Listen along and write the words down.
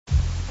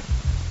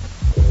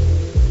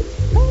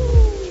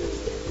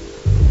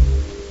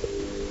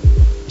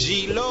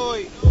G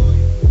Lloyd,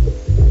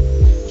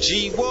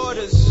 G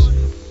Waters,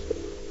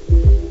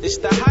 it's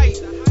the hype.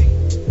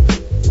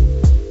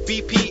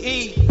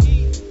 BPE,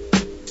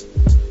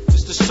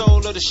 it's the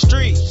soul of the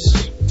streets.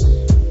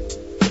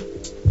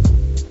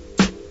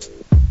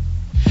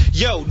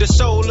 Yo, the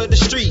soul of the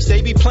streets,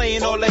 they be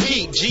playing all the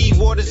heat. G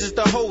Waters is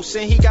the host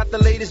and he got the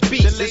latest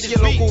beats. It's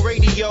your local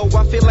radio,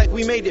 I feel like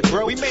we made it,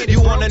 bro.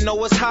 You wanna know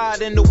what's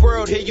hot in the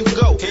world, here you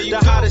go. The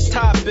hottest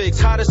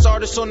topics, hottest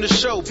artists on the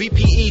show.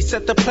 BPE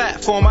set the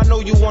platform, I know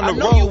you wanna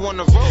roll.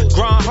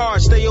 Grind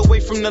hard, stay away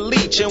from the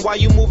leech. And while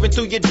you moving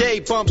through your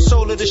day, bump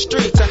soul of the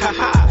streets.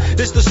 Ha.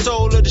 This the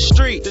soul of the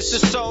street. This the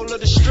soul of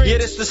the street. Yeah,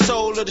 this the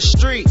soul of the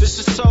street. This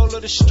the soul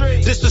of the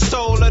street. This the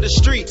soul of the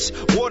streets.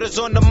 Waters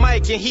on the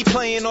mic and he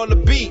playing all the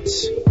beats.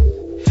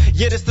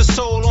 Yeah, this the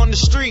soul on the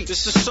street.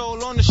 This the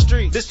soul on the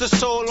street. This the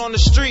soul on the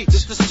street.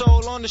 This the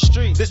soul on the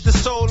street. This the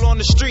soul on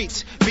the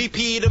streets.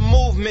 BPE the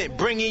movement,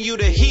 bringing you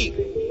the heat.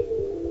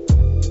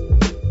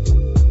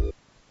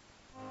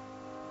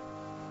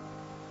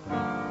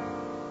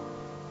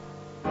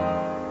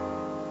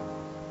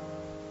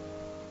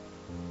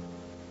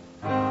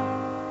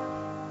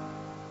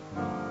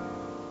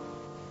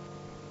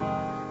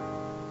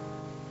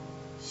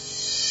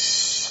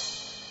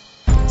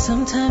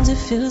 Sometimes it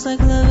feels like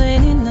love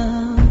ain't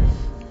enough.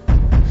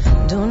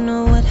 Don't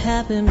know what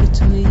happened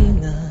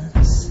between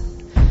us.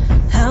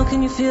 How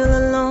can you feel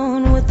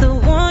alone with the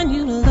one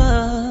you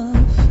love?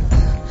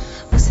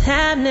 What's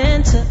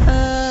happening to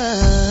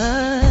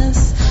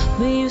us?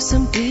 We used to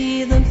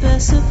be the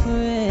best of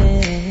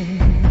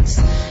friends.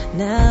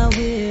 Now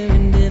we're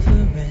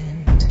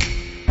indifferent.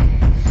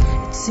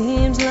 It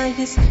seems like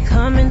it's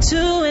coming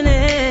to an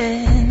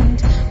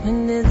end.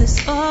 When did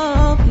this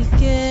all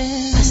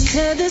begin? I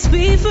said this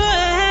be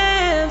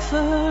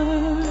forever,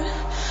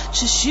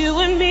 just you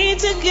and me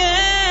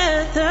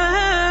together.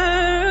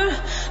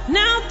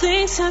 Now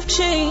things have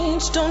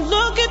changed, don't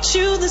look at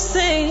you the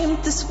same.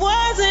 This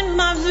wasn't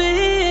my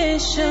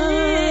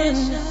vision.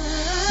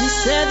 We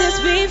said this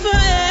be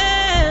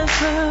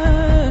forever,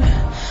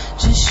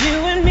 just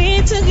you and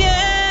me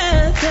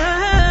together.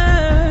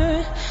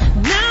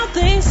 Now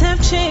things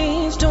have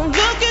changed, don't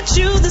look at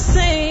you the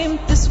same.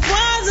 This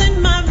wasn't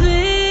my vision.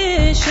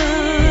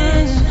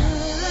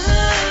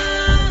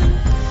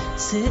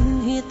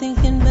 Sitting here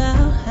thinking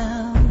about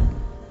how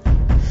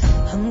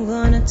I'm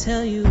gonna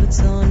tell you what's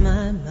on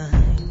my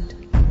mind.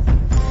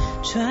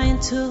 Trying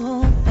to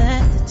hold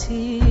back the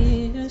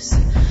tears.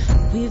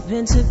 We've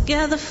been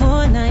together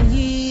for 9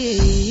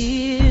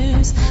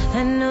 years.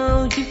 I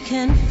know you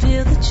can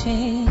feel the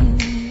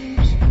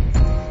change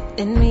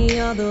in me,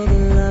 although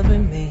the love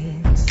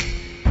remains.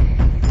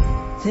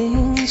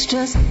 Things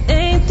just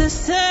ain't the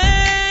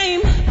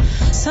same.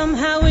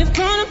 Somehow we've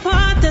grown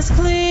apart, that's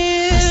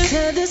clear. I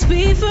said this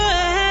be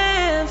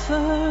forever,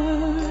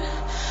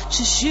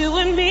 just you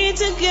and me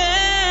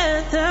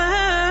together.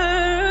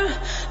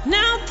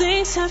 Now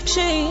things have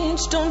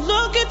changed, don't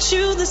look at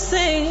you the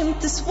same.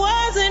 This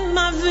wasn't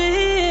my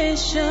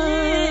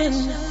vision.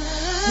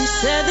 We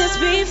said this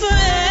be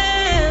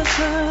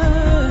forever,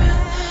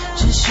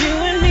 just you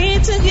and me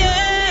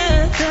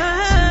together.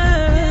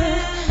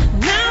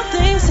 Now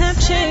things have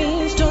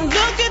changed, don't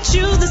look at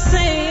you the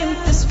same.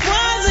 This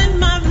wasn't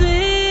my vision.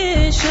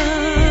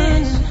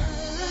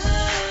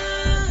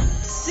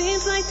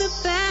 Seems like the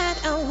bad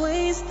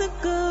outweighs the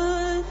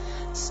good.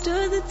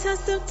 Stood the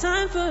test of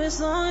time for as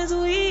long as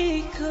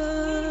we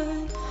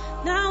could.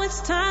 Now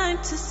it's time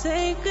to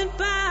say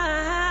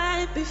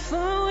goodbye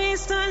before we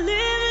start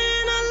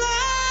living our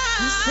lives.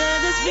 We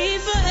said this be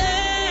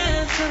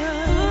forever,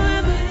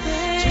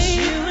 just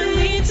you and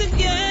me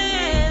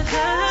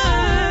together.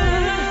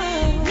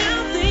 Now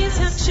things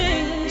have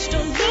changed,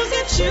 don't look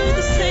at you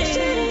the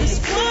same. This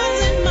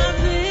wasn't my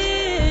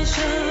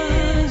vision.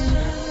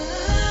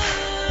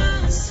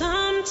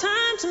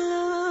 Sometimes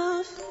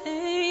love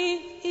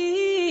ain't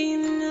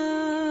enough.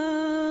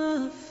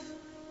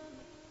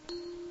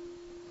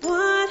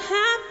 What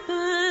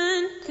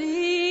happened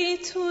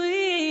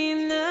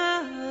between us?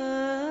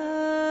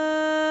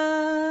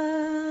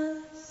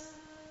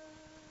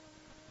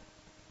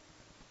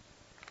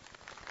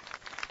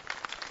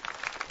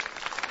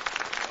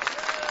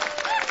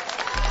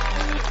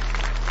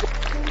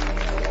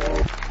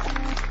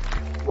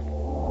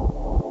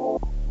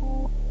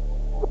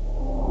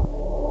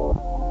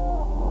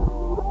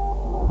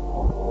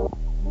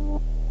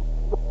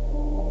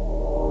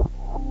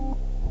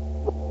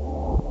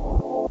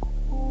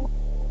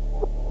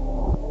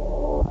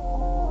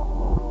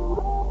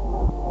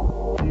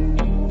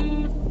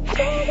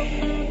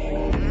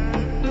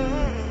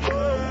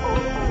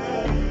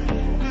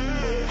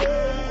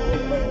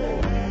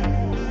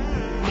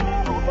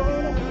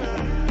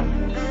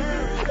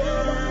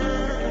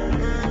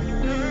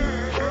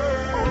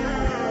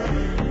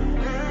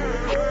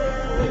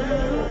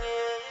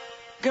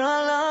 Girl,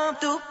 I love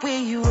the way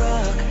you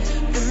rock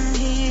them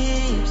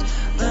hips.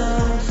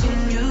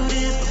 Bouncing you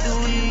dip the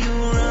way you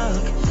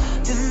rock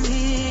them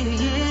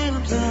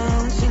hips.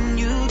 Bouncing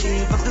you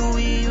dip the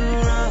way you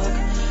rock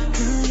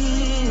them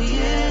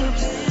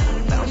hips.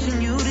 Bouncing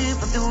you dip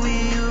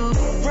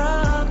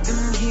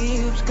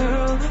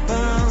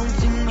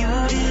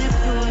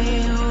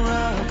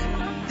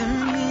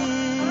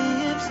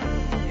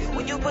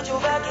put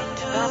your back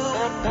into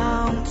it,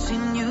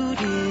 bouncing you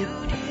dip.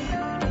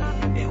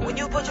 And when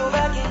you put your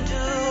back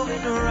into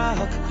it,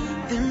 rock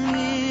them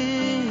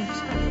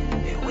hips.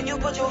 And when you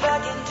put your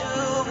back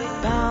into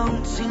it,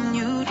 bouncing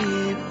you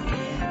dip.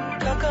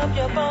 Cock up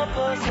your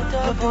bumper, sit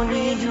up on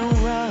it, you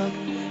rock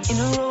in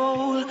a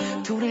roll,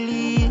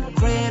 totally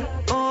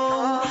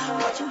incredible.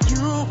 Watching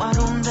you out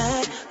on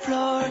that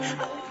floor,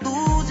 I'm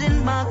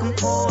losing my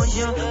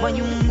composure while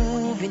you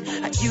moving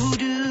like you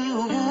do.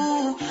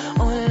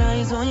 All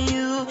eyes on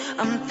you,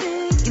 I'm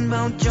thinking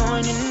about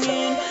joining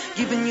in,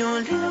 giving you a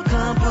little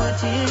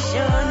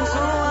competition. So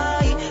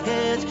I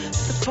head to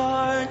the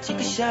bar, take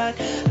a shot,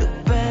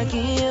 look back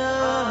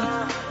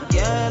here,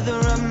 gather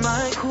up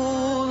my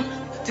cool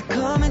to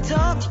come and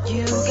talk to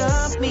you.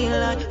 Got me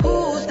like,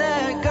 who's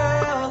that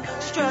girl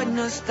strutting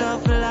her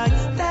stuff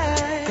like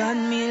that? Got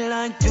me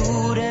like,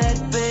 do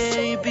that,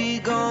 baby,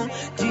 gon'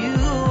 do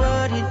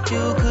what it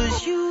do,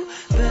 cause you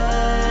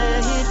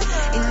bad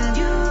and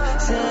you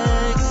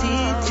sexy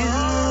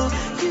too.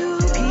 You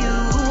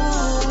cute,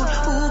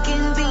 who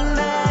can be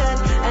mad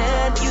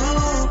at you?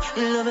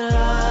 Love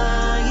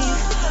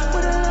life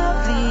with a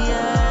lovely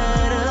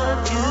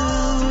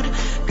attitude.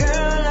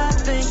 Girl, I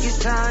think it's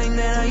time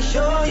that I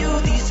show you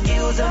these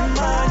skills of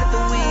mine, the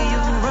way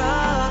you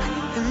rock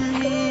them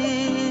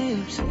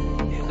hips.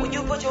 When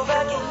you put your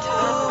back into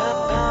it,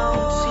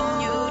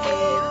 bouncing you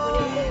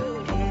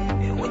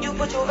dip. When you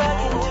put your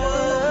back into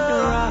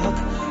it, rock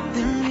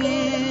them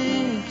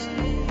hips.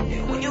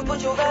 When you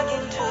put your back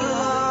into it,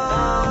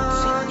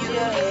 bouncing you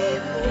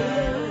dip.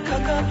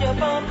 Cock up your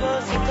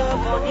bumper, sit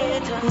up on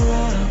it,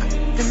 rock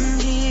them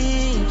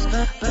hips,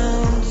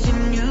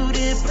 bouncing you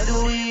dip.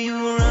 The way you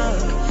rock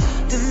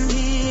them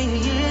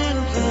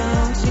hips,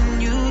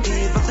 bouncing you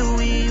dip. The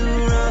way you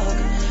rock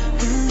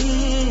them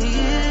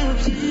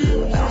hips,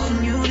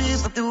 bouncing you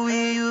dip. The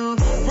way you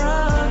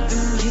rock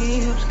them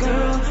hips,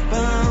 girl,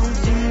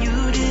 bouncing you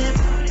dip.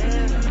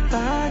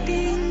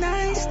 Body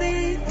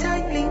nicely,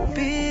 tightly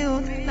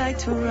built like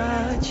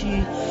Taraji.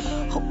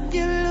 Hope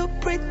you look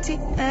pretty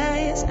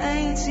as I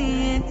ain't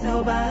seeing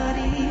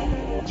nobody.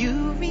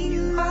 You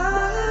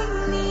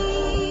remind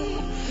me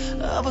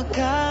of a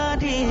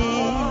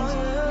goddess.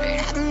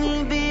 Let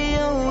me be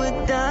your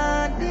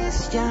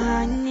Adonis,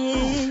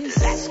 Giannis.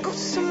 Let's go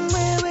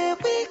somewhere where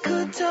we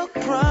could talk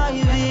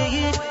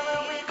private.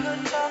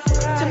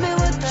 Tell me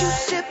what you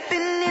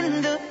sipping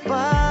in the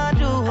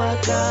bottle, I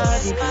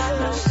got it.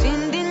 I'm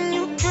sending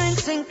you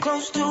drinks and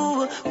close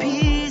to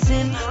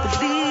appeasing.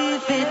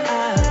 Believe it,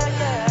 I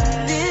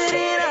did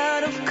it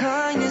out of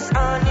kindness,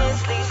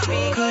 honestly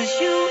speaking. Cause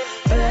you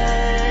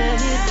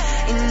bad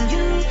and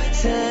you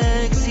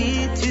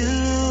sexy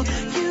too.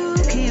 You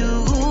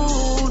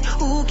cute,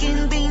 who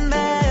can be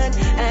mad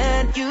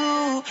at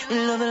you?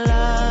 Love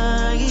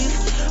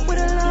life with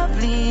a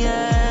lovely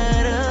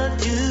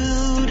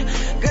attitude.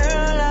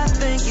 Girl, I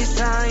think it's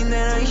time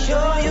that I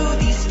show you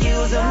these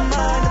skills of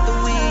mine, the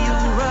way you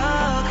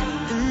rock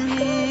them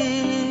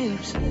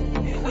hips.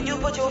 When you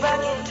put your back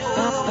into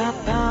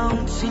it,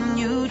 bouncing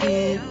you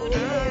dip.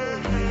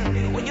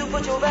 When you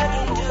put your back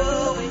into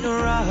it,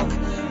 rock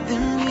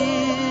them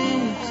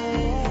hips.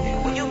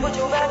 When you put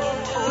your back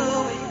into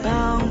it,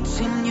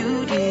 bouncing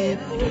you dip.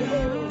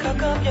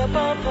 Cock up your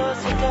bumper,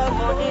 sit up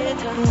on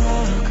it,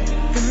 rock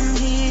them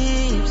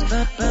hips,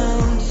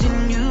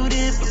 bouncing you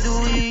dip. The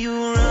way you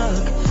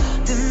rock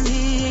them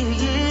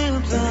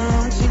hips,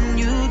 bouncing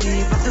you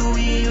dip. The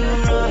way you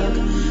rock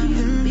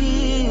them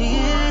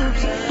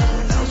hips,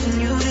 bouncing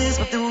you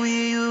dip. The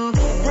way you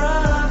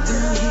rock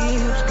them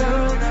hips,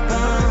 girl,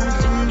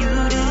 bouncing you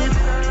dip.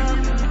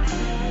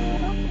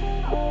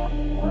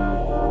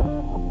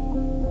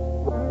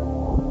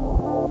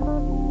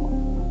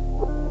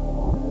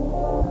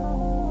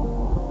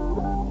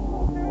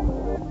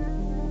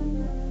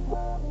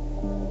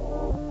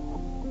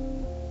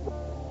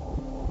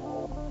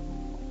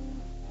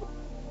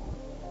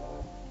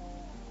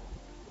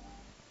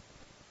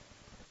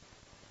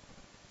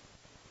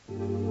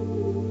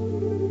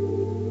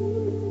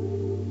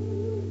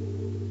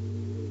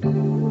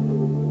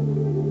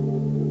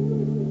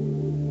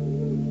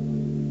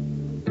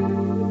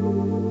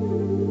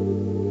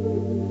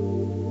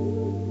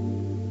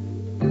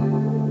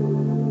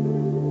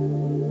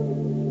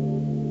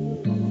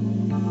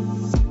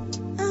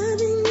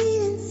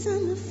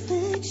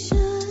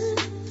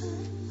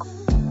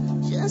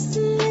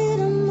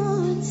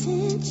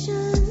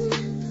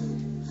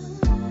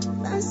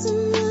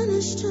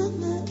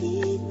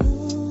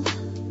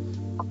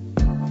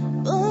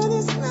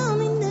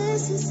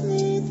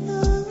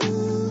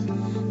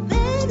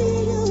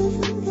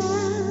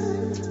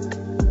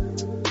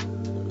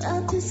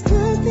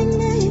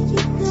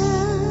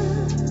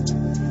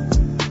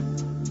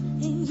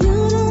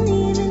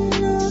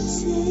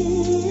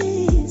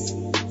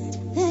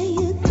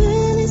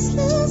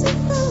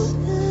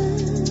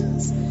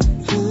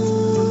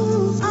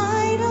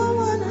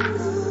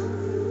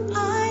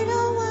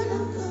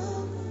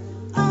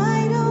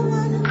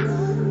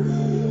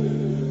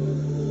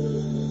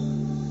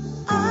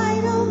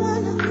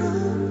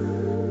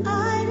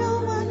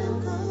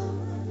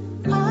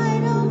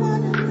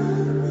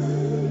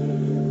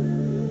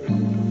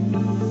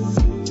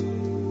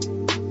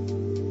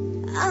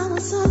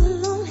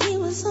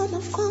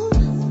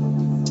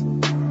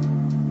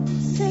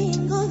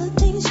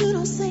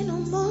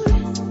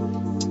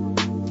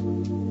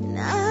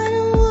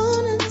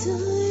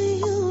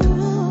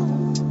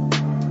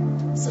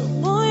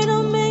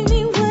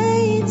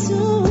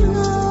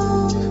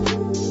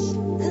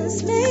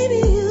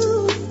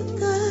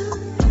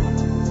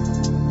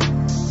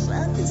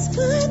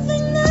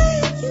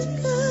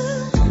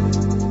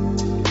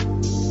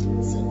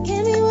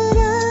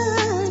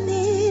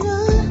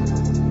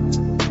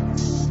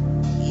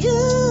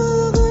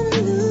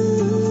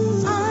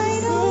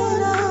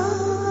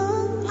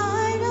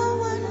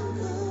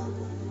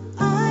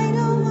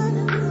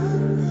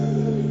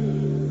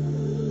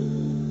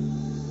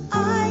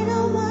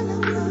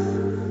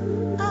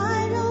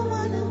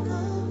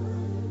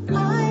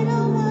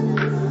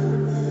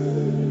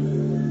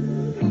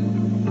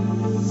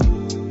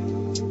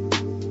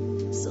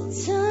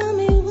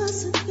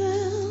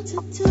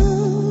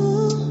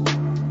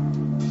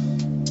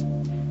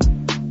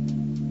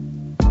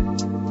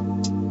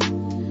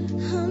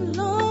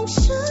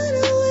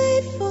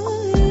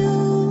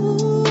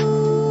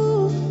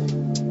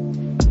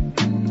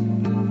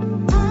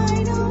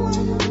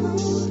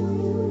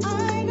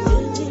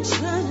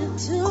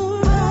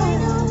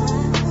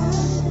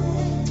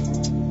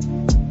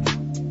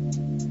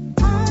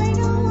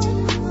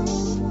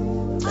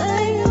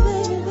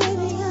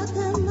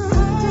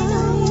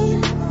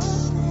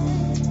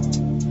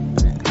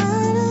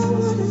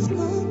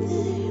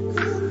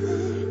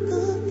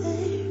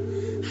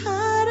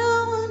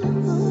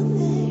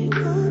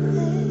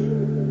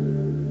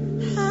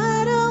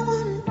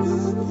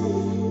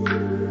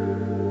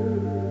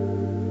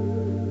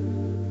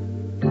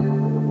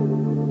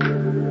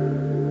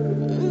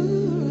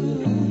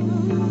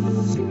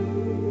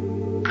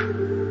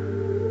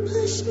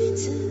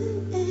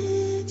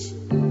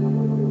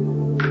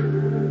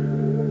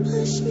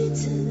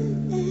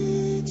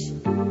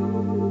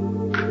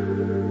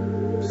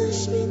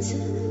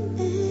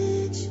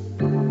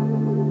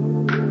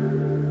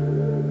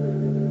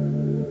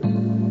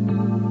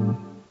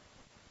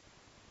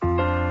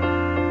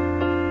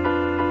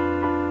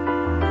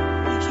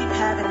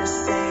 the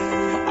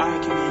same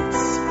arguments.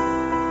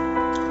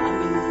 I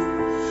mean,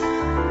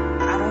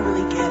 I don't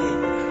really get it.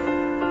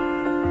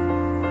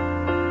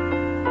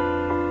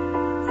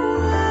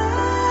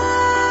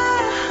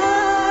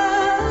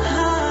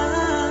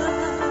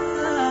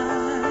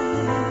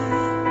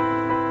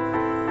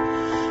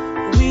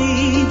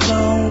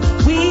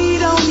 We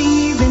don't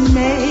even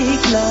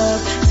make love.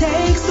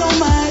 Takes so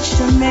much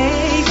to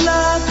make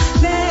love.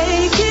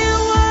 Make it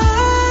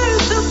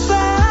worth the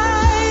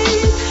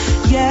fight.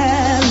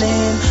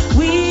 Yelling,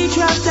 we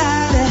dropped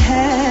out of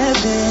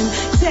heaven,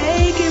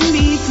 taking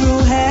me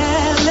through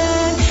hell,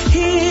 and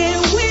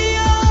here we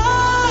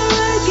are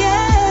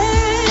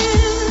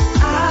again.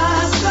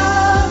 I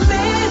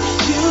submit,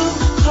 you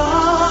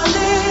call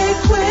it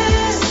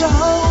quits, so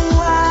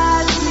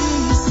I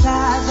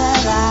decide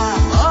that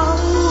I'm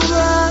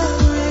over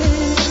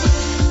it.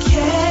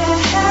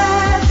 Can't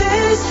have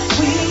this,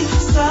 we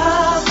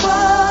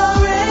suffer.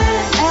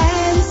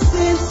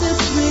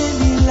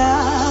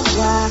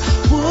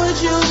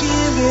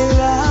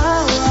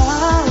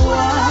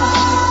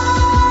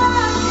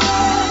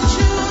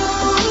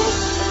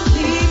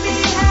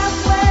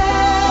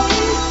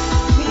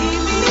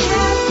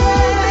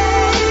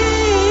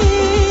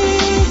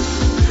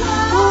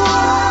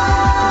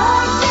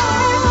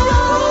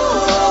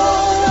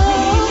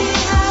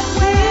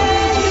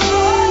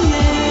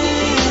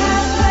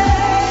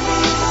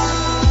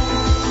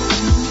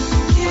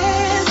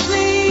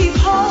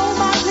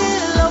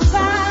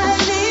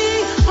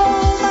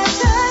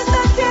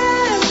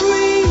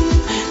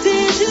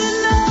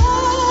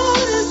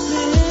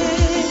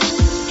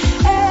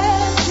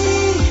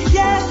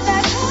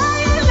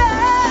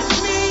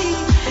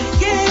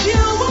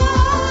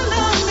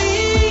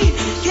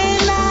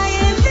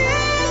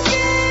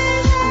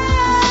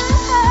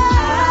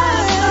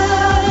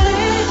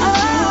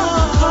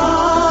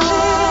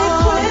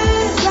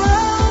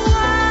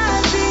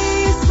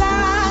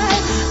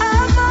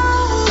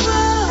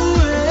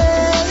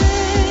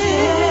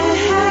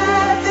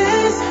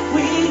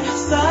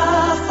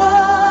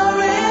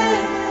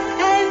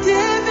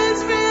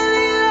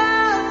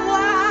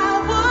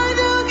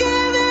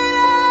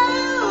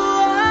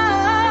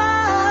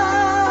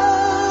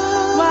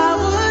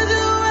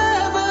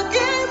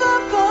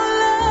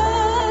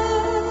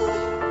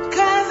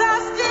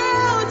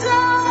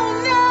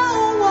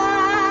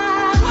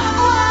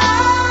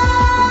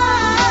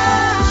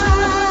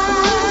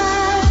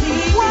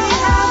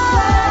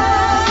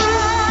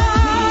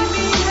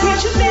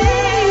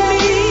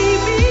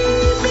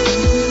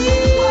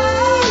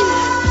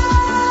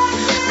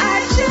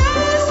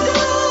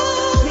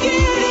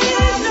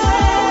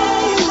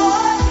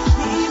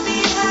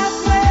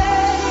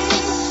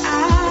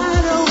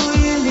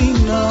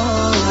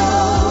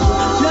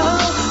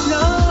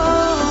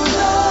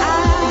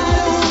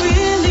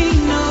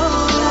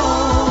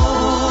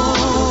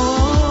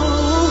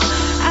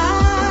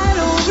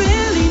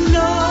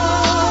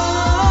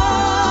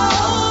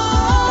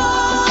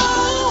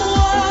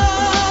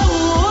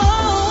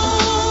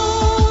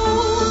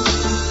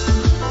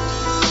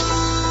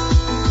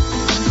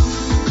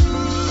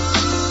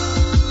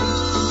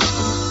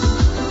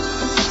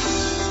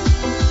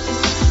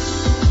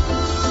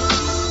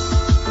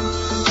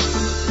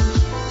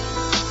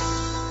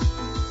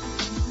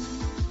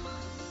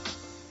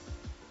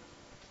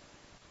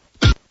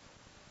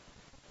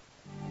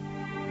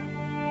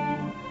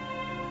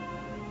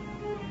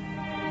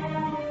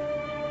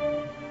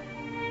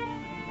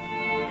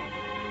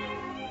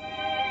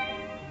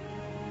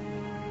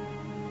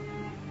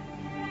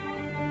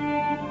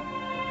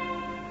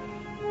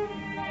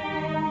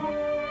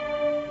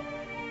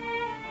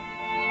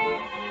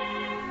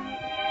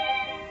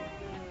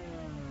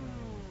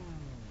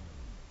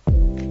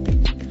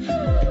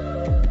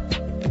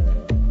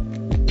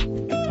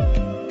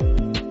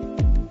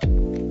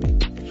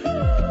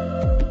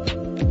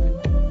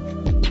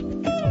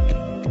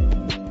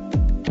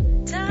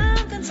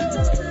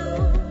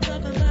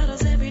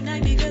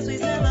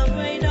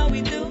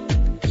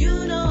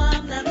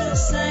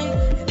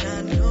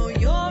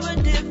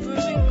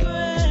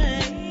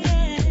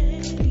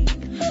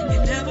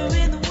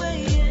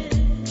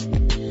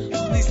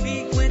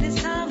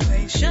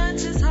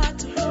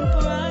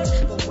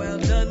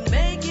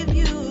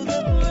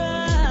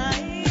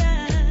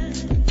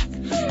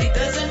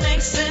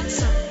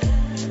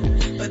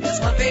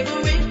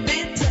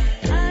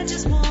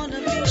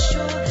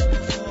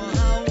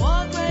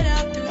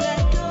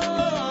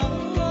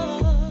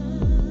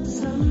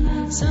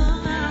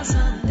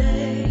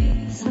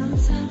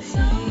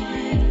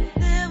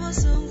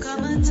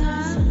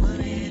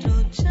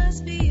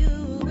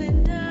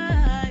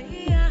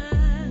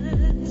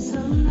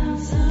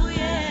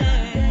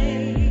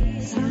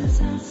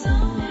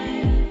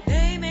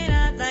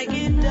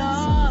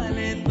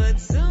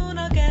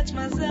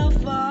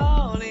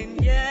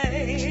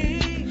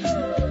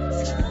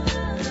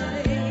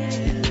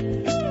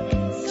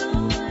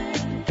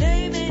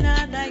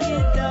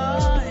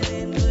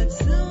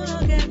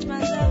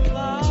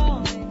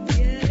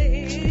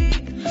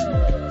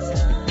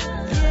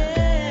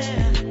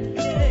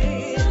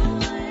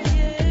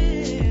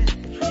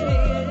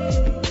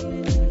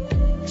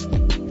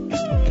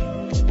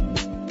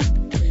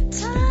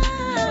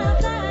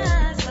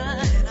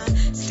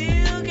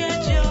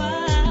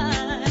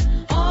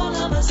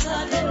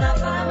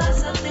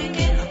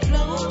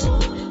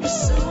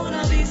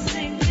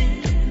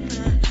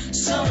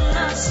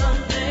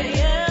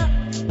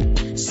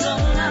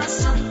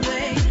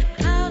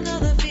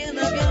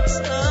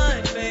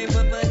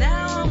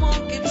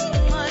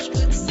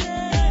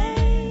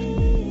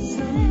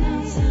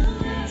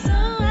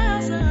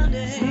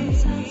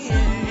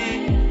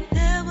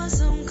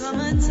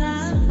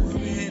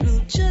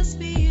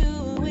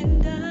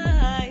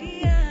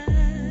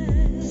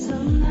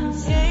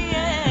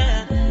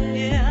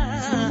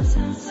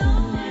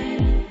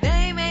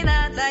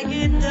 like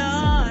it,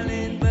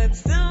 darling, but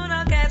soon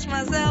I'll catch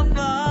myself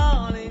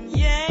falling,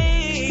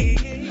 yeah.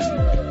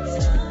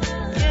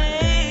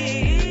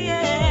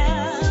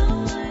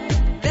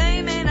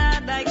 They may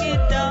not like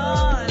it,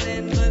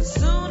 darling, but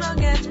soon I'll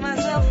catch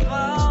myself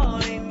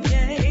falling,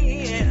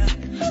 yeah.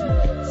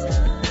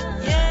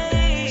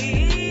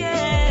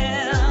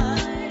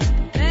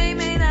 They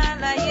may not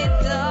like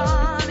it,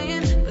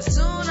 darling, but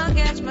soon I'll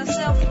catch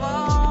myself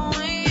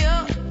falling,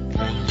 yeah.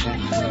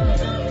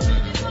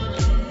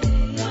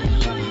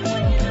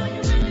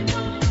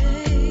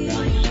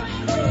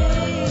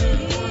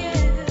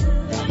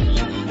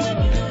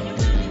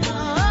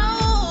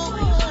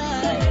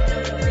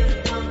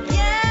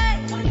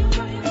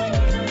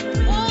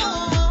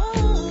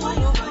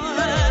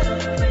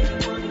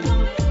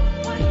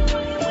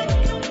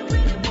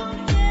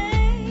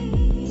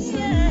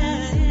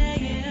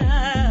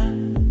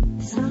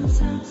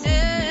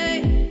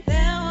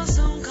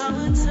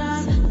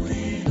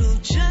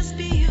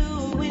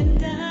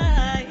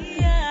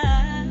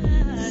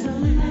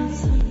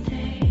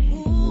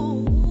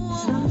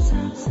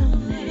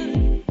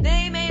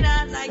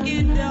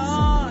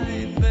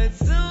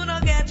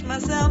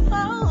 Myself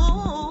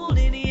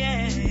holding,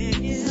 yeah.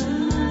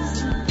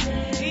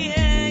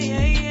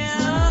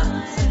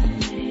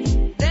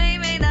 They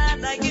may not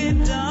like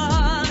it,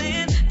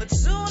 darling, but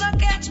soon I'll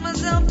catch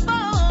myself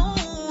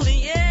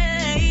holding,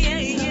 yeah.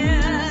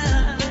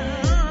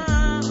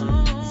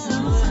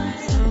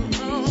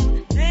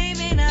 They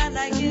may not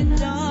like it,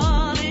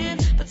 darling,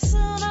 but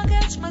soon I'll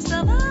catch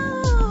myself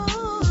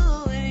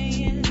holding,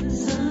 yeah.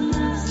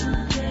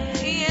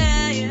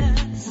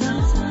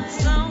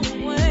 Some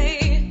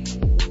way.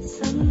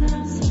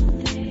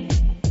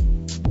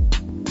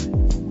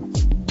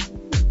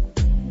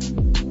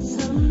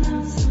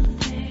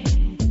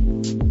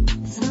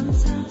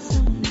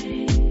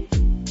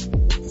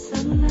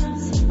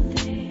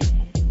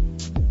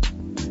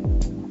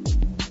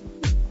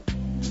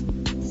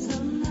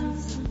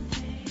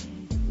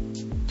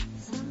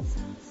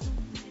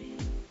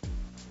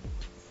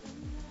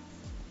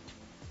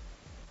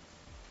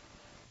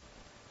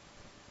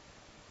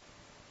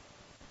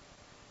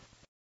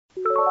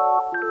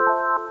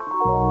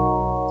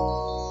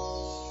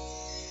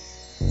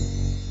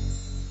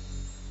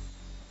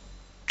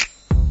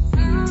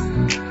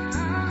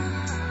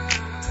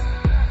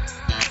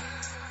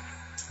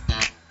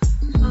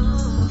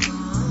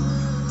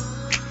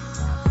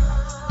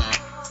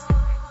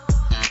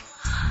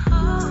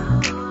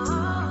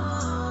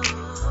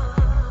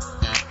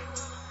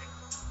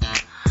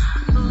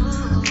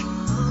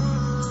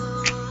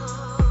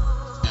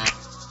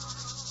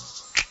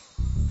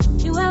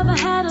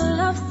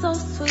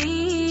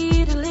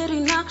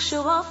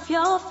 Off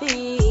your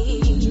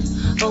feet.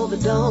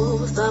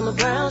 Overdose on my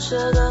brown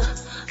sugar.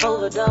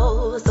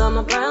 Overdose on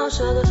my brown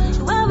sugar.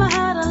 You ever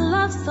had a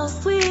love so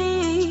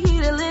sweet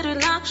it literally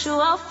knocks you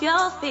off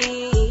your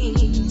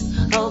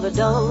feet?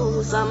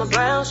 Overdose on my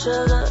brown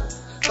sugar.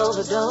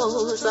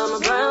 Overdose on my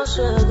brown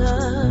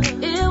sugar.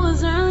 It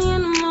was early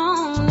in the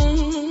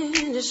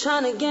morning, just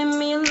trying to get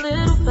me a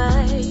little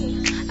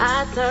bite.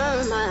 I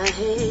turned my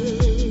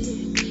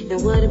head,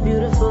 and what a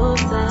beautiful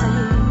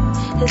sight.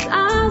 His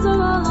eyes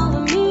are all over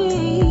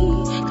me.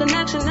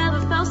 Connection never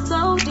felt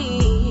so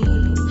deep.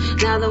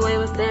 Now the way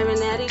we're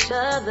staring at each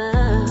other,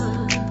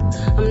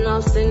 I'm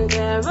lost in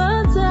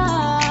paradise.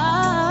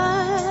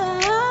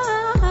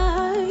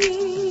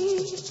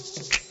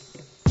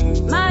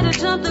 Might have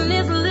jumped in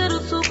this a little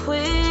too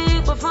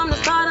quick, but from the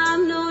start I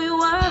knew you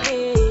were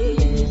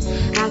it.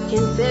 I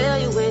can tell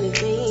you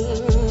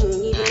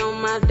anything, even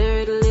on my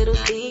dirty little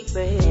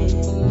secret.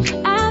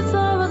 After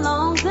a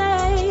long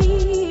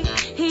day,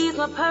 he's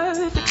my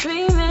perfect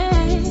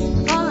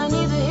treatment. All I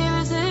need to hear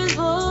is his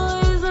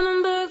voice, and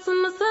I'm back to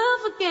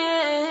myself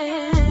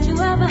again. You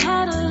ever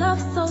had a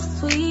love so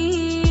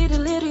sweet it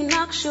literally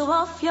knocks you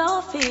off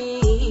your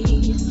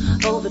feet?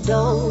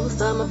 Overdose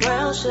on my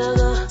brown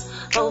sugar.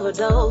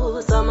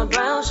 Overdose on my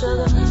brown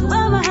sugar. You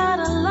ever had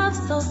a love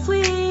so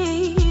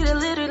sweet it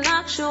literally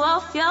knocks you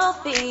off your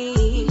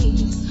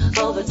feet?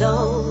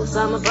 Overdose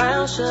on my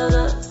brown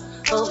sugar.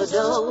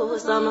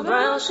 Overdose on my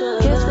brown sugar.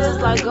 Kisses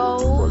like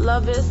gold,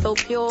 love is so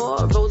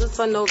pure. Roses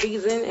for no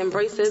reason,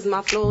 embraces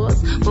my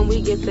flaws. When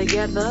we get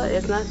together,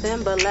 it's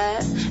nothing but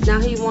laughs. Now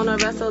he wanna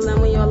wrestle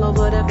and we all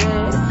over the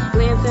bed,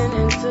 glancing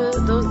into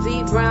those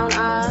deep brown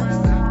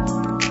eyes.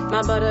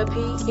 My butter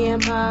pecan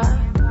pie,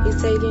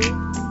 he's taking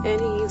and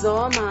he's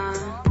all mine.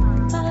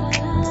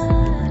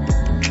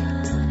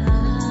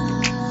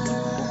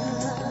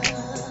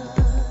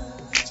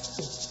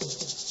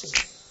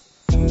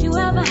 You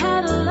ever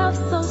had a love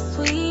so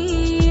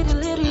sweet it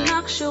literally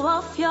knocks you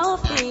off your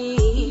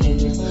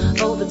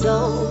feet?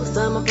 Overdose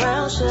on my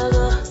brown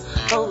sugar.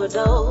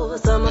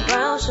 Overdose on my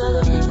brown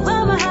sugar. You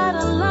ever had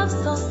a love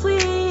so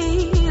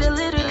sweet it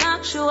literally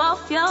knocks you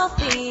off your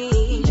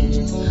feet?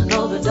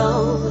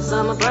 Overdose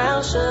on my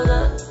brown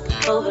sugar.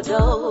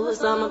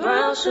 Overdose on my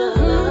brown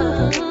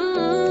sugar.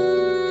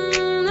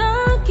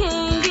 I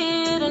can't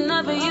get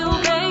enough of you,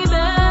 baby.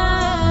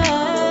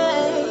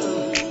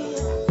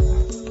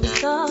 It's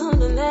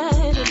something that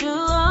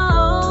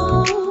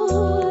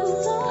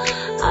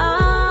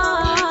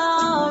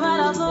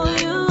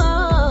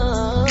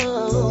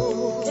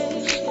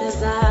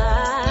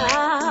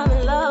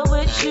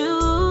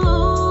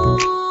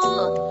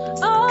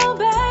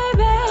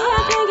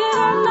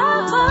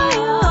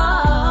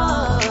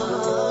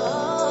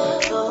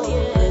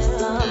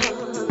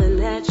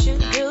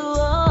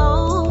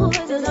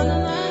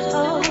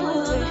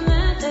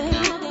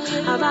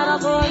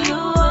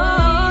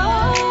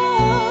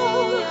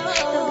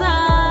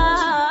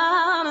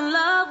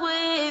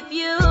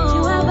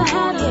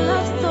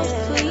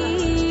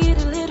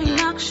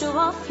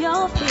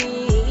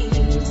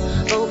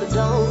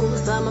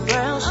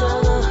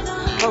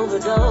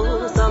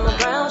overdose on my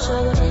brown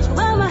sugar. You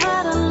ever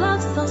had a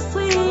love so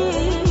sweet,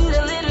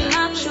 it literally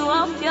knocks you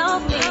off your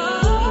feet?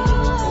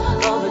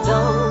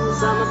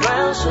 Overdose on my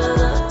brown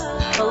sugar.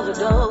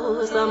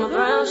 Overdose on my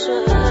brown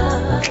sugar.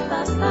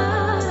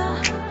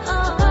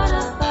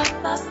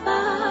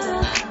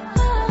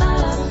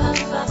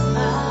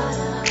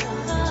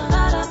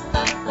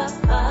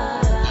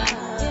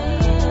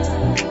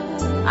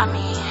 I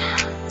mean,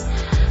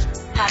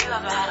 have you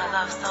ever had a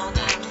love so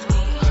damn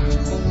sweet?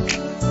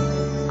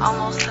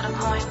 Almost to the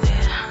point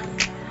where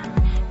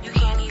you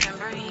can't even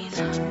breathe.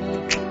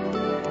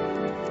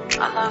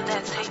 A love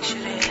that takes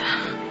you there,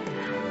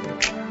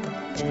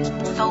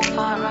 so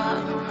far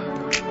up,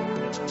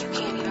 you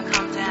can't even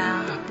come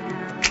down.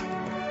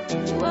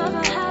 You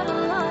ever had a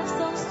love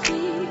so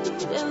sweet,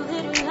 it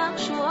literally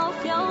knocks you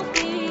off your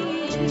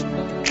feet?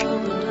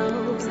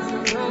 Overdose on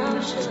my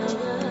brown sugar.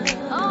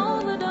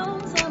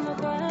 Overdose on my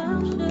brown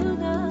sugar.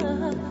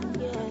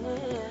 Yeah.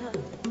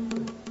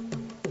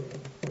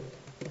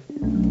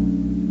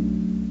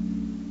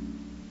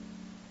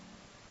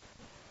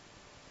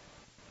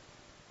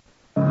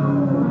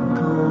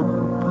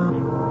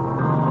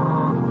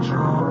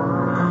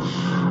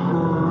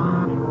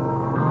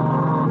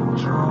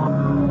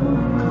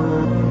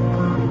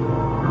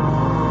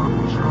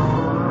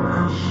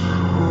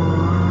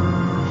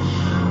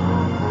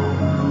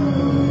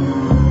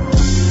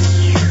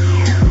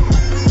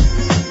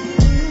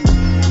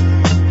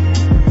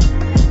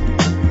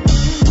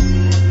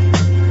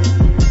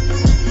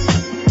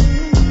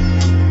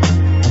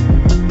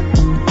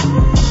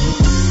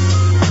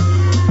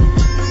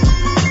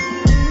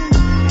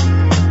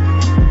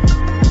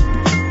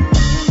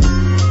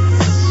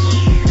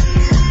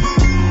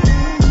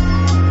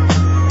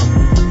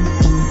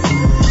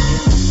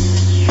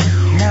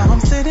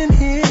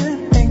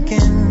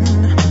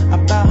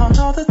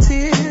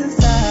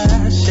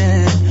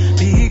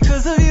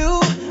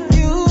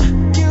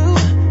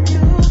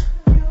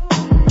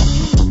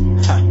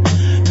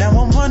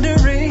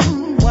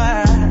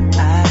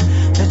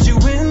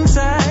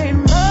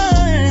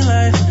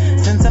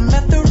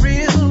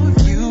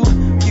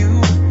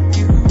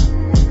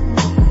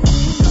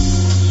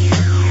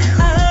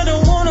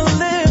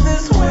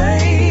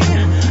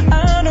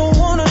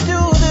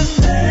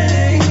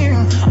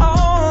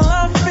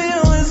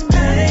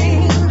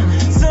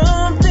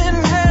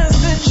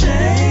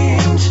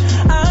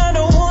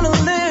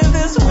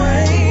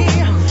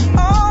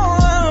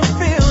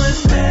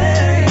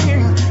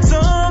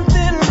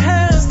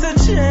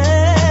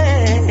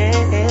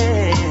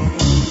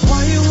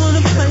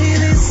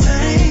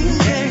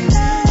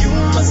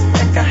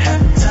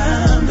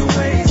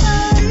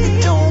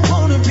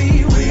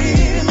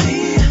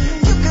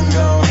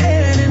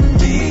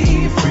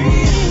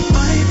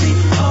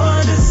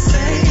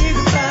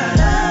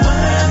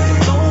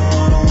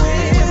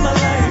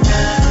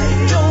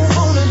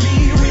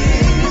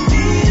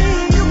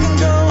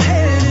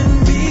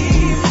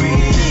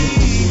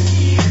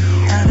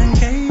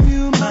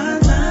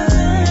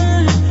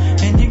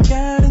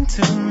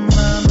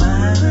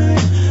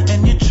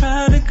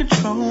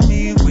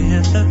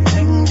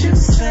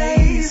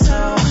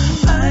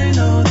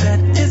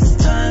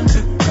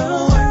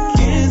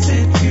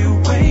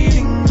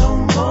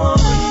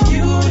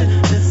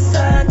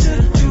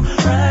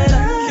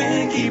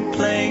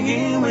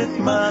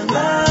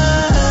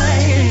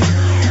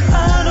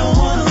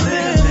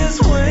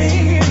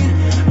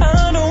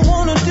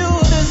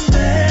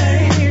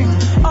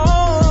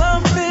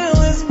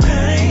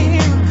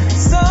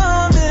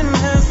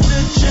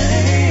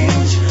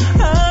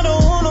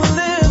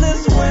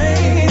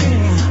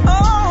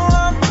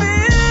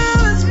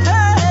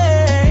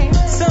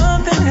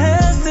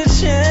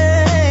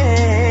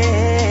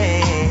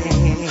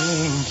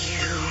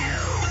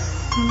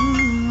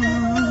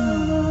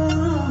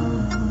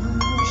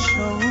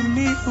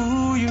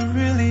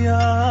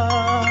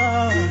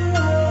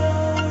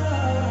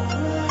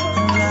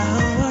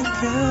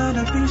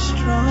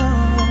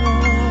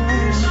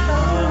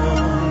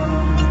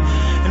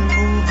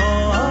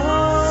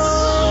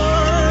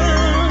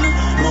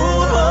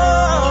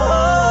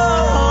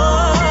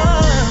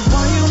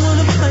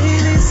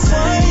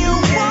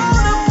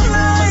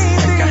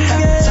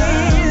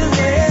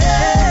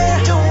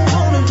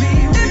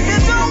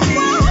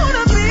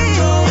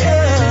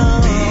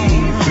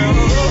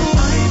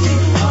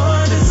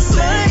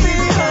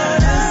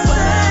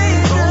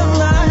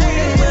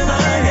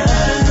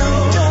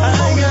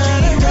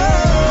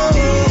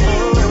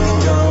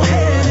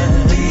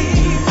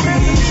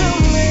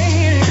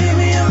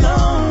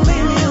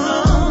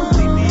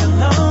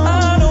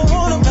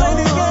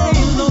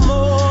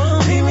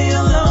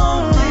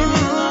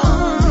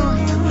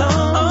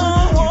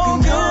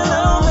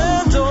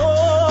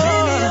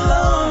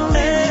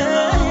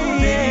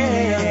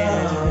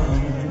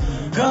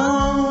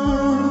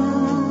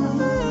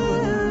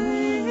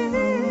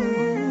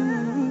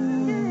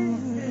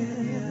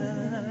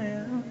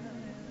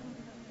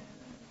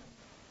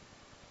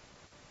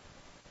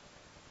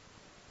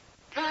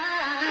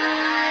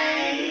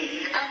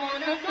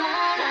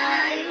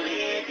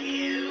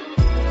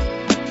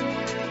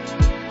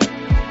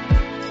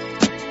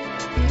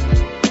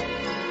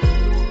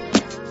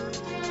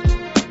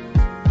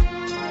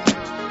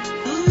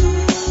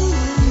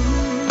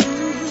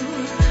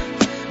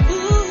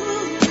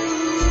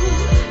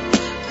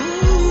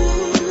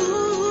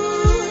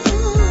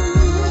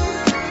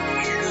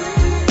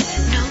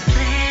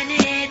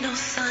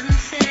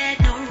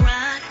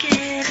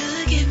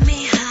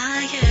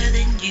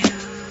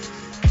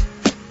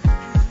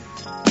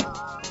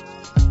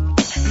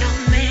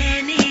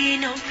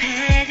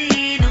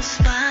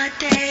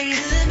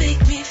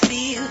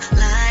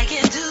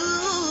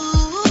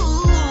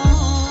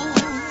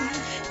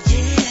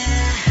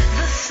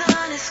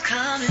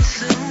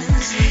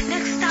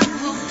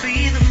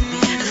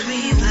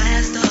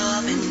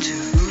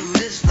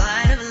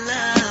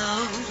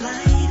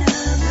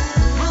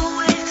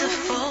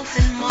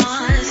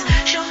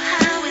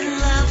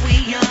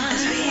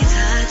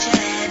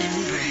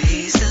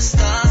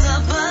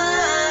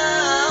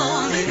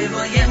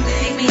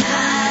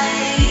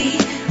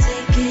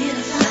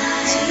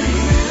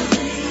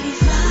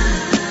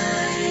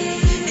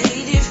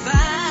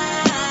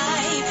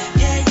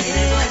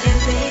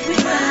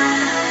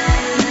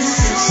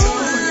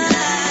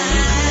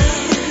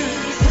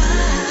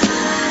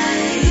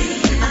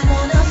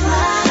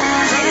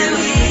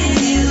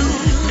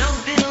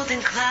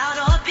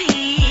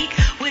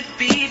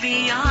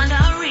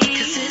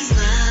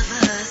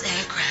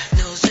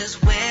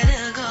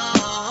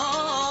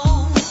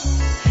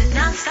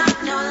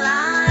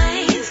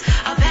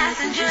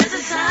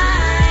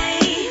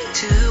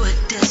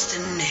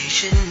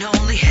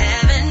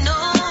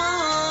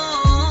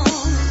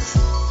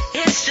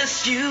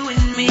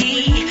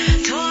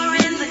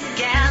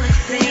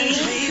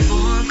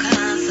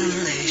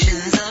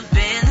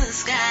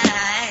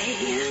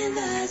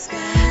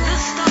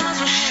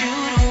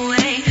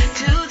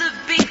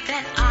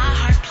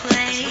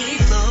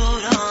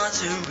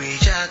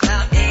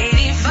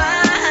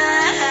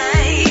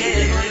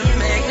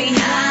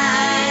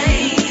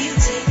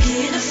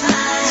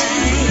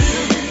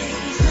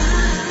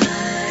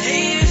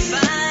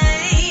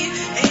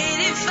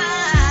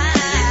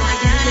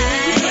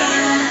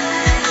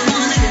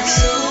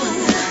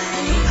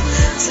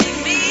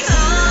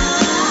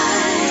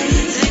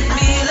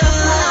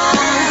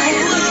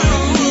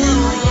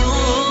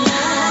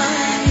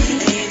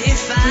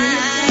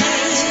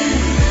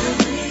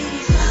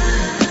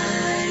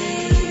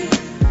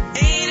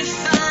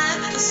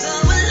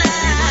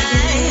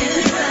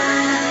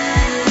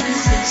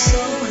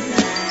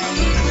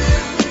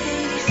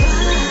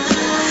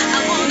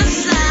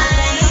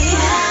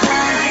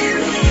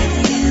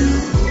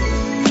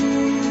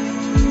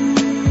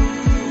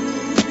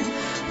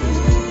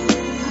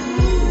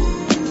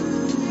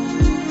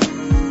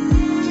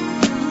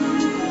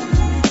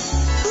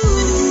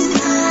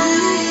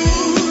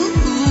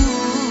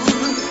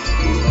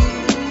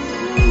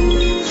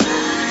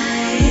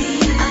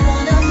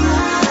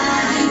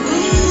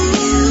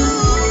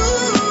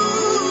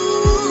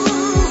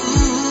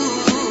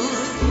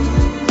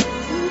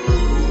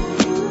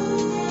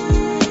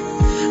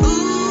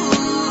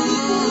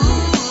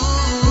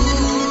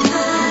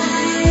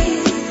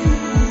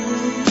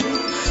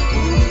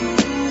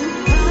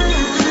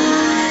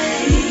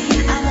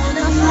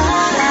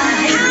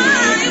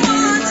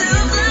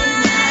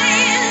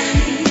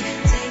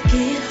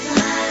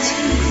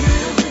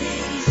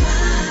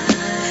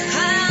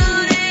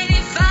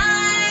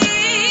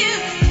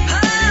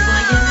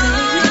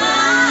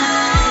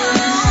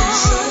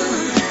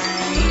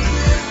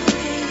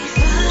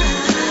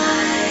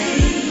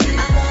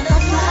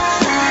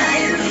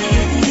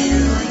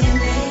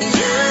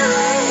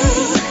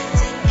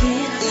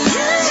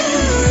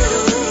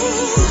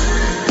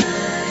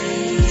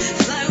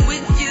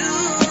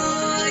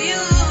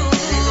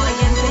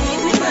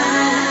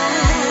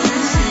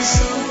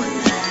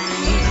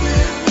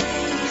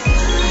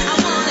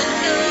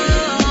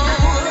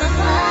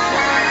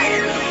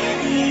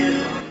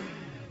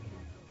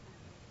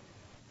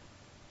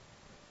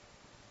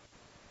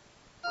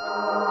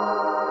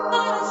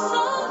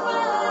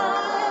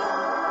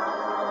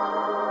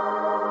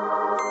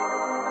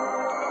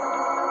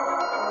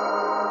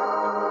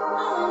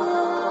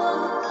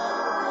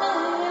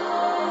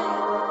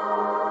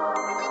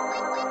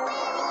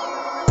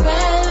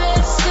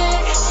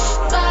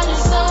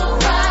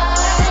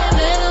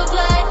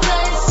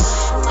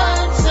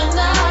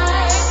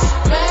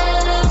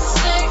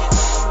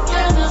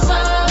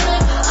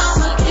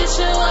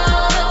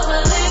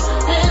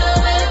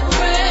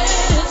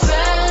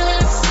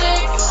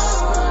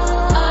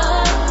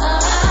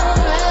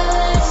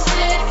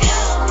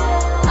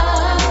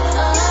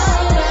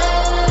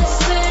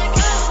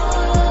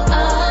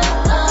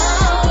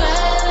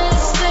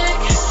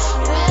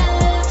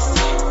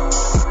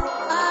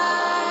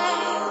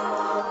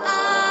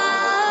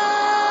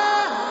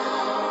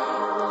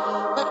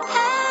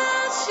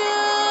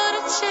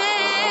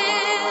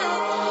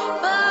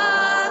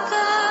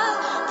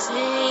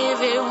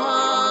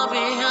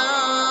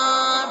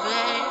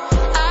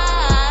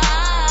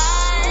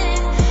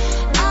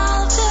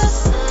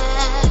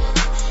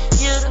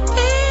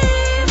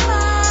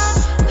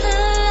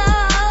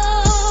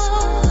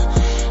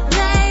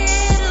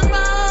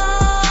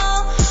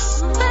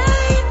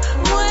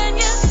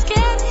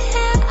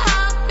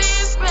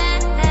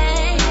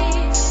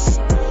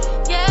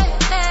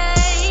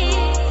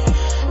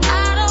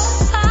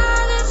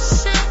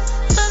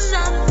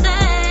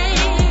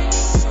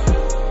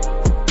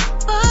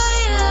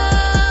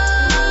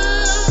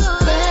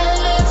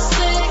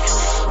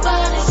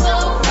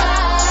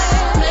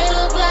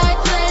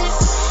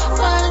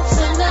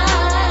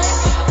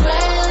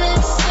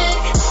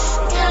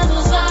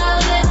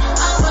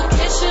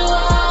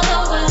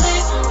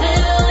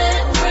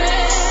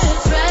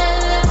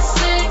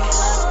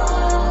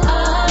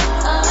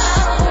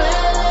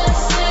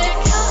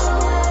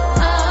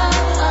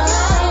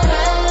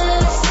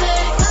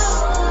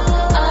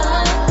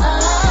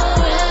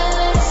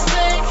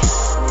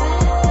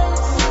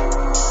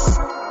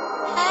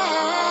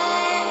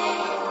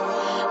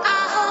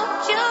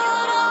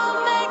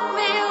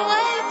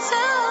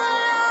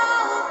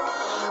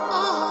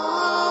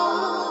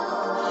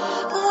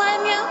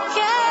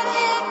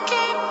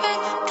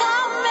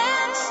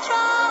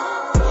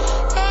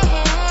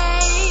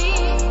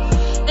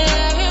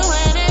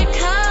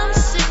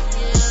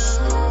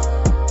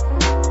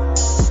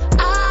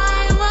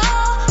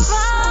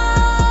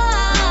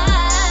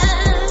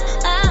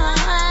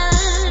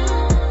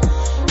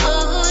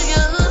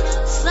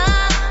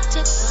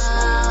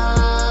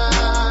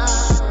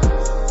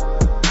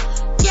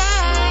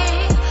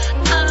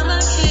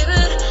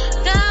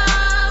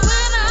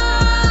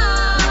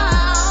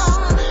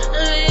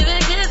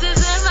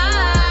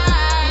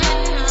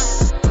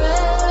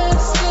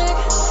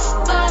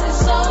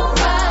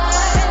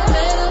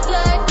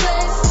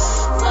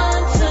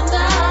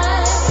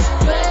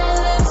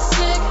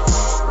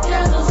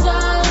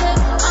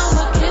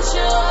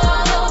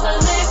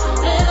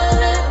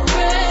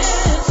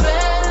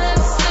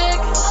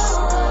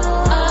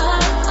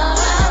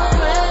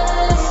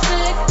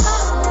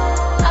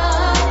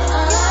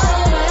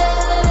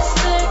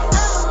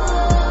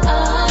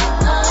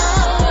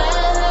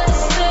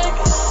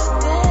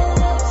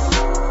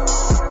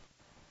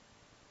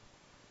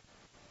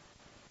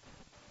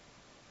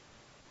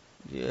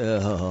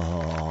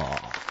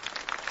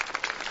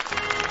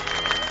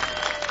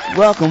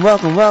 Welcome,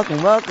 everyone,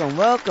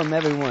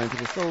 to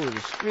the Soul of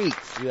the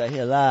Streets. We are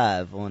here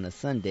live on a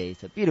Sunday.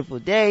 It's a beautiful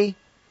day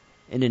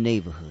in the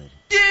neighborhood.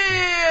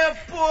 Yeah,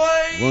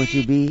 boy! Won't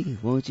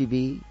you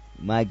be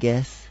my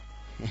guest?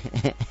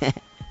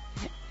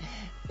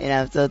 And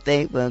I'm so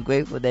thankful and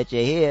grateful that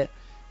you're here.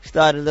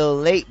 Started a little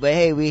late, but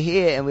hey, we're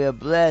here and we are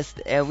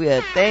blessed and we are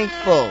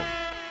thankful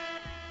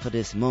for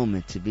this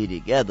moment to be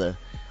together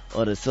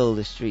on the Soul of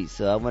the Streets.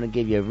 So I want to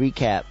give you a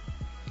recap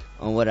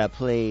on what I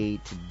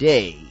played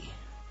today,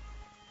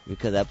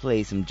 because I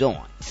played some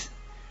joints.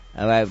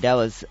 Alright, that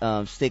was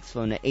Sticks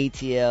from the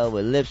ATL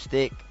with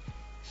Lipstick.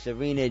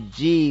 Serena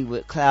G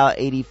with Cloud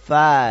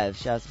 85.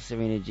 Shouts to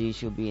Serena G.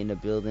 She'll be in the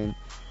building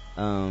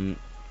in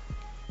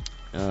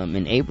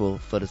April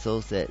for the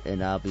Soul Set,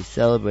 and I'll be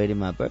celebrating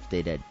my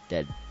birthday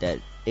that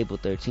April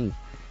 13th.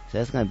 So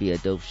that's gonna be a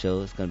dope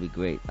show. It's gonna be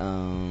great.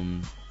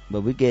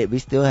 But we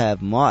still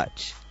have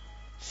March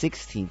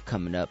 16th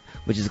coming up,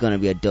 which is gonna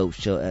be a dope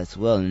show as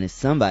well, and it's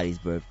somebody's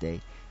birthday.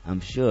 I'm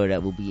sure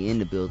that will be in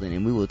the building,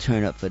 and we will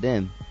turn up for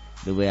them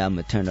the way I'm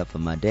gonna turn up for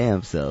my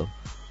damn self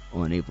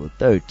on April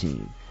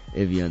 13th.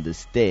 If you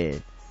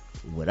understand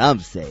what I'm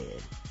saying,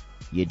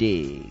 you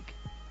dig.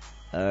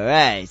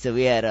 Alright, so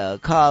we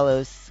had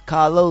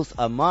Carlos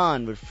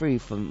Armand with Free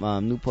from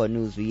Newport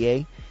News,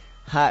 VA.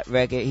 Hot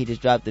record, he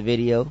just dropped the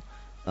video.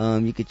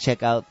 You can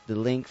check out the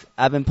links.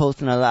 I've been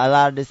posting a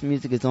lot of this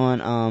music is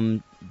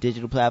on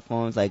digital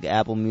platforms like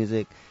Apple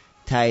Music,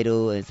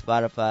 Tidal, and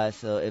Spotify.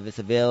 So if it's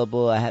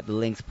available, I have the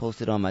links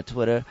posted on my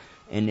Twitter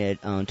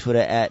and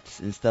Twitter ads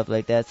and stuff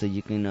like that, so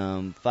you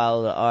can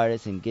follow the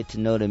artist and get to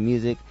know the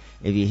music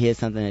if you hear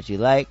something that you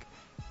like.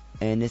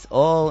 And it's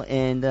all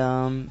in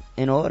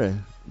order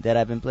that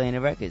I've been playing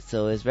the record,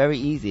 so it's very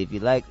easy. If you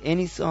like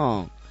any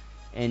song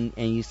and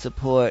you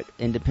support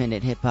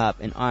independent hip hop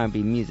and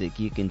R&B music,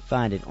 you can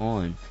find it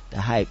on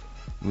the Hype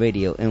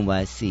Radio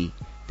NYC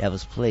that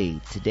was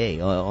played today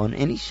or on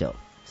any show.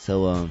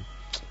 So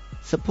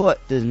support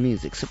the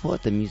music.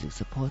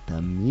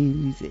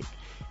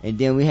 And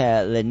then we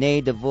had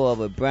Lene DeVore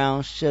with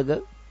Brown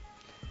Sugar.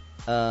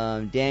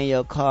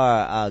 Danielle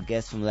Carr, our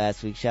guest from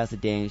last week. Shouts to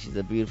Danielle. She's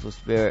a beautiful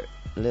spirit.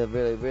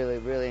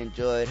 Really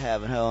enjoyed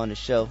having her on the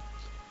show.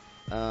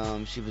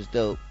 She was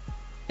dope.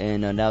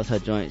 And that was her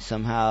joint,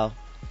 Somehow,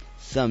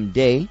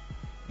 Someday.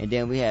 And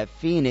then we had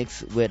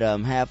Phoenix with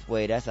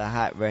Halfway. That's a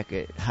hot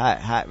record.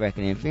 Hot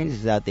record. And Phoenix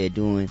is out there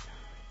doing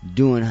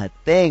her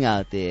thing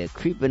out there,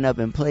 creeping up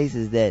in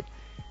places that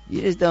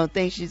you just don't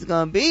think she's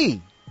gonna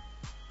be.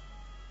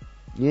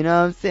 You know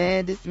what I'm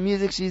saying? This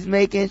music she's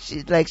making,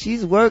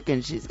 she's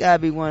working. She's gotta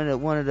be one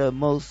of the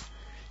most,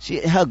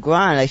 her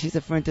grind, like she's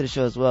a friend to the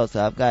show as well,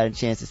 so I've got a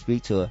chance to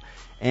speak to her.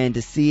 And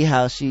to see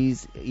how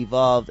she's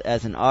evolved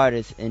as an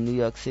artist in New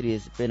York City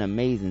has been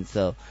amazing.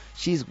 So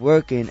she's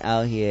working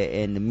out here,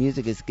 and the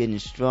music is getting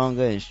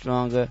stronger and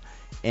stronger,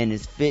 and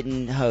it's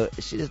fitting her.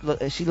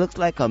 She looks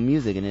like her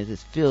music, and it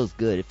just feels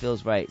good. It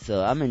feels right.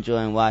 So I'm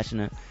enjoying watching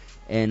her,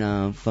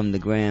 and from the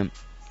gram,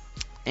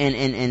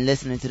 and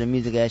listening to the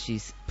music as she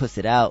puts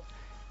it out.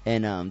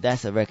 And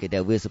that's a record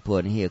that we're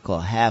supporting here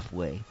called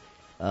Halfway.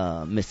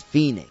 Miss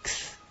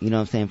Phoenix, you know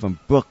what I'm saying, from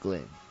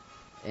Brooklyn.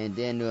 And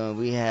then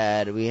we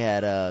had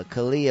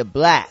Kalia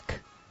Black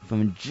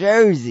from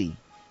Jersey,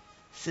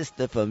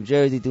 sister from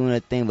Jersey, doing her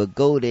thing with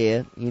Go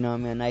There, you know what I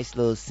mean, a nice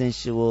little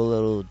sensual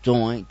little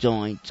joint.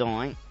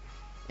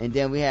 And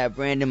then we had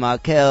Brandon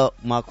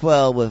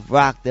Marquell with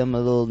Rock Them, a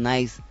little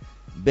nice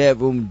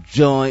bedroom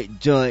joint.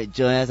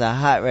 That's a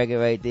hot record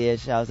right there.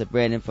 Shout out to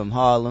Brandon from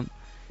Harlem.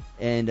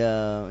 And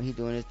he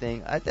doing his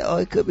thing. I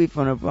thought, it could be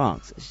from the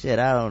Bronx. Shit,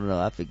 I don't know,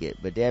 I forget.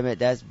 But damn it,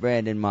 that's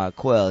Brandon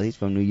Marquell. He's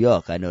from New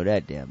York. I know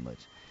that damn much.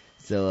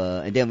 So,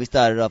 and then we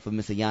started off with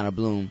Miss Ayana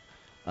Bloom.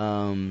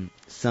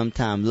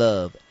 Sometime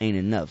Love Ain't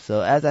Enough.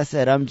 So, as I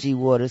said, I'm G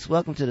Waters.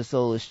 Welcome to the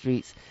Soul of the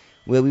Streets,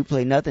 where we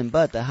play nothing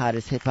but the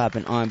hottest hip hop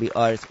and R&B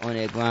artists on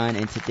their grind.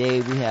 And today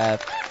we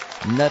have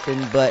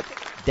nothing but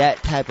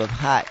that type of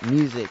hot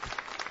music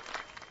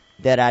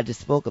that I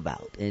just spoke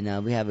about.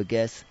 And we have a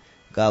guest,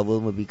 God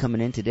willing, will be coming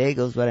in today.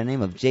 Goes by the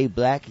name of Jay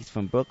Black. He's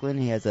from Brooklyn.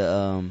 He has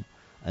a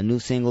new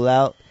single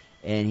out,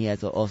 and he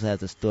also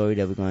has a story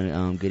that we're going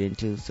to get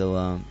into.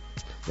 So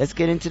let's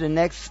get into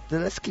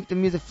let's keep the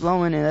music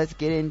flowing, and let's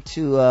get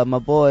into my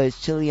boys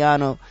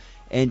Chiliano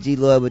and G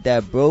Lloyd with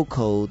that Bro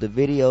Code. The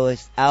video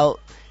is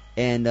out,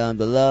 and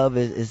the love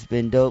has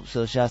been dope.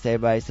 So shouts to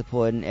everybody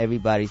supporting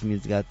everybody's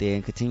music out there,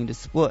 and continue to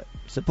support.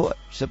 This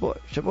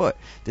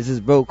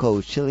is Bro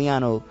Code,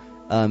 Chiliano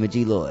and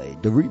G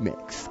Lloyd, the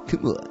remix.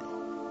 Come on.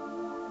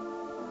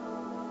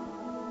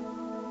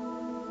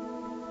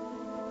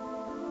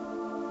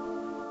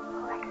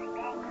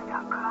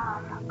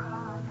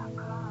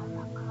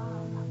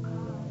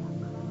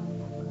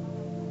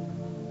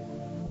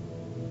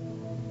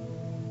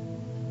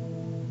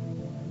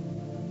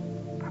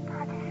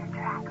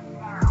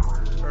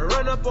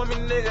 Run up on me,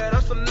 nigga,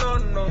 that's a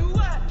no-no.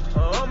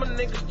 All my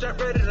niggas just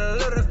ready to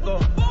let her go.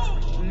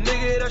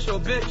 Nigga, that's your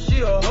bitch,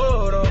 she a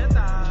hold up.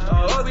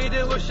 All we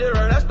did was shit,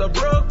 right, that's the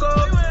bro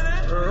code.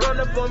 Run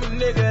up on me,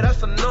 nigga,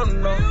 that's a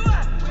no-no.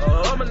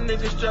 All my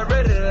niggas just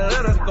ready to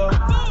let her go.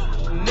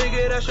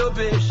 Nigga, that's your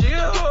bitch, she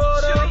a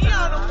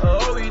hoarder.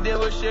 All we did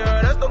was share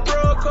her, that's the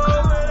bro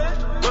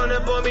code. Run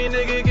up on me,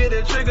 nigga, get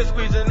the trigger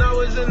squeezing. I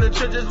was in the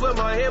trenches with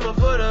my hammer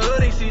for the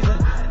hoodie season.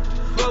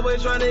 But we're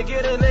trying to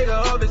get a nigga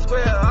off his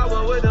square. I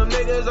was with them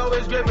niggas,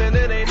 always gripping,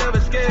 and they never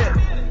scared.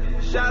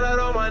 Shout out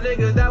all my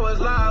niggas that was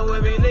live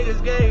with me.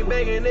 Niggas gang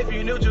banging, if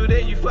you neutral,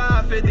 then you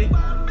 550.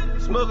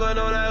 Smoking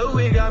on that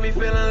ooey got me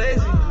feeling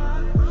lazy.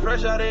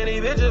 Fresh out any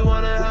bitches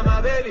wanna have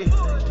my baby.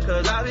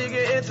 Cause I be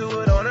getting to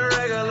it on a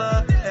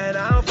regular. And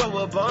I don't fuck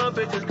with bum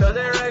bitches cause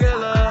they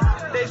regular.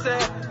 They say,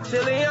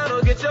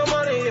 Chiliano, get your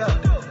money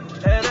up.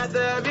 And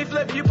after I be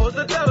flipping, you supposed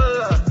to double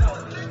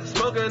up.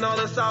 Smoking all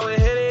the sour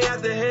Henny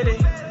after Henny.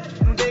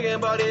 I'm thinking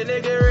about this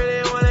nigga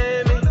really wanna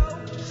hit me.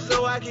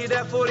 So I keep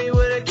that 40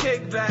 with a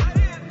kickback.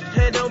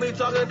 And don't be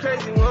talking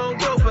crazy, we don't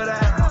go for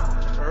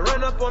that.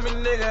 Run up on me,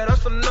 nigga,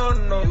 that's a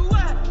no-no.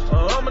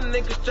 All my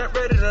niggas just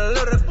ready to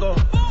let her go.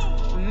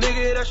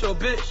 Nigga, that's your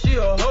bitch, she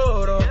a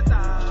hoarder.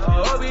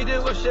 All we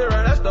did was share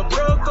her, that's the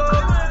bro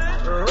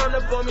code. Run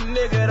up on me,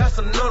 nigga, that's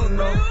a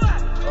no-no.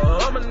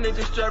 All my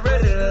niggas just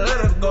ready to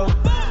let her go.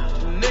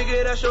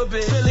 Nigga, that's your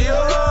bitch, she a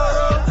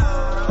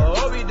hoarder.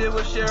 All we did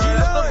was share her,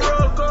 that's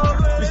the bro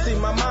code. You see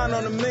my mind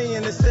on a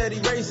million, it's steady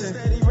racing.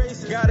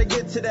 Gotta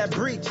get to that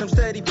breach, I'm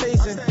steady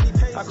pacing.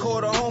 I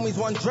call the homies,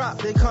 one drop,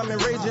 they coming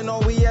raging.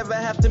 All we ever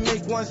have to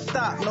make one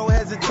stop, no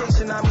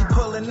hesitation, I be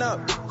pulling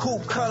up.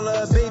 Coupe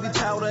color, baby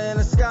powder and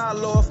a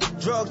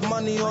skyloft. Drug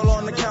money all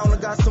on the counter,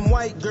 got some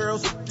white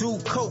girls. Do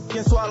coke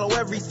and swallow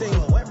everything.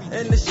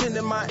 And the shit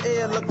in my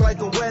ear look like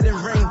a wedding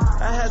ring.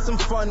 I had some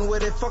fun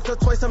with it, fucked her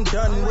twice, I'm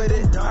done with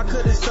it. I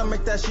couldn't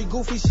stomach that, she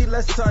goofy, she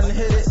let sun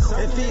hit it.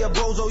 If he a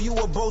bozo, you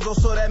a bozo,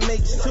 so that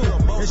makes two.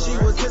 And she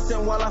was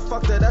hissing while I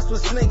fucked her, that's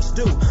what snakes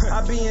do.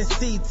 I be in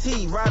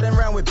CT, riding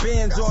around with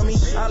bands on me.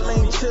 I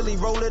lame chili,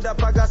 roll it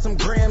up, I got some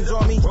grams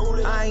on me.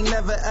 I ain't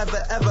never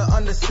ever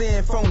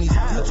understand phonies.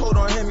 You told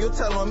on him, you'll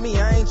tell on me,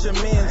 I ain't your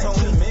man's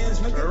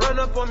homie. Run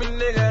up on me,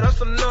 nigga, that's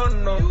a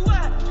no-no.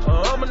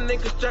 All my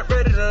niggas just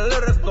ready to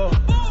let her go.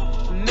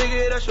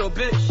 Nigga, that's your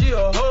bitch, she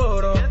a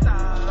hoarder.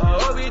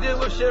 All we did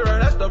was share her,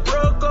 that's the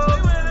bro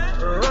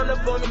code. Run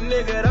up on me,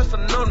 nigga, that's a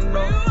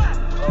no-no.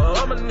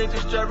 All my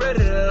niggas just ready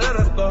to let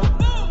her go.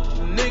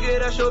 Nigga,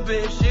 that's your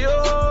bitch, she a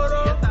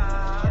hoarder.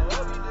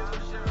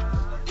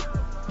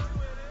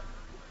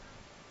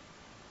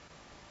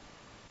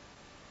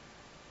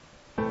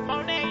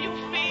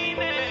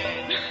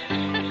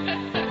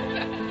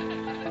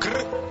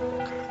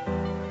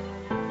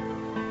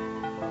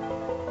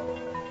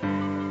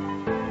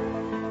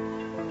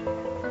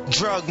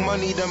 Drug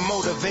money that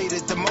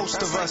motivated the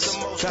most of us.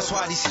 That's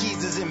why these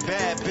skeezers and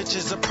bad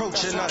bitches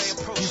approaching us.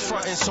 You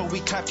frontin' so we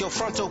clap your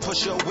frontal,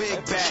 push your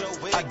wig back.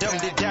 I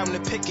dumbed it down to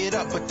pick it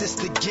up, but this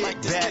the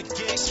get back.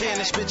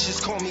 Spanish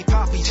bitches call me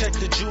Poppy, check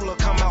the jeweler,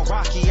 come out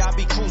rocky. I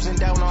be cruising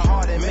down the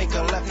hard and make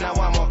a left, now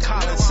I'm on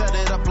Collins. Set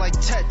it up like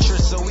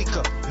Tetris so we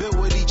could build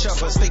with each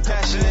other. Stay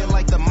passionate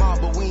like the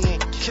mob, but we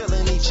ain't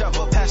killing each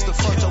other. Pass the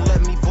frontal,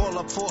 let me ball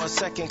up for a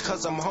second,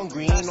 cause I'm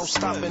hungry. Ain't no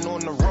stopping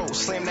on the road.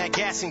 Slam that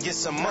gas and get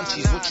some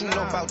munchies. What you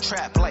know about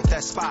trap like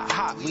that spot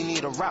hot? We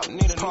need a route,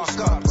 park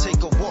up,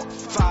 take a walk,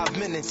 5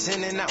 minutes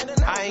in and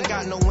out. I ain't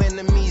got no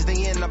enemies,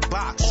 they in the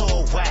box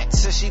all whack.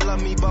 Said she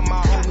love me, but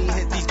my homie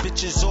hit these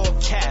bitches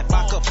all cap.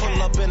 I could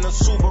pull up in a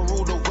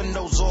Subaru, the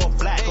windows all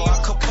black. Or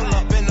I could pull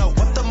up in a,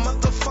 what the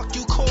motherfuck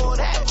you call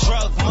that?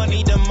 Drug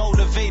money that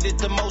motivated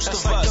the most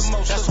of us.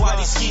 That's why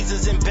these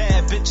skeezers and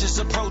bad bitches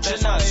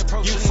approaching us.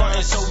 You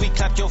frontin' so we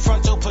clap your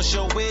frontal, push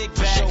your wig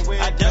back.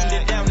 I dumbed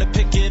it down to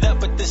pick it up,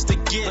 but this to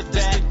get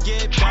back.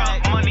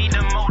 Drug money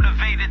that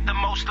motivated the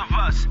most of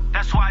us.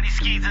 That's why these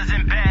skeezers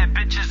and bad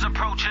bitches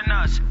approaching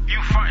us.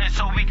 You frontin'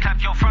 so we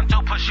clap your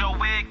frontal, push your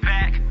wig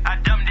back. I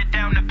dumbed it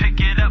down to pick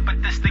it up,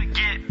 but this to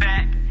get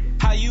back.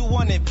 How you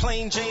want it,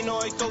 plain Jane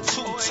or it go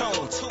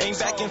two-tone? Ain't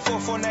back and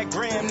forth on that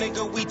gram,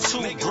 nigga, we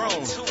too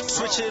grown.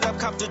 Switch it up,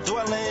 cop the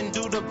dweller and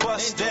do the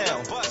bust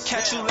down.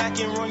 Catch you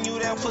lacking, run you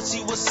down, pussy,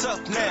 what's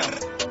up now?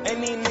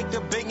 Any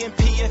nigga begging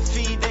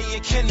PFE, they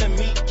akin to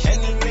me.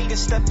 Any nigga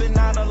stepping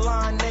out of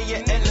line, they your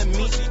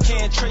enemy.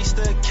 Can't trace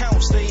the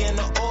accounts, they in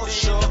the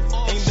offshore.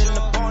 Ain't been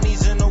the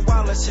Barneys in a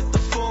while, let's hit the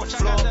fourth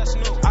floor.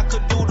 I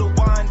could do the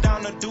wind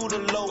down or do the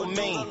low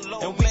main.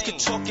 And we could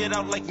talk it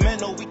out like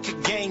men or we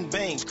could gang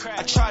bang.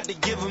 I tried to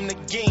give them the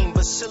game,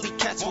 but silly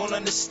cats won't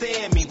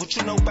understand me. What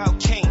you know about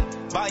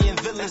Kane? Buying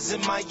villas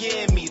in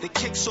Miami, the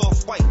kicks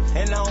off white,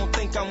 and I don't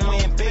think I'm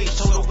wearing beige.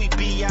 Told her we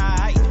be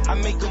alright. I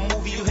make a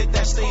movie, you hit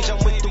that stage,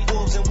 I'm with the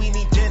wolves and we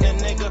need dinner,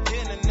 nigga.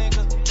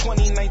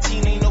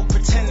 2019 ain't no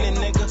pretending,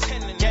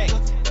 nigga. Gang.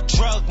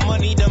 Drug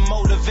money that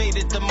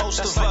motivated the most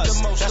of us.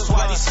 That's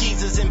why these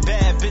skeezers and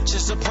bad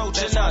bitches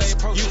approaching us.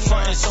 You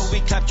frontin' so we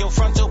clap your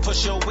frontal,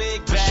 push your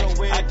wig back.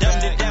 I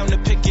dumbed it down to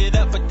pick it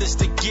up, but this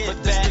to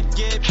get back.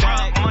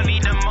 Drug money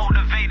that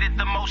motivated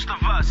the most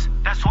of us.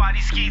 That's why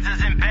these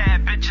skeezers and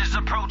bad bitches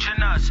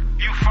approaching us.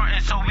 You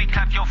frontin' so we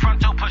clap your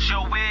frontal, push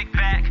your wig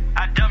back.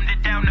 I dumbed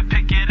it down to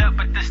pick it up,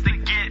 but this to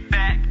get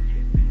back.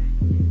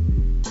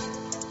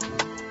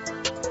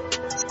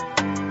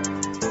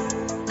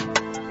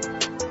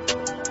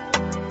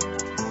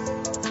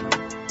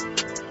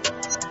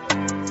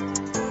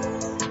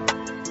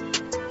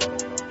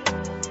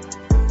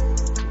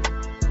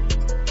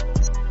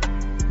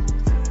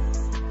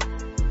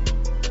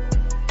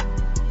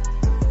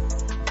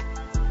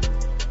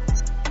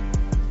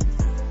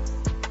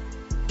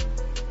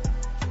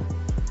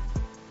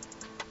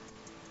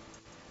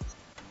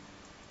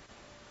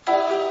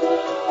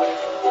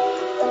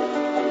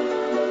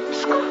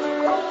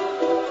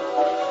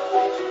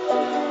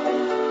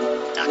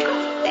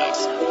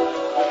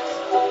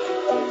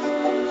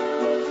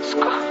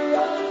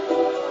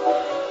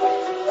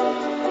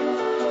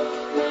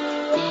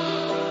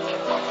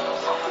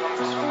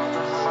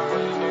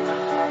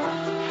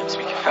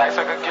 facts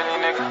like a gilly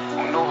nigga.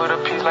 Maneuver the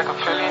piece like a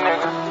Philly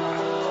nigga.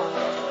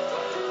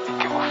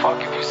 Give a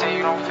fuck if you say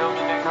you don't feel me,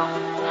 nigga.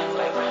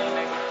 Like really,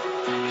 nigga.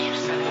 Is you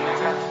silly,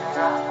 nigga?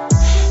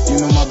 You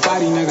know my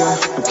body, nigga.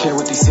 Don't care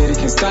what they say, they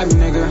can't stop me,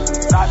 nigga.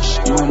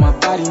 You know my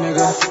body,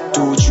 nigga.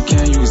 Do what you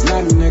can, you is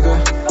not me, nigga.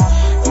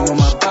 You know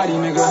my body,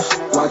 nigga.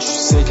 Watch you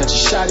say, catch a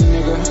shotty,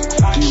 nigga.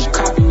 Do you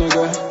copy,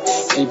 nigga?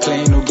 Ain't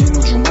playing no game, no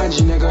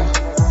Jumanji, nigga.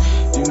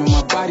 You know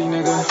my body,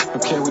 nigga.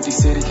 Don't care what they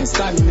say, they can't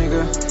stop me,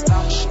 nigga.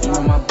 You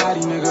know my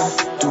body,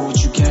 nigga. Do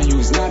what you can, you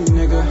is not me,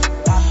 nigga.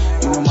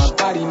 You know my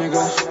body,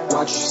 nigga.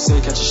 Watch you say,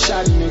 catch a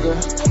shotty, nigga.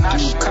 Do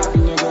you copy,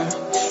 nigga?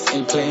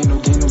 Ain't playing no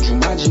game, no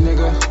Jumanji,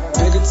 nigga.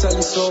 Nigga tell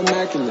you so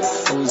immaculate.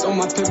 Always on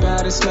my pimp, I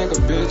had to smack a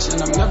bitch.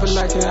 And I'm never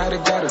liking how they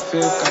got a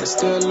fifth. Gotta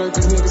still alert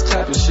cause niggas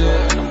clapping shit.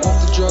 And I'm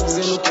off the drugs,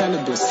 ain't no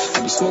cannabis.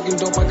 I be smoking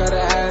dope, I got a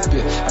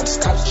habit. I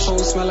just cops the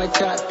toes, smell like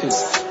cat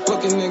piss.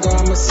 Booking nigga,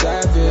 I'm a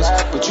savage.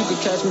 But you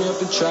could catch me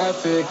up in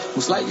traffic.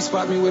 Most likely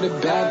spot me with a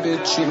bad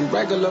bitch. Treat him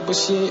regular, but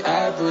she ain't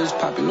average.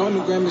 Popping on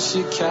the gram, but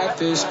she a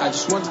catfish. I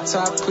just want the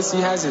top, pussy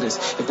hazardous.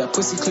 If that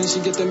pussy clean, she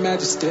get the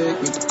magic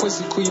stick. Make the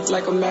pussy creep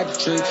like a magic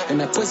trick.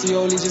 And that pussy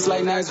holy just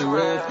like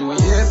Nazareth. You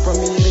ain't hear from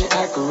me, it ain't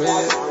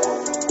accurate.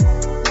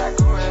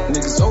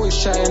 Niggas always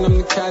chatting, I'm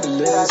the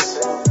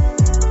catalyst.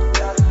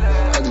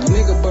 Ugly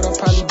nigga, but I'll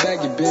probably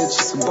bag your bitch.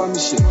 It's a bummy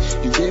shit.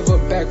 You gave her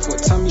back for a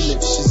tummy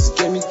lip. She just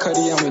gave me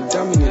cutty, I'm a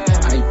dummy it.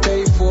 I ain't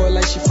paid for it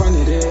like she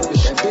fronted it.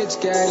 If that bitch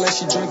gag like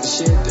she drunk the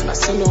shit, then I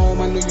send her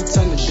home, I know you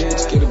turn the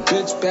bitch. Get a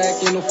bitch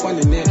back, ain't no fun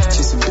in it.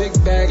 Chase a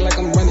big bag like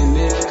I'm running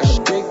it. Got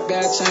a big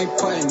batch, I ain't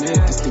putting it.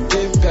 This the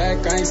give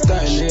back, I ain't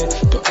starting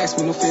it. Don't ask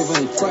me no favor,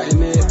 ain't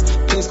fronting it.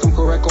 Please come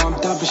correct or I'm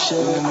dumping shit.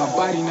 You know my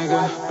body,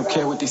 nigga. Don't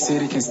care what they say,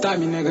 they can't stop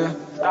me, nigga.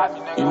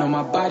 You know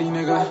my body,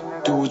 nigga.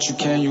 Do what you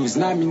can, you is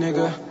not me,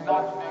 nigga.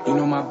 You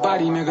know my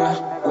body,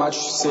 nigga. Watch what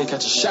you say,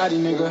 catch a shotty,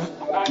 nigga.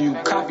 Do you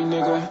copy,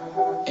 nigga?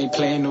 Ain't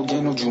playing no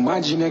game, no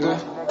Jumanji, nigga.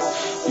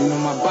 You know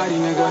my body,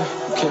 nigga.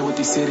 Don't care what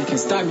they say, they can't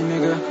stop me,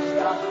 nigga.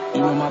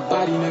 You know my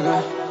body,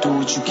 nigga. Do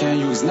what you can,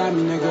 you is not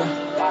me, nigga.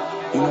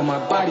 You know my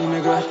body,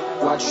 nigga.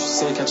 Watch what you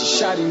say, catch a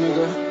shotty,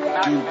 nigga.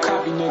 Do you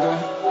copy, nigga?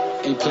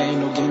 Ain't playing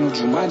no game, no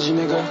Jumanji,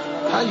 nigga.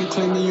 How you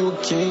claiming you a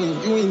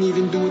king? You ain't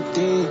even do a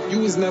thing. You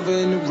was never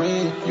in the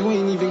ring. You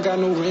ain't even got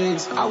no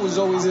rings. I was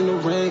always in the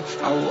ring.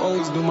 I will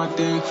always do my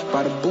thing.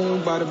 Bada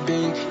boom, bada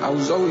bing. I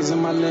was always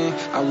in my lane.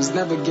 I was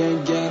never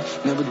gang gang.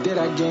 Never did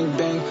I gang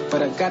bang.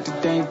 But I got the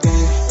dang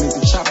thing. Make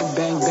the chopper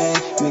bang bang.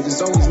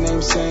 Niggas always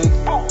name sing.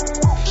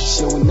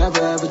 Shit will never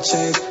ever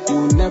change. You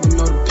will never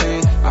know the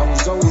pain. I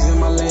was always in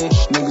my lane.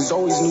 Niggas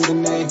always knew the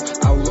name.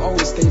 I will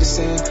always stay the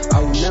same.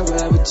 I will never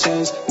ever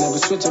change. Never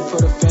switch up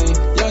for the fame.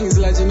 Youngest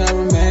legend I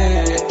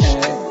remain.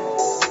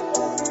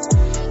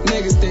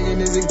 Niggas thinking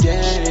it's a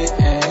game.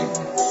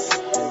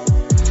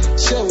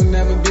 Shit will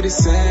never be the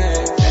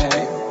same.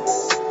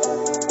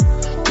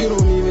 You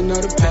don't even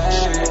know the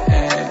pain.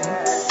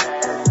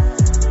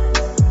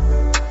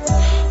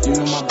 You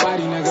know my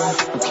body, nigga.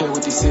 Don't care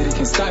what they say, they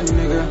can't stop me,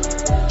 nigga.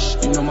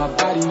 You know my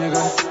body,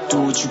 nigga.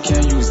 Do what you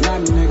can, you is not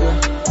me, nigga.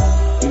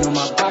 You know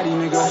my body,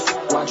 nigga.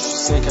 Watch what you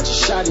say, catch a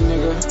shotty,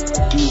 nigga.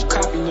 Do you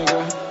copy,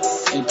 nigga?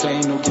 Ain't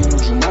playing no game, no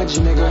Jumanji,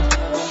 nigga.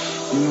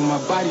 You know my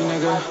body,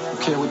 nigga.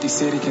 Don't care what they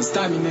say, they can't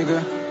stop me,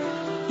 nigga.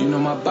 You know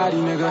my body,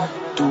 nigga.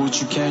 Do what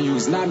you can, you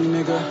is not me,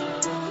 nigga.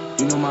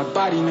 You know my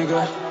body,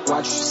 nigga. Watch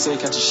what you say,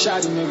 catch a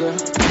shotty, nigga.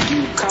 Do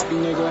you copy,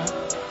 nigga?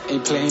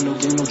 Ain't playing no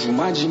game, no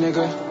Jumanji,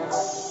 nigga.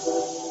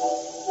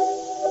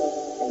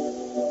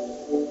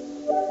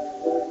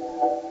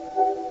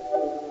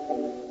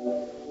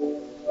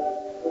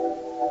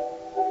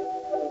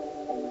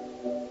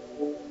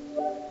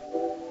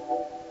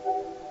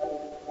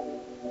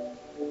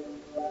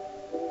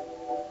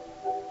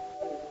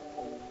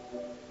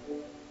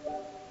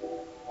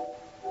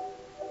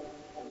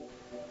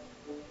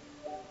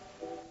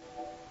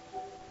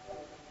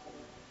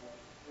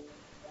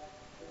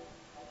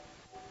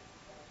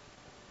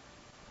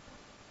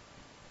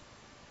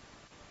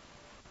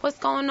 What's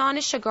going on?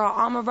 It's your girl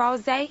Alma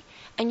Rose,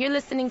 and you're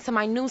listening to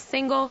my new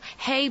single,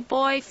 Hey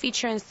Boy,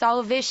 featuring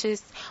Soul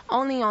Vicious,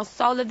 only on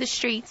Soul of the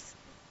Streets.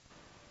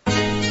 What's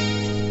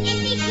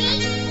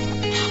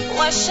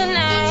your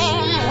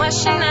name?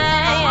 What's your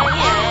name?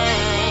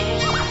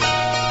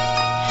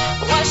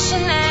 What's your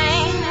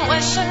name?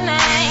 What's your name?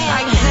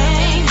 Like,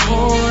 hey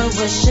boy,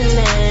 what's your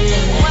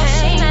name?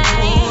 What's your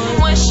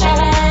name? What's your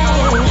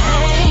name?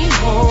 Hey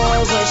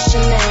boy, what's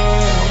your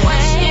name?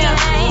 What's your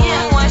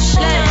name? What's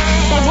your name?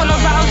 They want a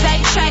rose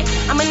track,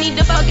 I'ma need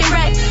the fucking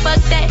rack. Fuck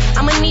that,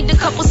 I'ma need a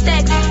couple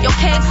stacks. Your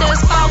character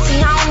is faulty,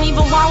 I don't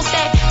even want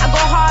that. I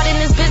go hard in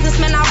this business,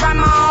 man, I write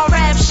my own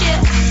rap shit.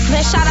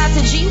 Man, shout out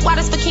to G, why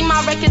does for keep my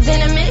records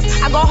in a mix?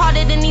 I go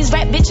harder than these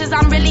rap bitches,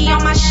 I'm really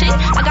on my shit.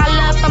 I got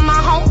love for my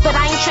home, but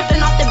I ain't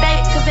tripping off the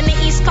bank. Cause in the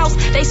East Coast,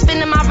 they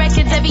spinning my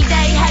records every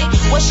day. Hey,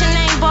 what's your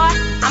name, boy?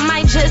 I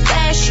might just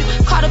ask you.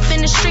 Caught up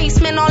in the streets,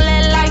 man, don't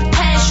let life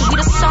pass you. Be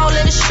the soul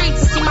of the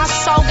streets, and see my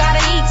soul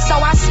gotta eat. So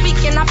I speak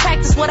and I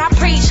practice what I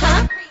preach,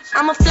 huh?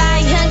 I'm a fly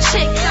young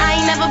chick, I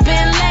ain't never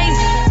been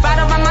lazy.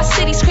 Ride around my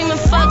city screaming,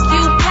 fuck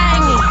you, pay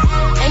me.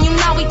 And you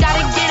know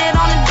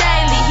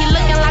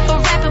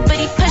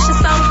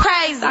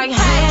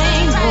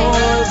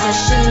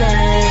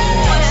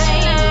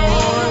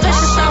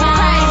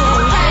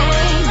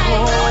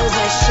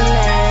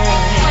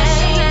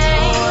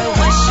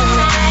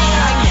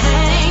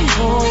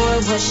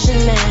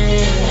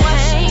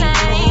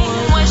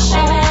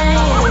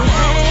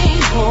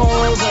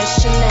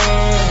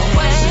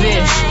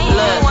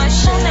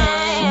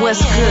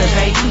What's good,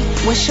 baby?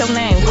 What's your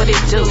name? What it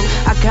do?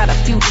 I got a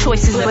few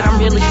choices, but I'm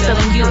really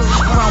feeling you.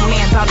 Grown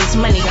man about his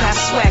money, got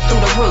swag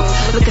through the roof.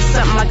 Look at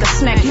something like a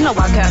snack, you know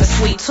I got a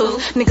sweet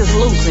tooth. Niggas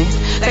losing,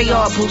 they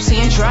all boozy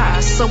and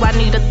dry. So I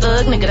need a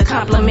thug nigga to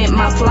compliment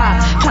my fly,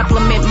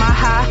 compliment my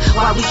high,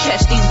 while we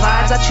catch these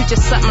vibes. I treat you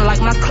something like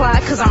my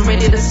Clyde, cause I'm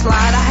ready to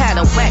slide. I had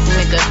a whack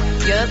nigga,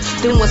 yeah,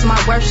 them was my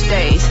worst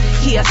days.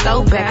 He a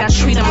throwback, I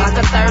treat him like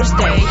a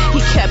Thursday. He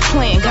kept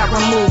playing, got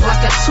removed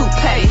like a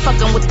toupee.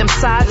 Fucking with them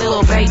sides,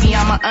 little baby,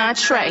 I'm an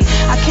entree.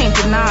 I can't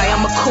deny,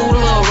 I'm a cool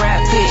little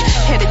rap bitch.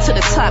 Headed to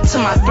the top, to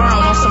my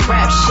throne on some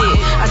rap shit.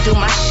 I do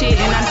my shit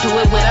and I do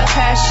it with a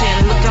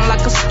passion. Looking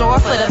like a star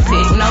for the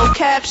pic, no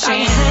caption.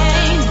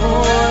 Hey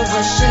boy,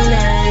 what's your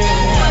name?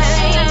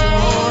 Hey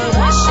boy,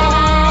 what's your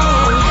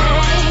name?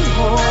 Hey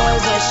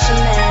boy, what's your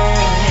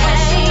name?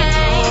 Hey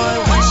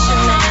boy, what's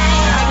your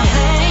name?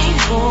 Hey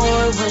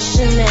boy, what's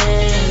your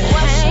name?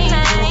 What's your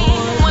name?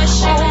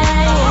 What's your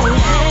name?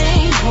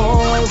 Hey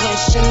boy,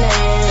 what's your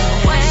name?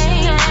 What's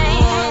your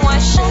name?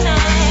 What's your name?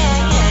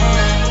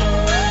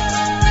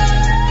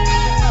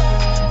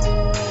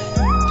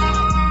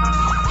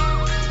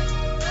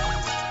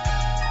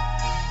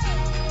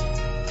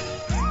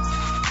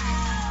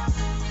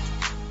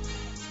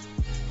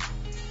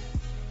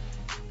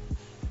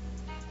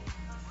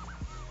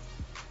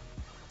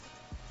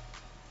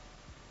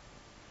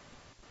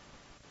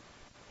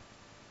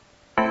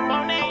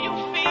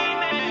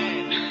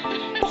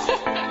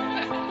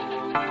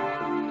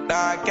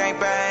 Nah,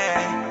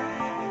 gangbang.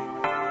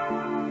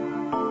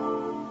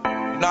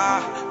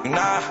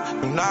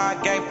 Nah,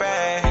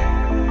 gangbang.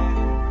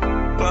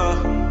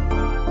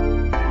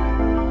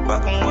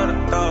 Fucking with a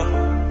thug.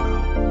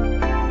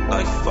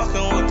 Like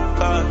fucking with the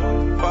thug.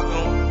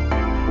 Fucking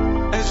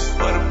with. It's just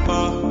for the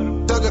bug.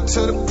 Dug her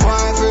to the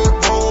private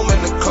room in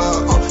the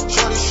club.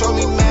 Shorty show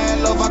me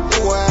mad love, I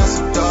threw her ass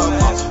a dub.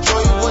 Show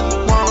you what you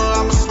want,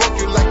 I'ma smoke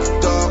you like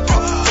a dub.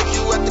 Take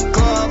you at the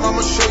club,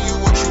 I'ma show you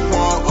what you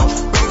want.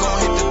 We gon'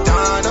 hit the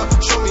diner,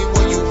 show me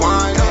where you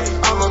wind up.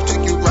 I'ma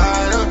take you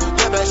right up,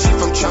 yeah, that she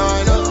from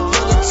China.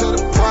 Dug her to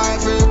the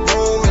private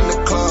room in the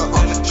club.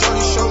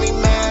 Shorty show me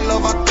mad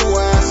love, I threw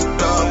her ass a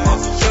dub.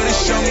 Shorty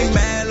show me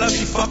mad love,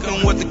 she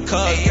fucking with the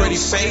cuz. Pretty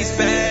face,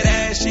 bad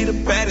ass, she the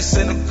baddest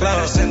in the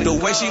club. The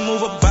way she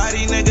move her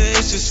body, nigga,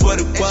 it's just what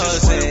it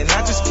was. And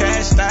I just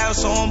cashed out,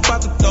 so I'm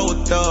about to throw a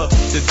dub.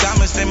 The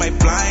diamonds, they might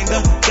blind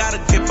her, gotta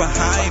get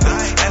behind her.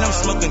 And I'm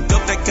smoking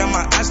dope, that got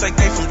my eyes like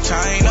they from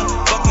China.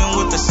 Fucking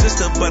with the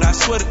sister, but I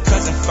swear the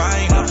cousin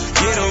fine her.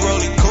 Yeah, the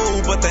rollie cool,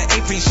 but the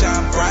AP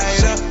shine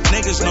brighter.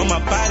 Niggas know my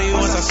body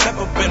once I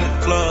step up in the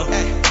club.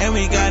 And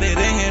we got it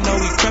in here, know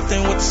we crept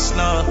in with the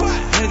snub.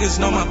 Niggas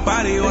know my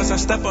body once I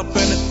step up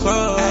in the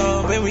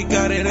club. And we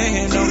got it in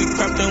here, know we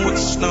crept in with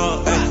the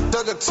snub.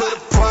 Dug her to the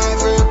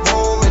private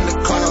room in the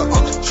club.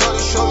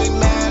 Shorty show me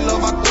mad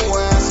love, I threw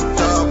her ass a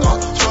dub.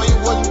 Show you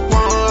what you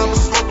want, I'ma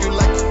smoke you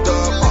like a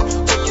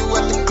dub. Take you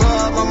at the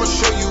club, I'ma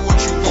show you what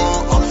you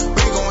want.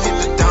 We gon' hit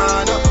the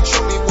diner,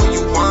 show me where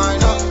you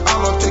wind up.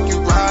 I'ma take you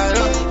right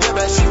up, yeah,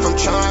 that she from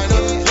China.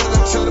 Dug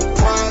her to the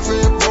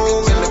private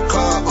room in the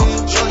club.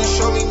 Shorty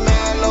show me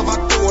mad love, I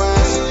threw her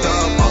ass a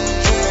dub.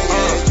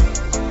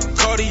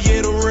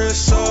 Cartier the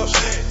wrist up.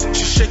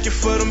 She shake it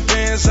for them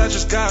bands, I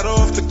just got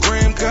off the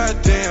gram,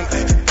 goddamn.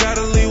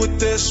 Gotta leave with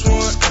this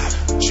one.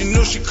 She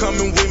knew she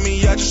coming with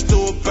me, I just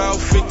threw about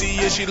 50.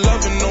 Yeah, she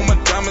loving all my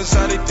diamonds,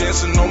 how they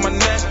dancing on my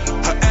neck.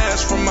 Her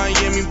ass from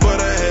Miami,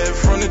 but her head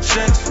from the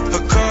jet.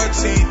 Her car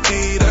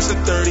TD, that's a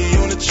 30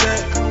 on the check.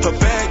 Her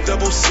bag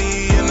double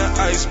C and the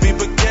ice be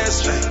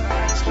baguettes.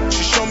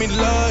 She show me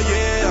love,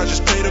 yeah, I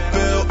just paid the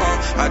bill.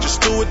 I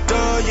just threw it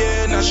done,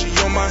 yeah, now she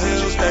on my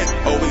heels.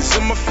 Always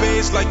in my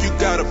face like you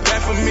got a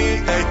back for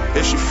me.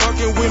 If she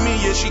fucking with me,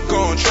 yeah, she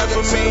gon' trap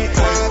for me.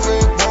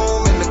 Private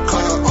room in the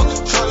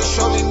club. Shorty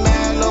show me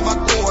mad love, I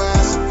threw her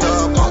ass a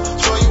dub.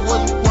 Show you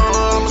what you want,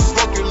 I'ma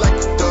smoke you like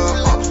a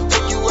dub.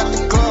 Take you at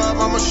the club,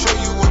 I'ma show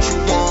you what you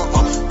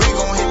want. We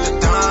gon' hit the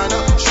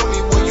diner, show me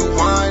where you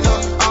wind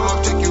up. I'ma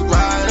take you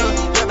right up,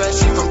 yeah, that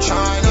she from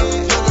China.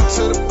 Dug her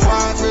to the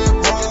private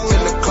room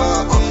in the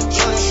club.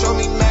 Shorty show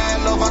me mad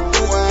love, I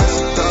threw her ass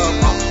a dub.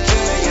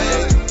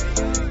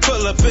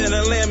 Pull up in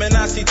a lamb and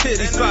I see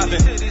titties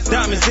popping.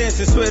 Diamonds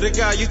dancing, swear to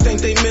God, you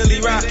think they Millie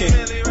rocking.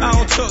 I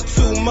don't talk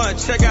too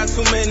much, I got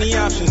too many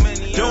options.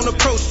 Don't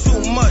approach too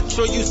much,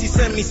 or you see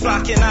send me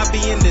slocking. I be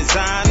in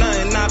designer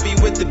and I be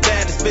with the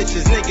baddest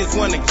bitches. Niggas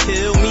wanna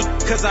kill me,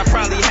 cause I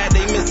probably had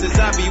they misses.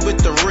 I be with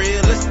the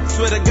realest,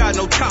 swear to God,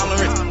 no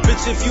tolerance.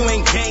 Bitch, if you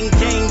ain't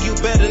gang, you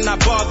better not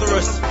bother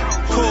us.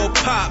 Call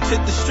pop,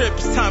 hit the strip,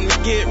 it's time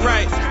to get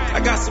right. I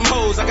got some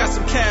hoes, I got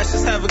some cash,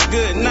 just have a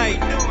good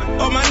night.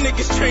 All my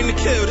niggas trained to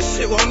kill, this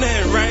shit won't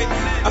end, right?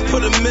 I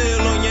put a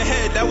mill on your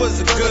head, that was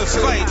a good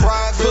fight.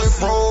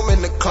 Private room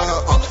in the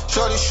club.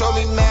 Shorty show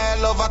me mad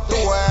love, I threw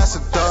her ass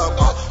a dub.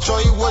 Show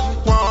you what you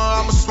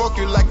want, I'ma smoke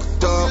you like a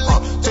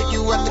dub. Take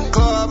you at the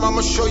club,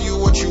 I'ma show you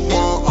what you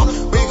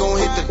want. We gon'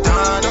 hit the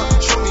diner,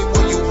 show me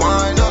where you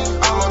wind up.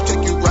 I'ma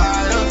take you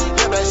right up,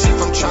 yeah, that she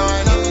from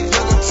China.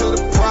 Dug her to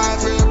the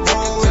private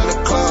room in the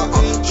club.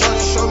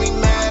 Shorty show me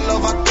mad love.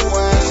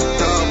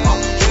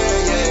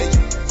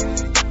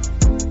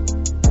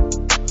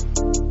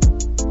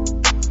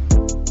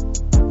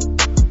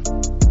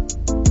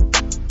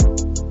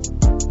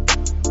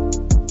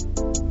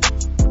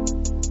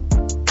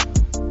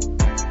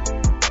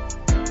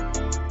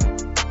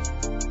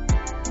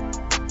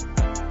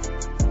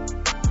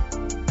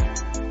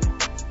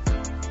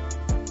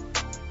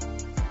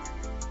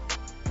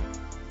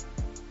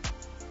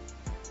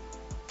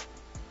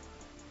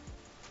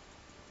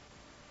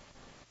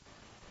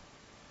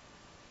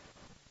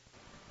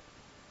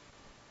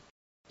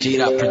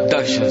 G-Dot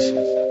Productions.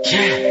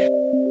 Yeah.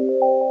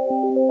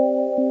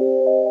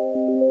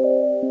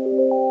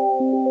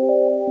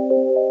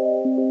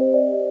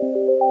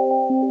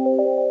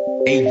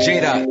 Hey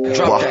J-Dot,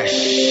 drop that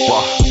shit.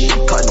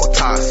 Cutting no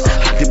ties.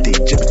 I dip the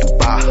Egypt in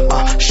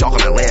Dubai. Shark on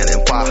the land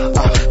and fly.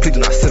 Please do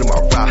not sit in my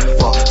ride.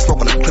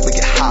 Smoke on the clip and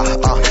get high.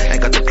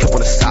 Ain't got the clip on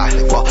the side.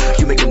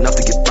 You make enough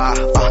to get by.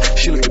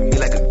 She look at me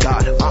like a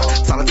god.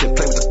 Silent and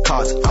play with the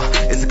cards.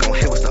 Is it gon'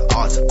 hit? What's the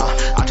odds?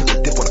 I took a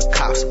dip on the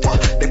cops.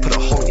 They put a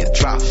hole in your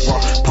drop.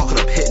 Park it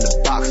up, hit in the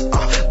box.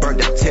 Burn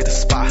down, tear the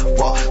spot.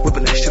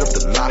 Whipping that shit up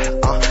the lot.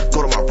 Go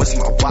to my wrist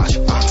and my watch.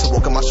 So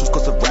walk in my shoes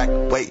cause the rack.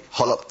 Wait,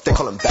 hold up, they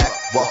callin' back.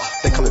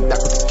 They coming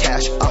back with the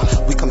cash.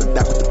 We coming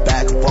back with the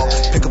bag.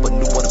 Pick up a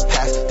new one to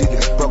pass. These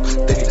niggas broke,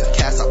 they need a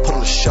cast. I put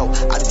on the show,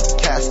 I need the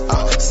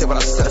cast. Say what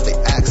I said if they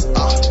ask.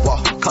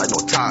 Cutting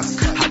no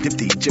ties. I dip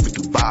the Egypt in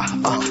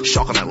Dubai.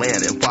 Shark on that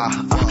land and fly.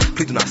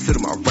 Please do not sit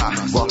in my ride.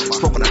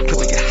 Smoke on that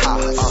clip and get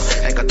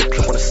high. Ain't got the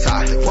clip on the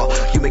side.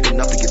 You make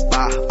enough to get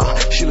by.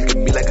 She look at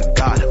me like a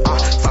god.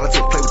 Silent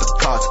and play with the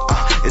cards.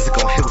 Is it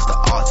gon' hit? What's the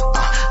odds?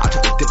 I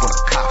took a dip on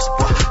the cops.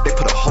 They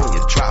put a hole in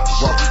your drop.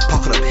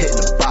 Park it up, hit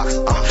in the box.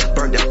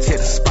 Burn down, tear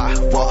the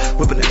spot.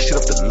 Whipping that shit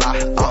up the lot.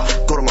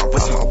 Go to my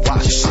wrist and my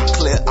watch. Shit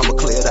clear, I'ma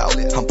clear it out.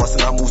 I'm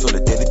busting out moves on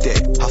the day to day.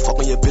 I fuck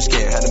when your bitch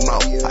can't hand them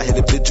out. I hit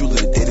a bit Julie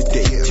the day to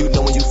day. You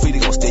know when you free, they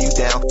gon' stay you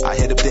down. I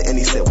hit a bit and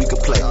he said we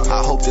could play.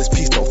 I hope this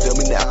piece don't feel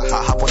me now.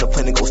 I hop on the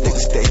plane and go state to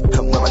state.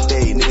 Come on my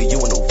day, nigga, you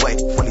in the way.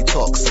 Funny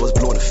talk, so it's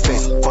blue in the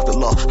face. Fuck the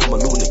law, I'm a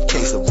new in the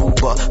case.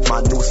 Aruba,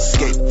 my newest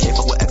escape. Can't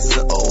fuck with X's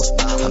and O's.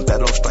 I'm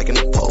better off striking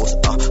the pose.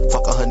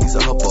 Fuck on her knees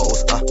and her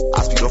bows.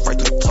 I speed off right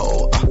through the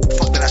toe.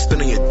 Fuck that I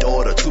spin on your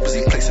daughter. Too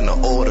busy placing the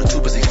order.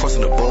 Too busy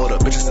crossing the border.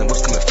 Bitches and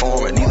what's coming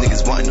foreign. These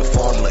niggas wanting the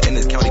formula. In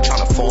this county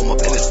trying to form up.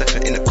 In this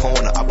section in the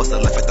corner. I bust a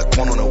left at the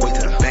corner on the way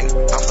to the bank.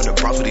 I'm from the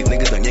Bronx with these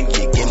niggas on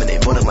Yankee game and they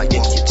more than my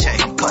Yankee chain.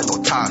 Cut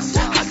no ties.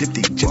 I dip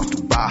the Egypt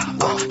in Dubai.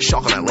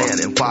 Shark on that land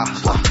and fly.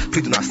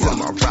 Please do not sit in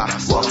my ride.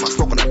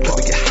 Smoke on that clip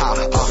and get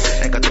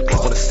high. Ain't got the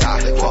clip on the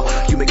side.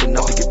 You make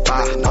enough to get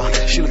by.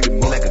 She look at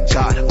me like a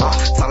god.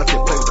 Silent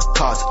and play with the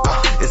cards.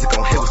 Is it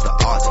gon' hit? What's the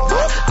odds?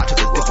 I took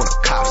a dip on the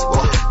cops.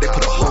 They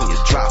put a hole in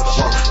your drop.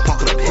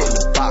 Park it up, hit in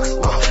the box.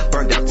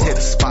 Burn down, tear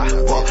the spot.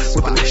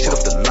 Whipping that shit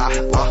up the lot.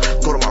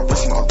 Go to my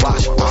wrist and my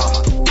watch.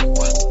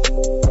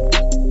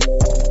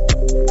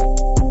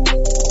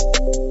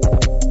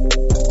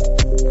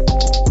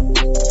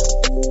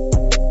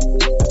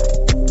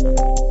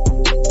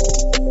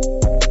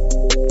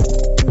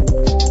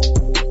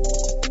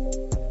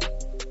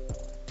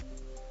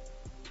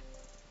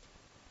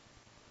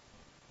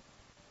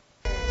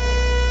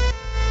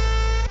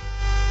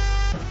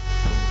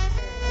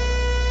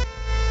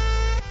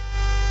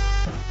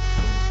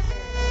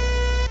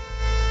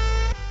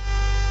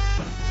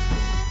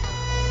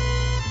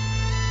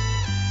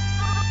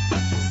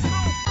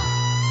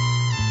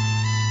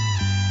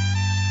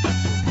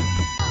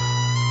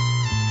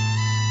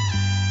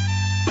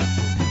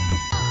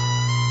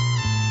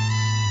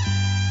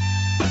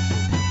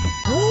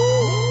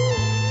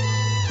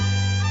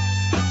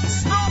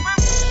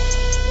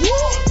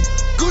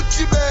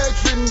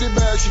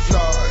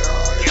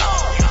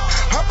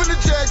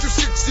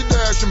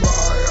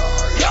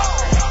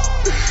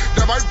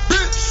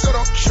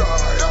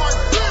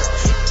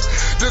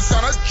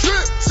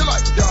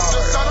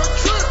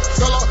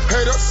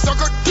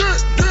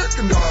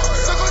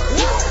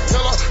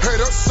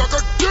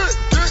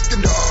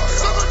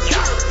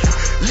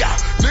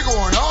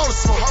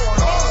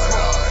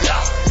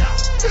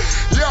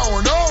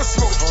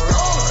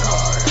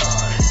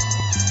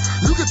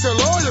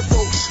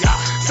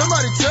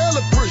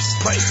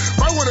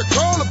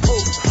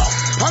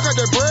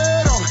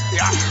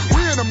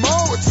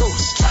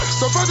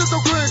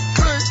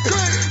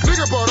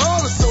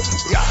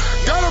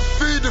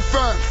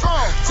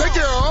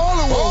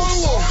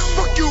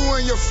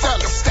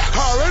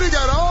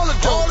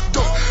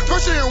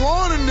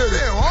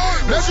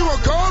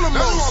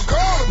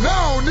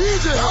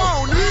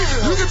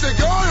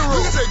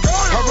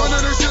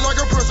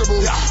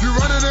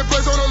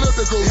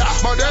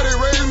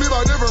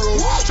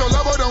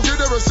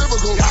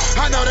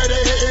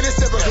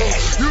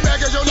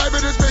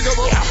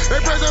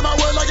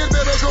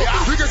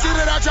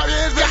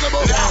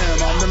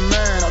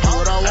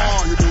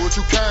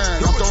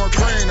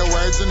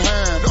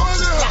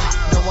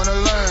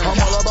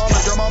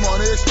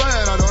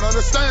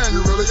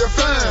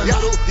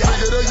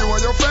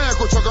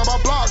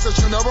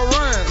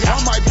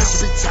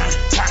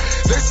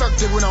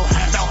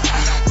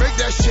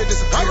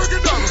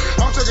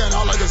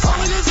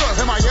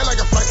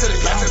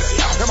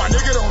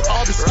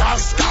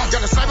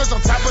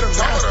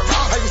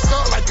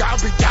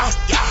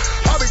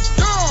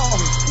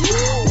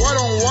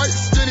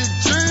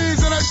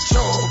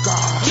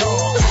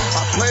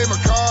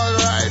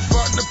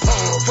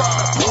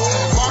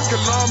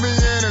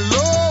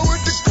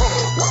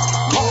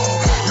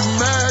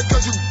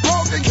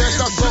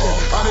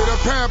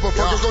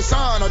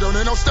 Sign, I don't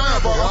need no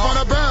stamp. I'm on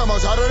the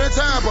Bahamas, hotter than in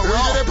Tampa. We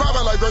get it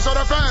poppin' like Grace or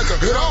the Phantom.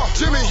 Hit off.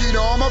 Jimmy, he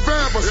know I'm a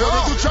vamper.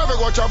 Swerving through traffic,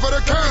 watch out for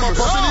the cameras.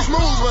 Bustin' these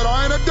moves, but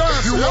I ain't a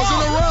dancer. You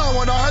wasn't around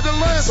when I had to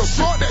land, so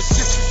fuck that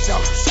shit you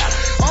tellin'.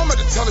 I'm at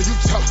the teller, you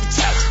tellin'.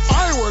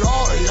 I ain't with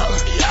all the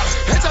yellin'.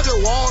 Hit out the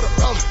wall, the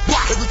relin'.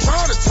 If you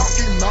trying to talk,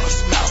 you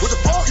nuts. What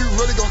the fuck you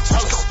really gon'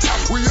 tell us?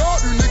 We all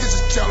you niggas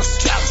is jealous.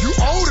 You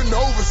old and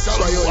overselling.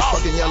 Why you always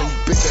fucking yelling, you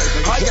bitch ass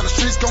nigga? I got the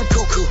streets gon'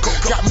 cuckoo.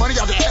 Got money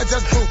out the ads,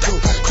 that's boo-boo.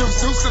 Two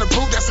suits and a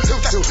boot, that's a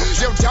tutu.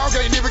 Your dog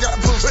ain't even got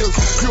a boost to.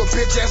 You a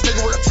bitch ass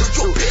nigga with a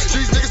tutu.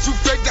 These niggas too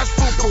fake, that's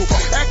foo-foo.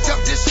 Act up,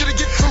 this shit'll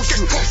get through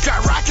you.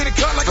 Got rock in the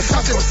cut like a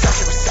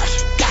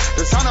Versace.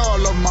 Designer all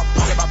over my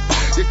body.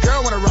 Your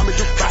girl wanna run me,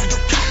 you got it.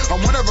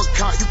 I'm one of a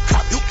kind, you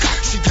cop.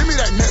 She give me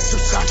that net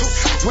Versace.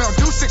 We don't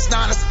do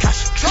 6ix9ine, that's a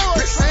cash.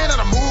 Bitch saying that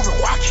I'm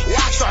moving, watch.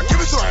 So I give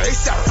it to her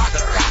ASAP.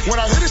 When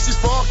I hit it, she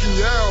fucking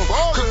yell.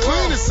 Cause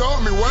clean and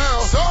sold me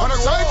well. On the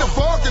type to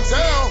fucking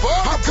tell.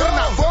 How could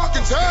I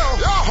fucking tell?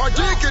 Hard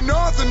dick and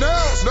nothing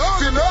else.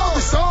 Can never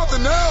be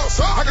something else.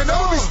 I can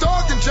never be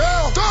stuck in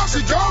jail. She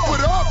gon'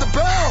 put off the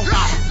bell.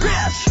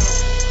 Bitch.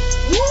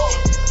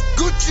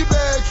 Gucci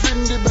bag,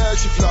 Fendi bag,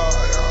 she fly.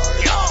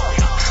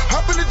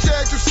 Hop in the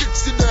Jag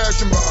 260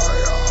 dash and buy.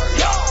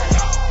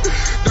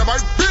 That my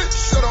bitch,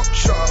 so don't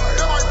try.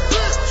 That my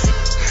bitch.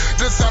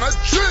 This on a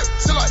trip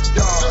till I die.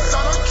 This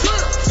on a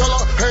trip. Tell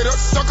her hater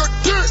suck a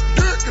dick,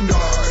 dick and die.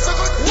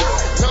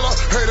 Tell her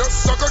hater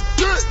suck a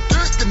dick,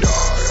 dick and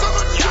die.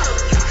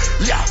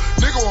 Yeah,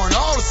 nigga want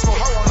all the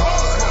smoke. I want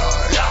all the smoke.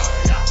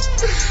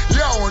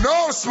 Yeah, I want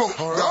all the smoke.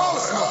 All the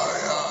smoke.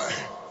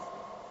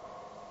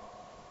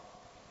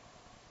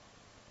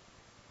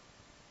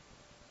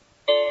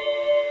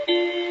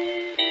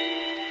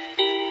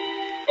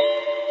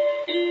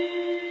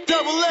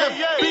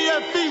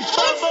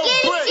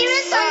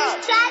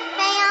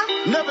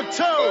 Never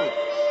told.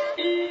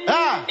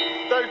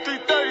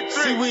 33.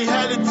 See, we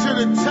headed to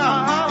the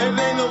top, and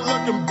ain't no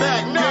looking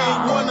back. They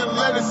ain't wanna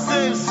let us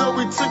in, so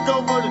we took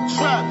over the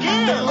trap.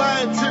 They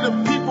lying to the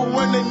people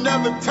when they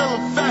never tell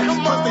them facts.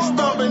 Cause they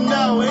starving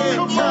now,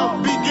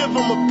 intel, be give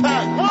them a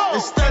pack.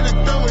 Instead of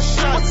throwing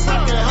shots,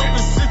 I can help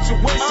the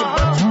situation,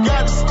 but you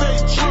gotta stay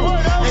true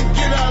and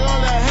get out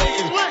all that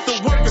hating. The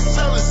work will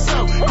sell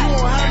itself. You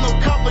won't have no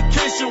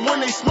complication when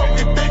they smoke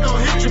it. They gon'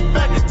 hit you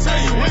back and tell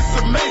you it's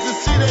amazing.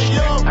 See, they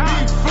all be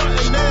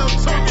frontin', they don't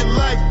talking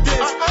like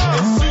this.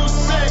 If you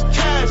said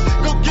cash,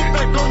 go get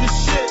back on your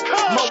shit.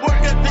 My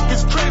work ethic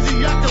is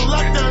crazy, I can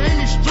lock down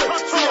any strip.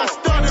 See, I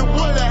started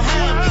with a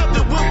half,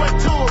 then went right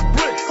to a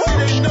brick. See,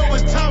 they know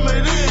what time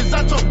it is,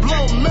 I told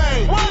blow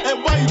man.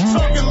 And why you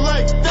talking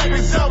like that?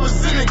 Cause I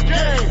was in the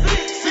game.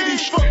 See,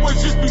 these fuckboys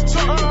just be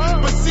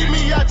talking, but see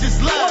me, I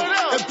just laugh.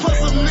 And plus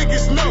some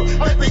niggas know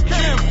that they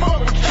can't fuck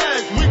with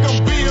cash. We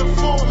gon' be here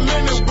for a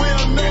minute, we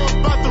don't know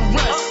about the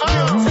rest. We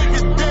don't take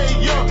a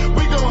day off,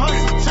 we gon'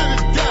 hustle to the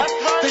death.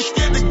 They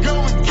scared to go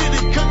and get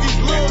it, cause these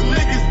little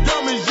niggas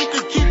dumb as you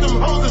can keep them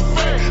hoes in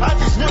fair. I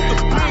just want the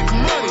big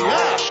money,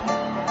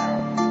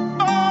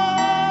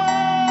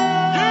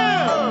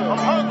 yeah, I'm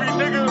hungry,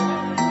 nigga.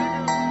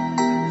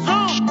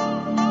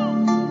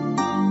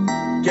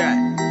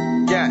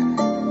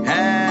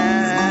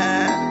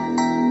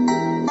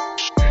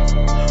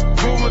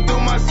 Moving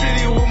through my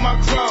city with my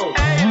crow.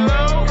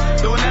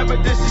 Don't ever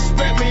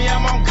disrespect me,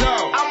 I'm on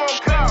go.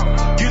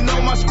 You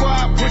know my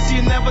squad,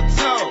 pussy never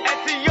told.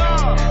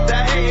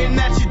 That hating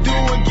that you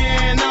doing,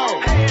 getting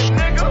old.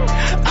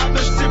 I've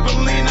been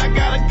sipping lean, I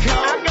got a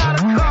cold.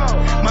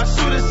 My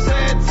shooter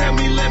said, tell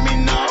me, let me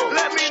know.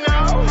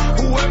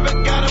 Whoever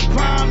got a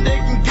problem, they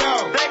can go.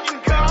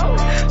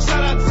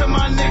 Shout out to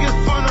my niggas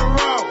from the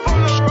road.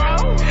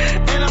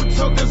 And I'm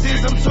talking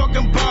Z's, I'm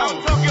talking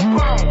bone.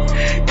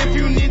 If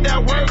you need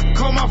that work,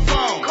 call my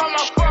phone.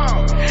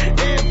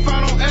 In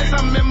final S,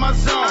 I'm in my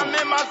zone.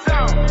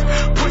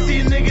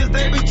 Pussy niggas,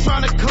 they be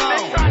tryna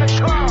clone.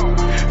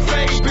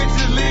 Fake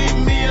bitches, leave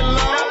me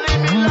alone.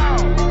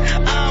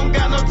 I don't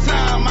got no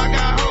time, I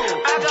got hoes.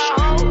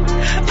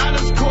 I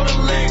just caught a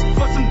leg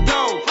for some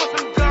dough.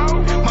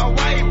 My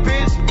white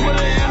bitch put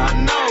it in her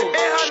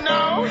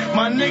nose.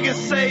 My niggas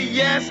say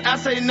yes, I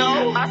say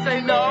no.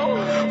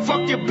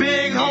 Fuck your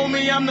big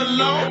homie, I'm the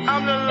low.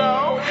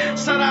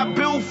 Shout out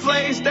Bill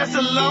Flames, that's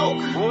a low.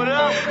 What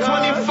up,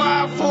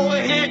 25 for a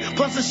hit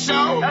plus a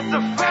show. That's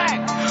a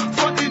fact.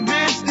 Fuck these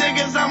bitch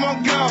niggas, I'm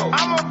on go.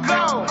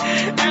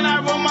 And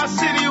I run my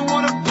city with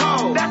a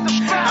pole. That's a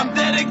fact. I'm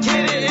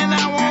dedicated and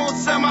I won't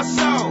sell my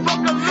soul.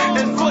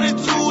 And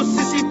 42,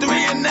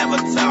 63 and never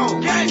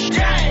told. Gang.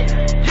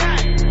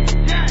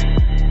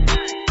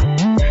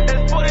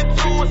 And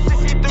 42,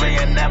 63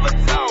 and never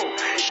told.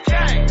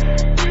 Gang.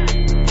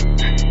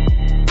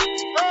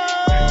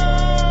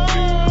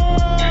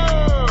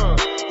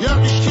 Y'all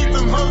can keep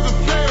them hoes in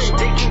fame.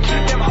 They can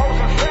keep them hoes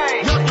in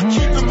fame. Y'all can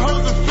keep them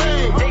hoes in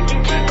fame. They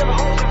can keep them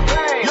hoes in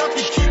fame. Y'all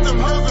can keep them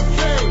hoes in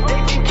fame.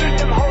 They can keep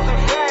them hoes in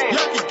fame.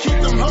 Y'all can keep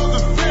them hoes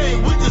in fame.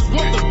 We just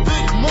want the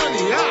big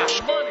money,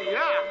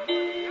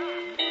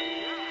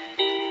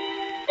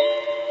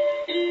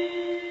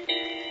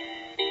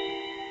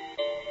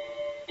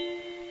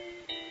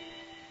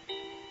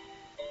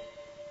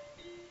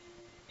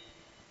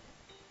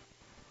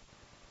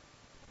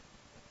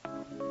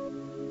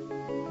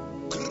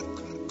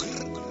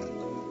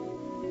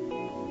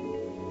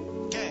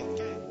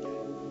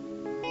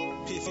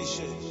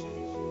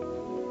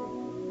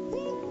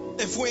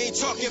 If we ain't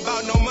talking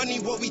about no money,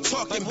 what we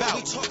talking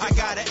about? I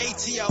got an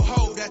ATL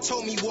hoe that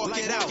told me walk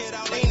it out.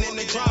 Ain't in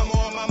the drama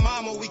on my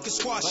mama, we can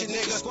squash it,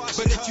 nigga.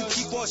 But if you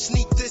keep on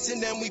sneak this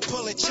and then we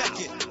pull and check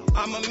it.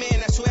 I'm a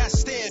man, that's where I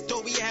stand.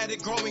 Thought we had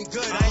it growing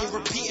good. I ain't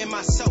repeating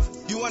myself.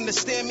 You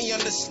understand me?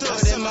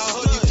 Understood. In my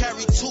hood, you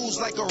carry tools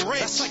like a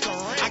wrench.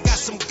 I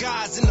got some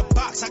guys in the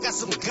box. I got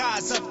some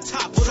guys up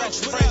top.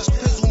 French,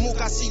 Pizzle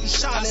Mook, I see you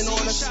shining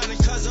on us.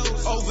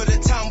 Over the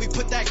time we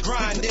put that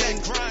grind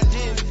in.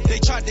 They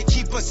tried to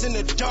keep us in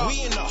the dark.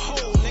 We in the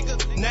hole,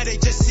 nigga. Now they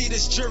just see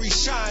this jury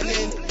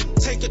shining.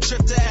 Take a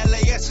trip to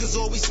LAX, cause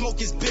all we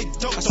smoke is big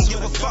dope. Don't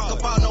give a fuck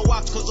about no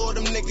ops, cause all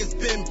them niggas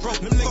been broke.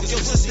 Fuck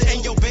your sister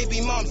and your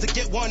baby moms to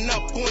get one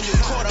up on you.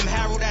 Caught them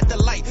Harold at the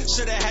light,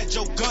 should've had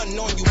your gun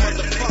on you,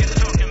 motherfucker.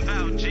 Talking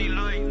about G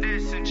Lloyd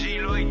this and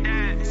G Lloyd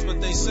that. That's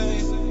what they say.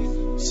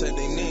 Said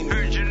they name it.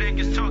 Heard you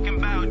niggas talking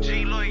about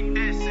G Lloyd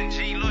this and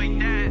G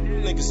Lloyd that.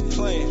 Niggas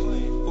playing.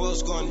 Who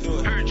else gonna do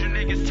it? Heard you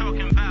niggas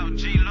talking about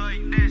G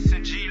Lloyd this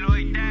and G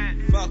Lloyd that.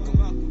 Fuck 'em.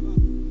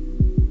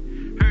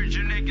 Heard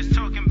you niggas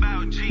talking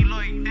about G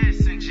Lloyd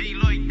this and G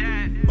Lloyd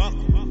that.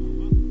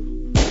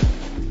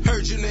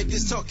 Heard you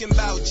niggas talking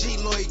about G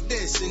Lloyd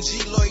this and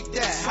G Lloyd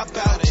that. How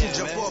about you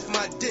jump off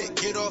my dick,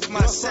 get off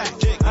my sack?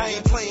 I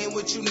ain't playing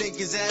with you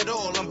niggas at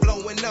all. I'm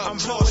blowing up. I'm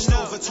blowing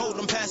over, told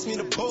them pass me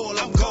the ball.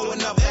 I'm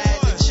going up, I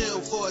had to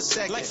chill for a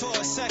second.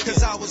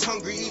 Cause I was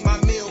hungry, eat my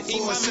meal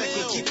for a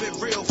second. Keep it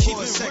real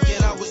for a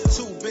second. I was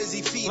too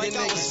busy feeding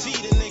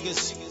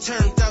niggas.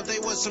 Turned out they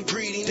was some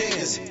greedy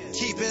niggas.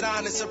 Keep it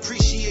honest,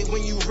 appreciate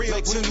when you real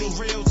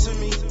to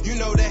me. You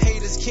know the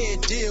haters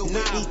can't deal with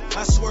me.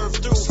 I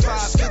swerved through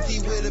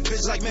 550 with a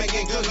bitch like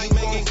Megan Good. You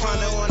gon' find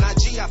her on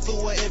IG. I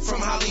flew her in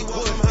from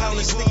Hollywood.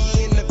 Hella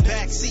sticky in the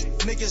backseat.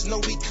 Niggas know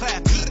we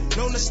clap heat.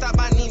 Known to stop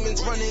by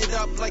Neiman's, run it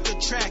up like a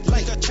track.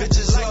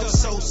 Bitches love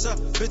Sosa,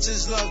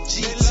 bitches love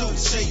G2.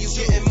 Say you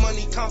getting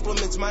money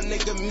compliments, my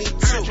nigga, me too.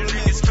 Heard you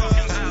niggas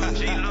talking about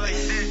G Lloyd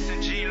this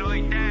and G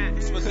Lloyd that.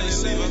 That's what they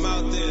say, I'm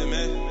out there,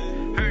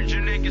 man. Heard you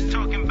niggas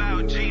talking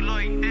about G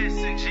Lloyd this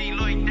and G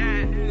Lloyd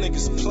that.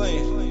 Niggas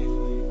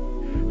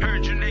playing.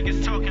 Heard you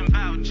niggas talking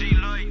about G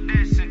Lloyd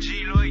this and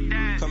G Lloyd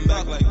that. Come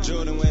back like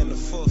Jordan wearing the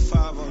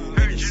 4-5 on you.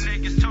 Heard you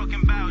niggas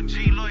talking about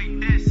G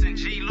Lloyd this and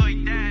G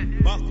Lloyd that.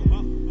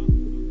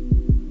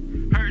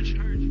 Heard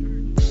you.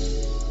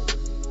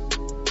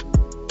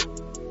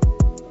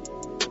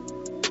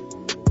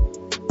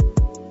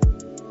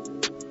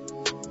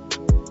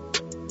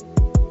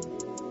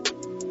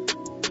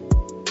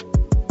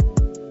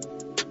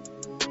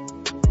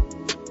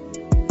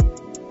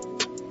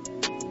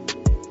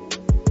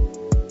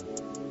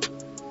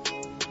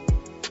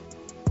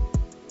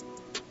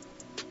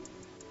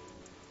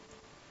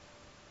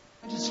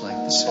 Just like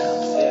the sound.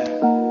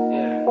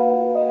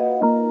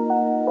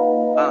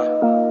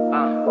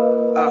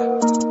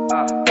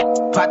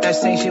 Pop that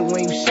same shit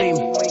when you see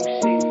me.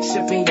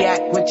 Sipping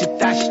yak with your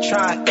thoughts, you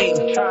tryna eat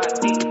me.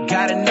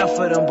 Got enough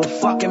of them, but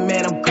fucking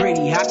man, I'm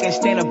greedy. I can't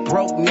stand a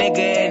broke nigga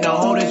and the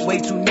hoe that's way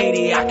too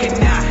needy. I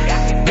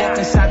cannot walk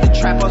inside the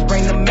trap house,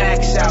 bring the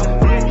max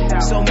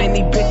out. So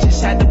many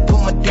bitches had to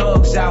put my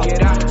dogs out.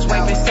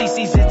 Swiping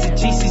CC's into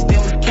GC's,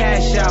 then we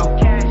cash out.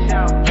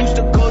 Used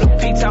to go to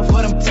P-Town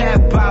for them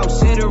tap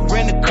outs. Hit her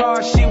in the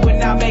car, she would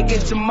not make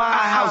it to my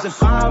house.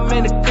 If I'm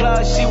in the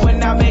club, she would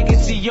not make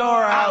it to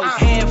your house.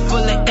 Handful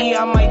of E,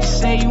 I might just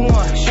say you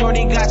want.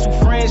 Shorty got some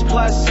friends,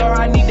 plus sir,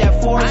 I need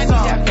that foursome.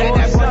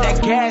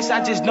 That gas,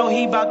 I just know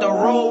he bout to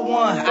roll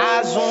one.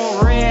 Eyes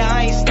on red,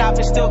 I ain't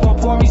stopping, still gon'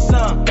 pour me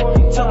some.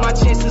 Took my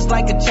chances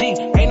like a G,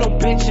 ain't no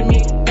bench in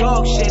me.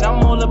 Dog shit,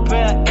 I'm all up in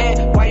her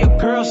head. While your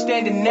girl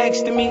standing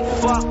next to me.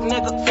 Fuck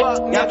nigga,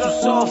 y'all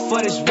too soft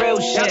for this real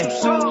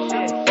shit.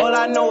 All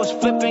I know is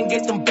flip and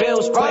get them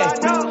bills paid.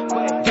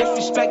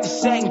 Disrespect the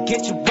set and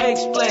get your wig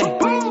split.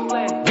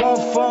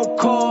 One phone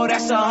call,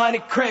 that's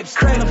 100 crips.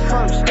 Kill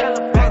first,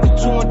 back to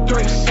 2 and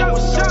 3.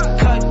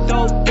 Cut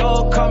dope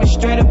dog, coming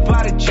straight up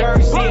out of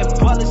Jersey. If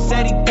Butler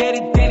said he did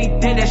it, then he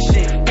did that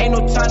shit. Ain't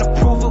no time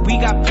to prove it, we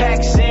got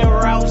packs in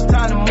routes,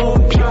 time to move.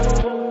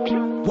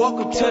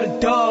 Welcome to the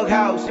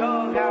doghouse.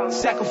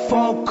 Second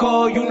phone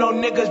call, you know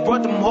niggas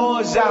brought them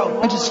whores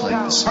out. I just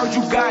like this. Heard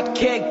you got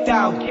kicked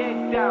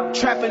out.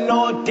 Trapping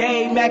all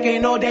day,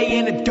 macking all day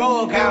in the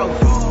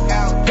doghouse.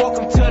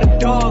 Welcome to the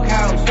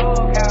doghouse.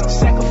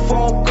 Second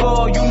phone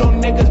call, you know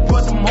niggas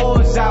brought them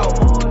whores out.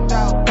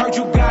 Heard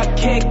you got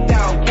kicked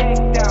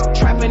out.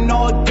 Trapping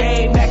all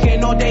day,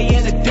 macking all day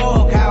in the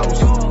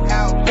doghouse.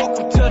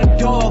 Welcome to the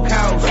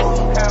doghouse.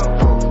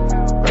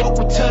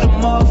 Welcome to the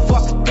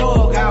motherfucking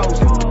doghouse.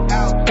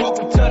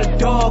 Welcome to the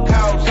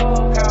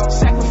doghouse.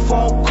 Second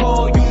phone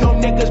call, you know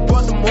niggas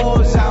brought them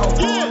whores out.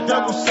 Yeah,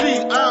 double C,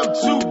 I'm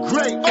too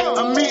great.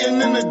 I'm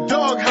eating in the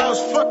doghouse,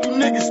 fuck you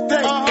niggas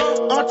stay.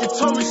 Auntie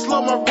told me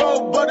slow my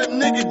roll, but a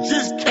nigga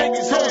just can't.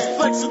 These hoes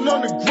flexing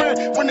on the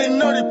ground when they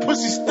know they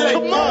pussy stay.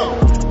 Come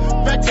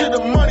on, back to the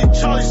money,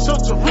 Charlie so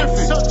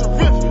terrific.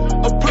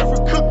 A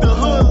perfect cook, the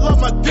hood love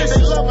my dishes.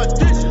 They love my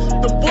dishes.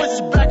 The boys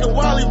is back and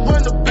Wally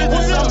run the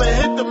business. I'ma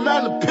hit them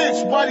out the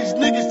pitch. Why these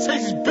niggas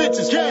chase these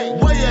bitches?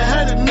 Way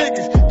ahead of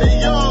niggas,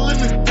 they all in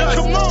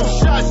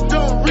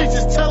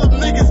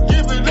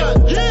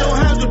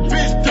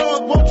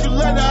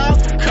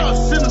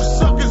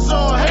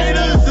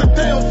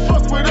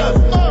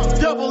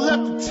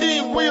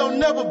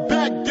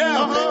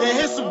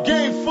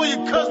anything for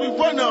you cause we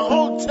run the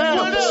whole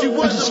town. She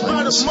wasn't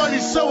about the money,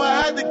 so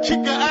I had to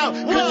kick her out.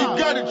 Cause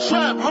you gotta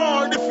trap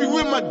hard if you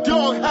in my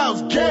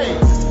doghouse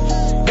game.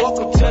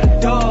 Welcome to the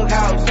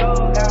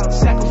doghouse.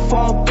 Second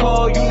phone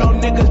call, you know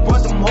niggas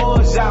brought them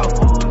whores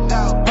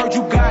out. Heard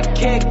you got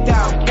kicked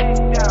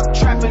out.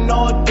 Trapping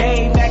all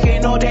day,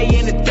 macking all day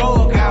in the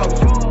doghouse.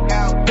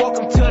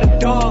 Welcome to the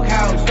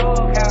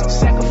doghouse.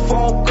 Second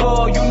phone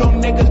call, you know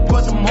niggas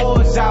brought them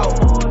whores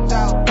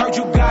out. Heard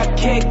you got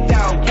kicked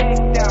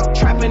out.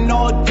 Trapping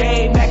all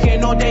day,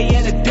 macking all day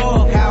in the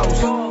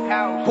doghouse.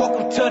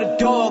 Welcome to the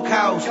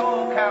doghouse.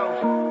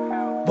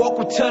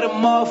 Welcome to the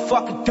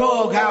motherfucking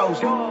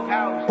doghouse.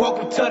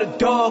 Welcome to the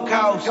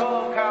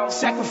doghouse.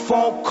 Second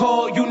phone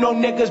call, you know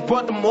niggas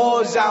brought them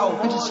whores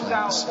out.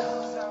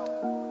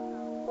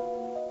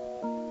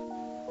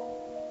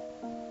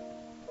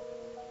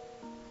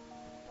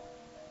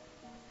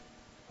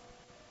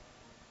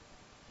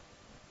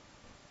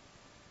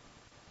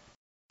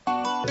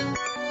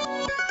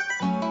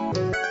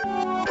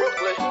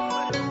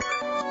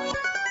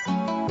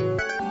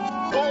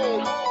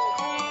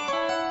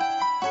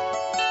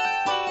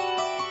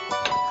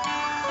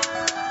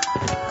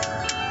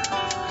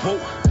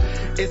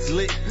 It's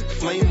lit,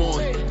 flame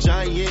on,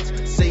 Giant,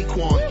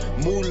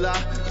 Saquon, Moolah,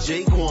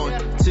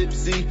 Jaquan,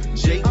 Tipsy,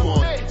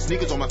 Jaquan.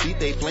 Sneakers on my feet,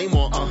 they flame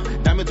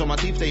on, diamonds on my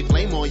teeth, they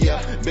flame on, yeah.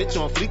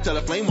 Bitch on fleek, tell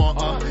her flame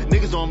on,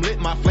 niggas on lit,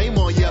 my flame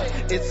on, yeah.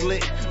 It's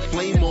lit,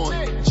 flame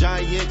on,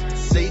 Giant,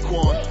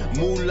 Saquon,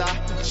 Moolah,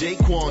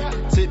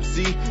 Jaquan,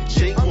 Tipsy,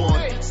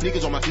 Jaquan.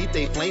 Sneakers on my feet,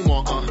 they flame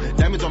on,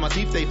 diamonds on my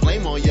teeth, they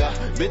flame on, yeah.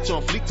 Bitch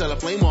on fleek, tell her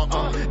flame on,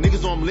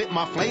 niggas on lit,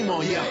 my flame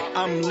on, yeah.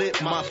 I'm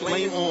lit, my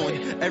flame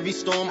on, every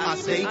storm I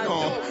stay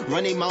calm.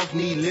 Run they mouth,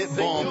 need lip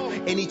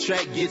balm. Any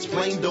track gets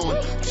flamed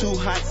on. Too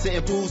hot,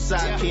 sitting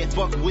poolside. Can't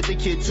fuck with the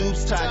kid,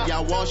 tubes tied.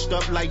 Y'all washed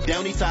up like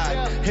Downy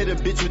Tide. Hit a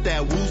bitch with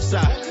that woo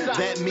side.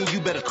 That mean you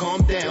better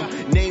calm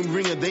down. Name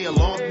ringer, they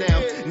alarm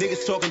now.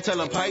 Niggas talking, tell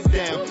them pipe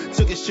down.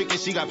 Took his chick and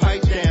she got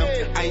piped down.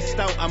 Iced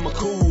out, I'm a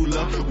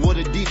cooler.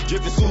 Water deep,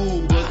 dripping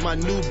Ubers. My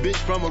new bitch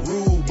from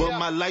Aruba.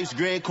 My life's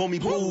grand, call me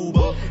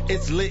Booba.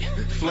 It's lit,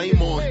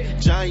 flame on.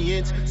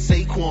 Giant,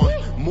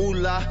 Saquon,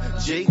 Moolah,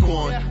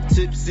 Jaquan,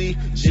 Tipsy,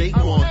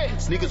 Jaquan.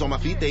 Sneakers on my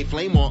feet, they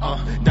flame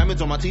on,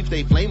 diamonds on my teeth,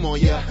 they flame on,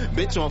 yeah.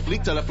 Bitch on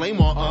fleek, tell her flame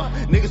on,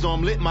 niggas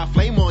on lit, my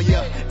flame on,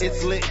 yeah.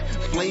 It's lit,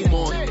 flame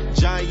on,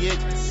 Giant,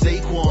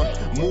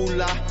 Saquon,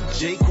 Moolah,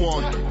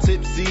 Jaquan,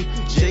 Tipsy,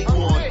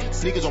 Jaquan.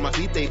 Sneakers on my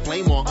feet, they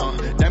flame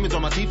on, diamonds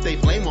on my teeth, they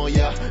flame on,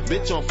 yeah.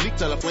 Bitch on fleek,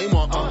 tell her flame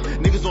on,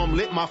 niggas on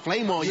lit, my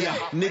flame on, yeah.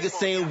 Niggas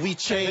saying we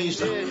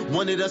changed,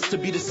 wanted us to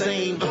be the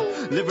same.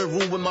 Living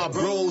room with my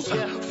bros,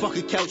 fuck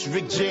a couch,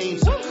 Rick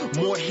James.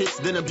 More hits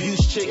than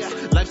abuse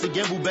chicks. Life's a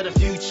gamble, better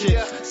few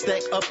chips.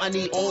 Stack up, I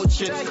need all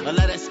chips. A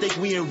lot of steak,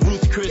 we in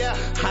Ruth Chris.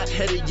 Hot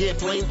headed, yeah,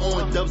 flame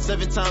on. Dub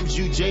 7 times,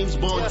 you James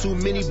Bond. Too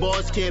many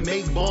bars, can't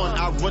make bond.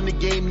 I run the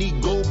game,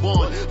 need gold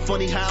bond.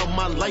 Funny how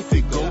my life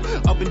it go.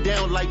 Up and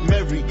down like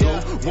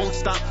merry-go. Won't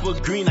stop for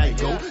green, I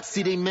go.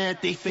 See they mad,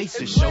 they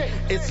faces show.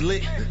 It's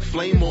lit,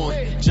 flame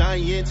on.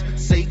 Giant,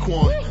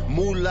 Saquon,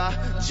 Moolah,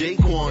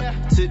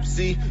 Jaquan,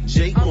 Tipsy,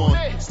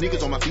 Jaquan.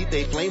 Sneakers on my feet,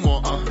 they flame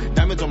on.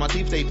 Diamonds on my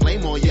teeth, they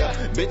flame on, yeah.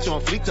 Bitch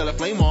on fleek, tell her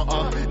flame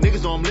on.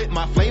 Niggas on lit,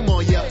 my flame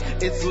on, yeah.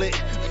 It's lit,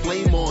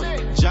 flame on.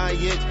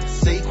 Giant,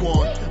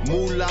 Saquon,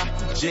 Moolah,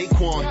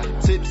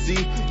 Jaquan, Tipsy,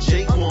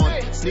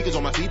 Jaquan. Sneakers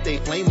on my feet, they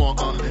flame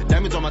on.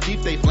 Diamonds on my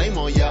teeth, they flame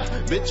on, yeah.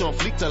 Bitch on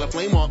fleek, tell her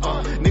flame on.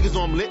 Niggas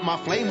on lit, my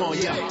flame on,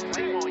 yeah.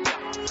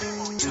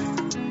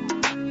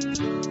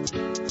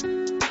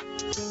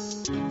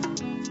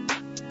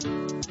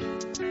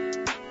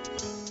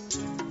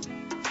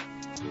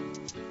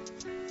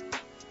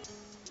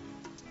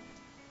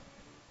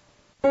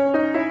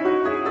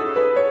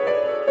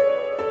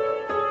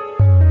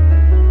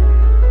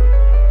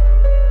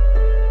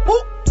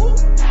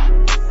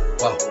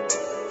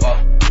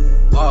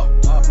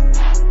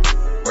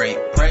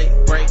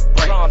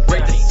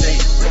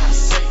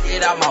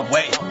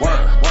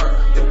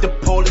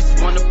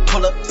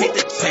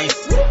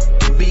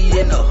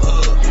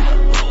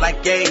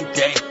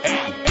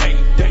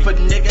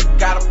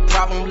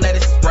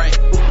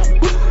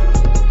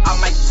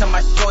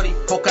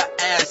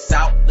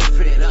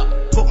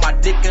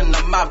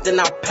 Then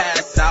I'll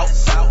pass out.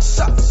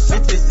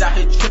 Bitches out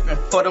here tripping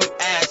for them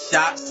ass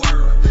shots.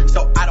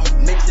 So I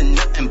don't mention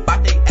nothing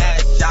about they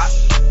ass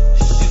shots.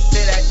 You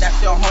say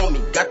that's your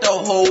homie, got the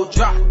whole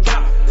drop.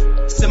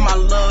 Send my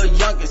little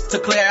youngest to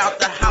clear out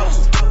the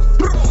house.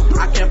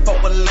 I can't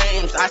fuck with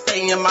lames, I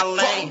stay in my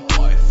lane.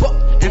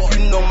 If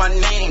you know my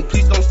name,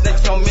 please don't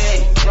snitch on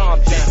me.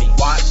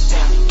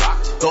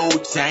 Watch,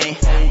 gold chain,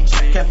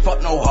 can't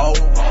fuck no hoe.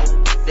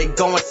 They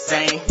go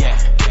insane.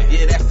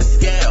 Yeah, that's the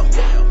scale.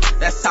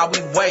 That's how we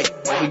weigh.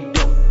 What we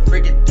do?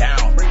 Break it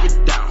down.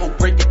 Go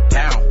break it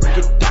down.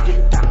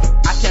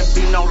 I can't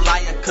be no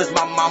liar, cause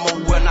my mama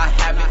will not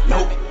have it.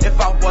 Nope. If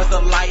I was a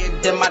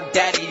liar, then my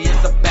daddy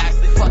is a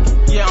bastard. Fuck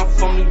it. Yeah, I'm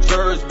from New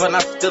Jersey, but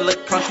I'm still a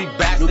country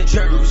bastard. New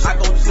Jersey. I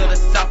go to the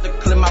south to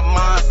clear my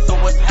mind, so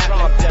what's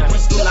happening? We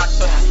do not trust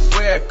the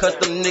square, cause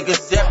them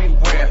niggas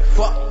everywhere.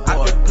 Fuck, I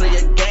could play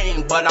a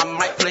game, but I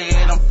might play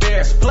it unfair.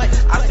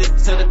 I sit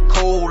to the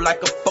cold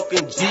like a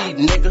fucking G,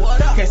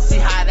 nigga. Can't see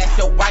how that's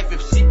your wife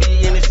if she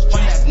be in the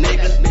streets,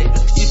 nigga.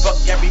 She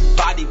fuck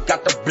everybody,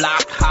 got the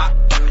block hot.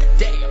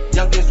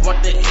 Youngins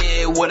want the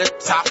head with a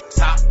top.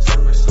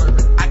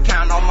 I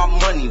count all my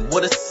money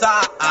with a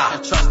side eye.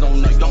 And trust no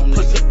nigga, don't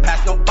push it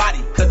past nobody,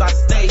 cause I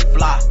stay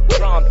fly.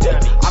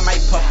 I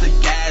might puff the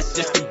gas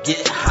just to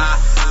get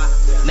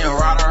high. Then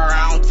ride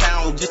around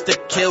town just to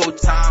kill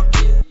time.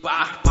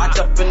 I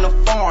jump in the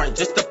foreign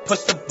just to push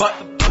the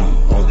button.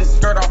 Pull this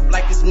skirt off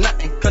like it's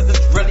nothing, cause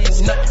it's really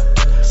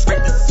nothing.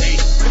 Straight to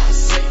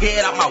say,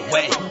 get out my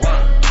way.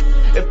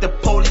 If the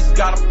police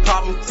got a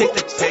problem, take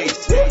the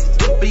chase.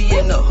 Be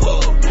in the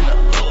hood,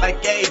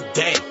 like every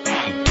day.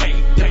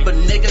 If a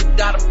nigga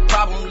got a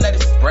problem, let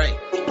it spray.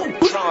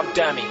 Trump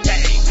dummy.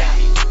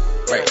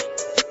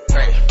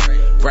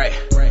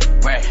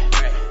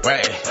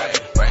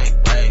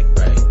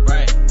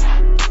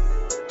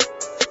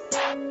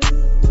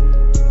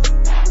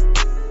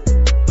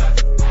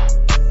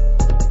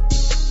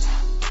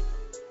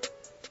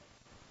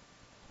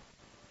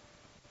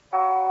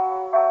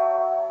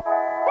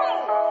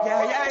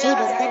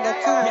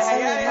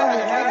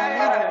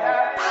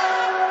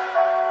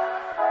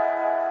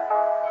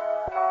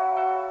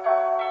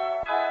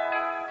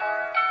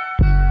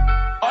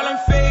 All them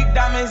fake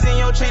diamonds in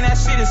your chain, that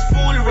shit is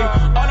foolery.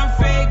 All them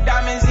fake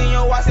diamonds in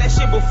your watch, that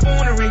shit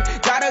buffoonery.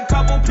 Got a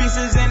couple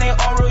pieces in they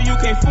oral, you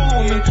can't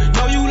fool me.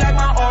 Know you like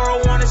my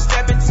oral, wanna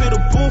step into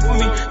the booth with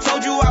me.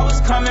 Told you I was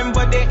coming,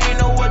 but they ain't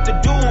know what to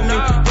do with me.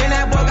 Then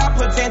that boy got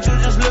potential,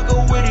 just look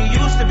at what he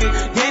used to be.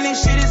 Then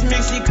this shit is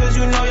mixy, cause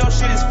you know your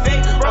shit is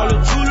fake. All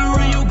the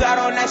jewelry you got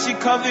on, that shit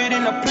covered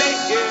in a plate.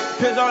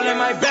 Pills all in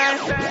my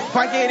bag,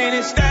 pocket in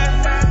his stack.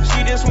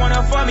 She just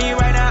wanna fuck me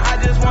right now, I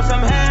just want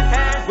some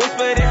hand.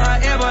 Whispered in her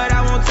ear, but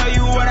I won't tell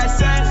you what I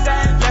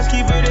said. Let's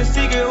keep it a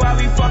secret while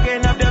we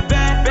fucking up the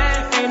bed.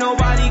 Ain't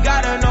nobody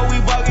gotta know we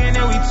bugging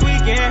and we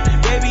tweaking.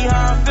 Baby,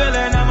 how I'm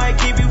feeling, I might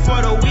keep you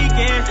for the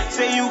weekend.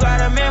 Say you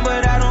got a man,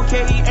 but I don't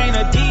care, he ain't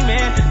a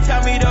demon.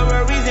 Tell me the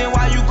real reason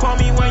why you call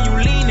me when you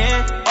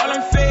leaning. All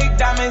them fake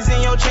diamonds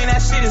in your chain,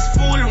 that shit is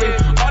foolery.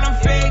 All them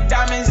fake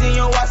diamonds in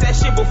your watch, that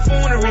shit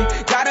buffoonery.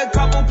 Got a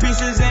couple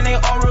pieces in they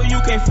oral, you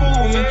can't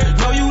fool me.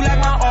 Know you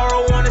like my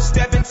oral, wanna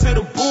step into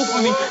the booth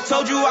with me.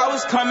 Told you I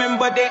was coming,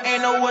 but they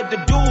ain't know what to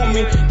do with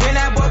me. Then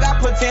that boy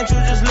got potential,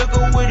 just look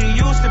at what he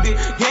used to be.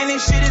 Then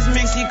this shit is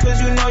mixy,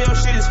 cause you know your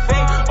shit is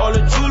fake. All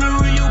the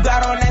jewelry you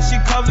got on, that shit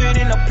covered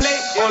in a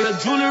plate. All the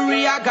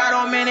jewelry I got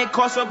on, man, it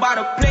costs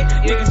about a plate.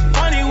 Niggas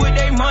funny with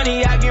they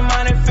money, I get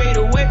mine and fade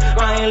away.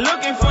 I ain't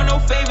looking for no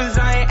favors,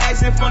 I ain't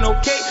asking for no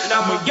cake.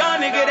 I'm a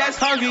young nigga that's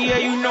hungry,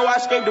 yeah, you know I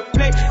scrape the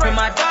plate. And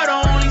my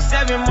daughter only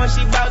 7 months,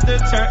 she bout to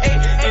turn 8.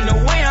 And the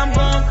way I'm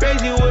going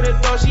crazy,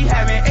 would've thought she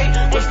having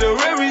 8. What's the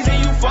real reason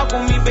you fuck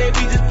with me,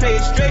 baby? Just play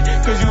it straight.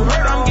 Cause you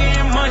heard I'm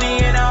getting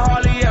money and I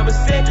hardly ever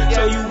say.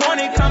 So you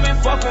wanna come and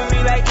fuck with me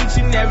like each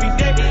and every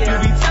day. You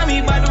be telling me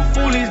about the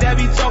foolies that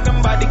be talking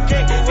about the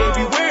cake. They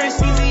be wearing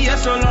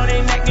CCS all on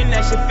their neck and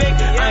that shit fake.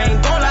 I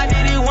ain't gon' lie,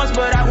 did it once,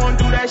 but I won't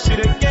do that shit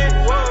again.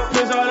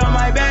 Pills all on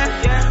my back,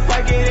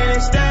 pocket in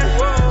instead.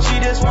 She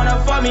just wanna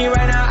fuck me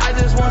right now, I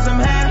just want some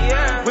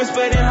hair.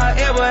 Whispered in her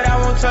ear, but I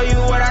won't tell you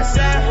what I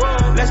said.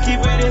 Let's keep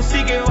it in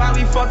secret while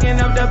we fucking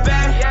up the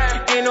bed.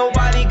 Ain't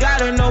nobody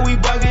gotta know we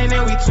bugging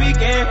and we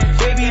tweaking.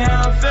 Baby,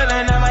 how I'm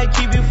feeling, I might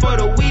keep you for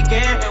the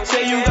weekend.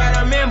 Say you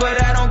got a man,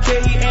 but I don't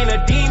care, he ain't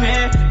a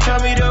demon. Tell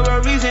me the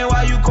real reason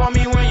why you call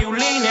me when you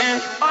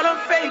leaning. All them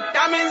fake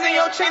diamonds in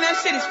your chain, that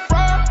shit is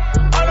fraud.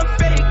 All them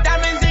fake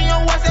diamonds in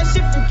your watch, that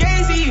shit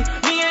fugazi.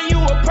 Me and you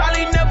are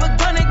probably never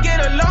gonna get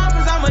along,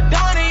 cause I'm a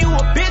don and you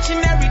a bitch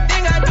and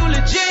everything I do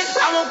legit.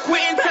 I won't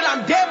quit until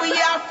I'm dead, but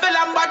yeah, I feel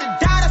I'm about to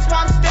die. That's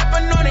why I'm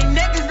stepping on they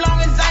neck as long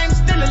as I am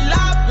still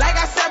alive. Like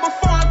I said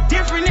before, I'm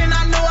different and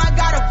I know I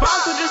got a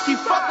vibe, so just keep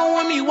fucking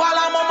with me while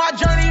I'm on my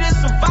journey to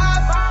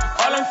survive.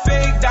 All them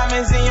fake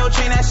diamonds in your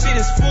chain, that shit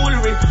is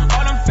foolery.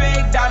 All them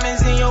fake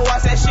diamonds in your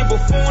watch, that shit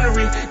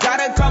buffoonery.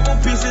 Got a couple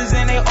pieces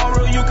in they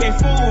oral, you can't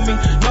fool me.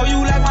 Know you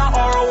like my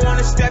oral,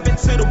 wanna step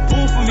into the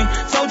booth with me.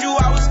 Told you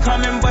I was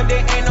coming, but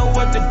they ain't know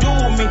what to do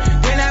with me.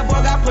 Then that boy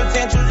got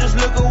potential, just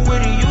look at what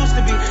he used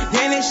to be.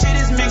 Then this shit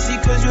is mixy,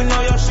 cause you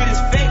know your shit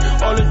is fake.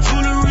 All the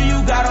jewelry you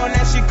got on,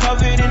 that shit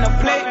covered in a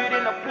plate.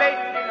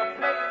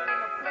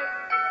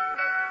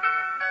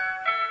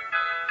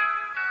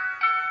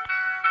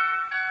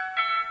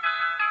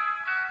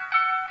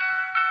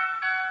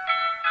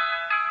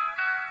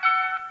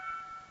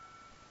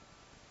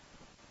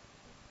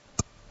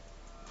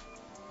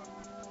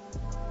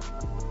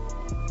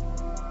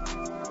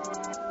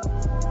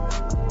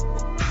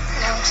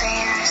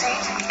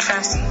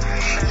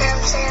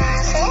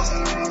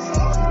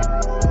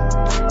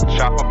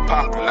 Chopper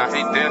poppin', I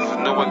ain't this, a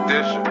new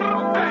addition.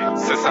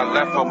 Since I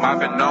left home, I've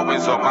been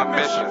always on my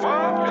mission.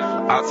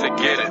 Out to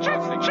get it.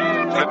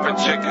 flipping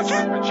chickens.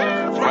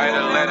 Write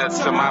a letter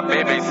to my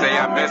baby, say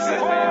I miss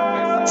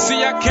it.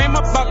 See, I came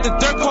up out the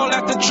dirt, call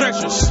at the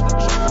trenches.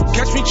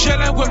 Catch me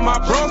chillin' with my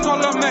bro,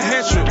 call him the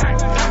Hendrick.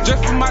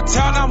 Just for my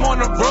town, I'm on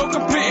the road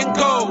completing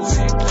goals.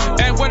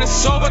 And when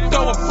it's over,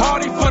 throw a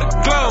party for the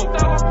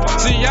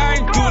globe. See,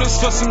 I ain't do this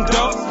for some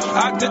dope.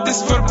 I did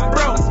this for the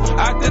bros.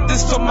 I did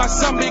this for my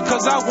son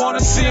because I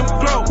wanna see him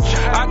grow.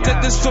 I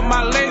did this for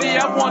my lady,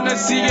 I wanna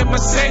see a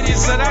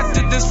Mercedes. And I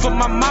did this for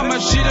my mama,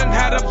 she done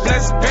had a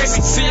blessed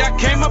baby. See, I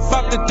came up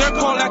out the dirt,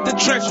 call at the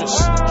trenches.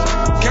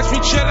 Catch me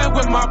chillin'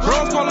 with my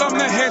bro, call him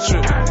the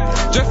Hendrick.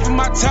 Just for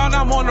my town,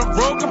 I'm on the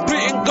road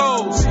completing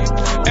goals.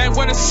 And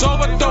when it's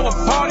over, throw a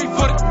party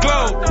for the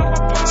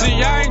globe. See,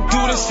 I ain't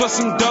do this for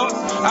some dope.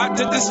 I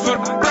did this for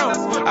the bros.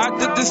 I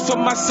did this for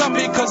my son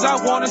because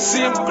I wanna see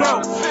him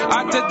grow.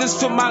 I did this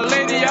for my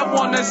lady, I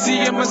wanna see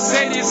a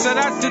Mercedes. And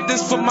I did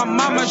this for my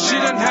mama, she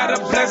done had a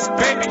blessed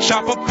baby.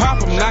 Chopper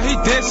pop him, now he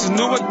dancing,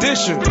 new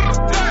edition.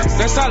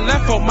 Since I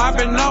left home, I've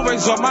been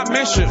always on my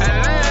mission.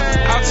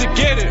 Out to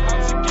get it,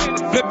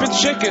 flipping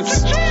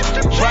chickens.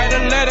 Write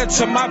a letter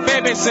to my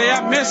baby, say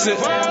I miss it.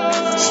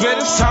 Swear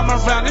this time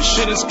around, this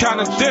shit is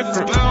kinda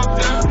different.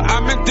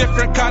 I'm in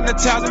different kind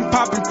of towns and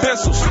popping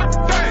pistols,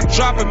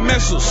 dropping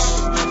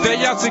missiles. They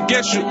out to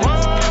get you.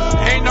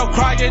 Ain't no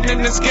crying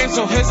in this game,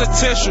 so here's a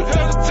tissue.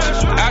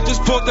 I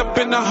just pulled up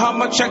in the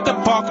Hummer, check the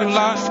parking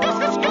lot.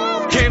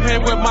 Came here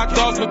with my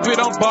dogs, but we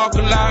don't bark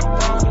a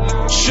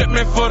lot.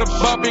 Shipment for the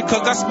bubby,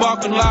 cause I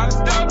spark a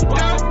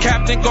lot.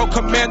 Captain go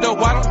commando,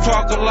 I don't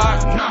talk a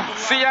lot.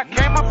 See, I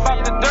came up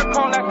out the dirt,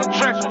 call at the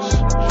trenches.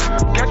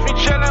 Catch me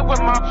chillin'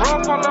 with my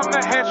bro, call him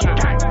the Hendrick.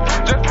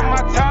 Just for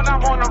my town,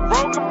 I'm on the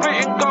road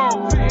completing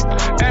goals.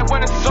 And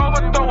when it's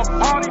over, throw a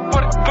party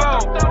for the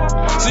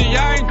globe. See,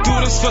 I ain't do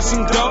this for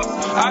some dope.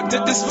 I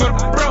did this for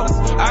the bros.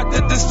 I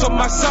did this for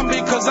my son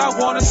because I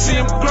wanna see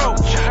him grow.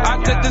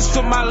 I did this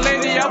for my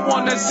lady, I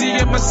wanna see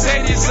a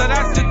Mercedes. And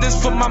I did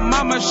this for my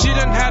mama, she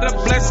done had a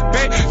blessed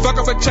baby. Fuck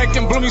up a check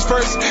and bloomies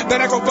first,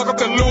 then I go fuck up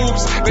the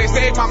loops. They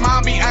say my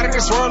mom be out of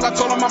this world, I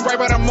told them I'm right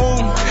by the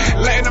moon.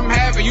 Letting them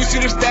have it, you see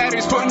the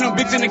status, putting them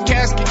bitches in the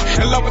casket.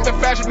 In love with the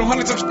fashion, the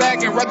hundreds I'm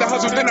stacking, rather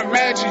hustle than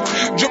imagine.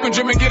 Drippin',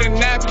 get a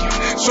napkin,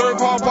 serve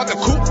hard, bought the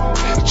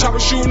coupe. Chopper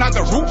shooting out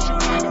the roof,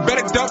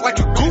 better duck like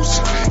a goose.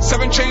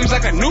 7 chains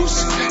like a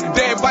noose,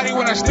 dead body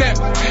when I step,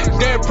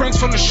 dead prints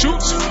from the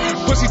shoots.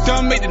 Pussy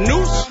thumb made the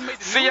news.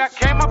 See, I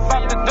came up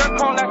out the dirt,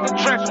 call at the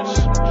trenches.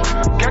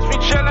 Catch me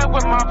chillin'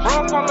 with my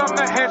bro, call him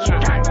the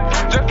Hendrick.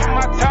 Just for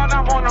my town,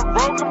 I'm on the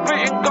road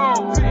completing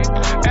goals.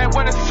 And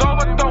when it's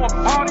over, throw a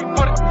party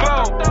for the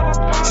globe.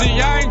 See,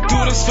 I ain't do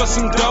this for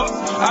some dope.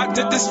 I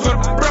did this for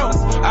the bros.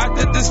 I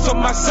did this for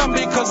my son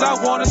because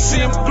I wanna see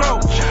him grow.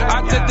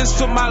 I did this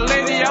for my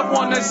lady, I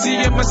wanna see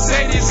a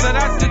Mercedes. And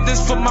I did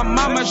this for my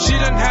mama, she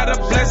done had a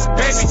blessed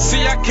baby.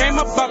 See, I came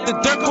up out the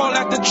dirt, call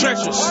at the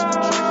trenches.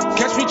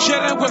 Catch me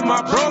chillin' with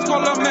my bro,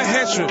 call him the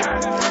Hendrick.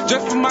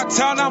 Just for my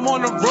town, I'm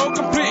on the road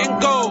completing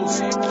goals.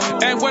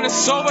 And when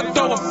it's over,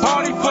 throw a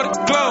party for the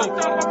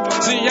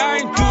globe. See, I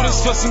ain't do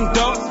this for some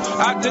dope.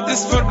 I did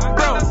this for the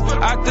bros.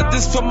 I did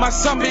this for my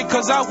son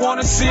because I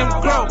wanna see him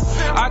grow.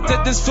 I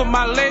did this for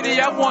my lady,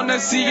 I wanna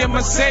see a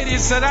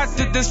Mercedes. And I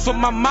did this for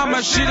my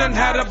mama, she done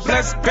had a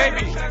blessed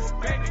baby.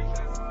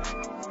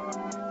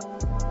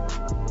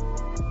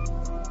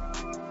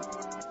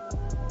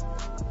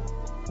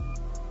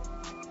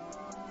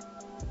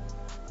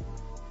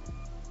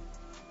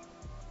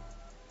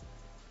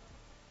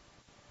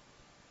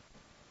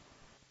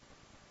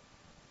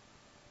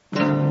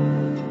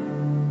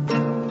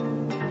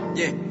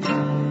 Yeah.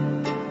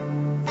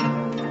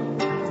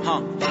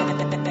 Huh.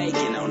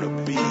 Bacon on the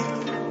beat.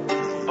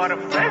 But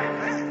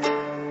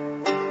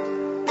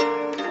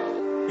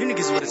you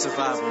niggas would've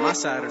survived on my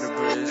side of the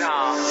bridge.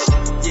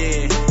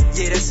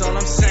 Yeah, that's all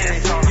I'm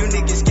saying. You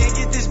niggas can't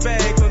get this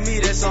bag for me,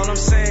 that's all I'm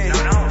saying.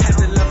 Had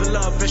to level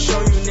up and show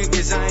you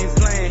niggas I ain't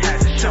playing.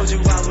 Told you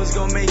I was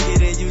gonna make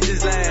it and you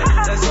just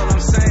laughed. That's all I'm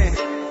saying.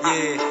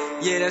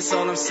 Yeah, that's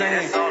all I'm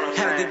saying.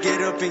 Had to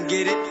get up and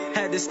get it,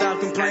 had to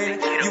stop complaining.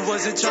 You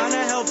wasn't trying to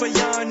help a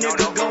young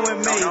nigga go and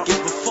make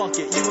it, but fuck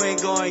it, you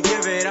ain't gonna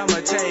give it, I'ma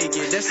take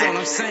it. That's all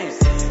I'm saying.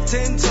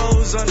 10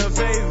 toes on the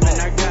pavement,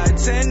 I got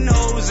 10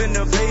 hoes in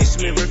the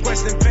basement,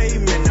 requesting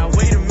payment. Now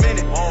wait a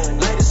minute,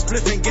 light a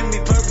spliff and give me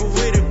purple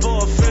with it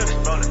for a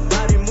fifth.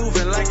 Body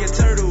moving like a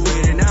turtle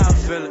with it, now I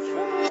feel it.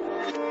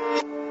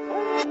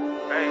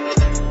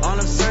 All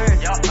I'm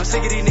saying, I'm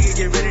sick of these niggas,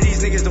 get rid of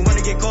these niggas. Don't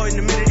wanna get caught in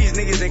the middle of these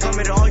niggas. Ain't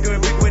coming to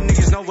arguing big with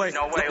niggas, no way.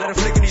 Let them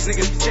flick at these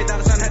niggas. Shit out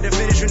of time, had to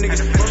finish with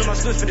niggas. Rolling my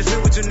spliff for this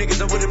field with you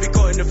niggas. I wouldn't be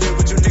caught in the field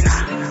with you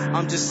niggas.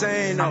 I'm just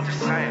saying,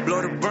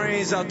 blow the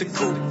brains out the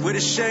coop. Where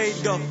the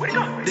shade go?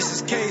 This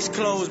is case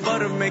closed,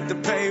 butter make the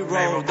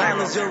payroll.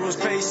 Dollars, euros,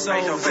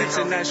 pesos,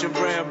 international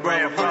brand, bro.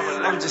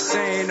 I'm just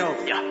saying,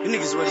 you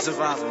niggas would've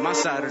survived on my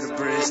side of the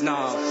bridge,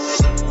 nah.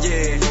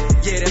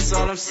 Yeah, that's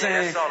all I'm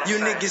saying. You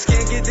niggas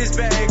can't get this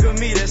bag of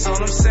me, that's all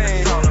I'm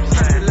saying.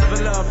 Had to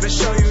level up and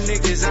show you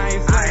niggas I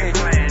ain't playing.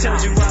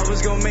 Told you I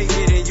was gonna make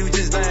it and you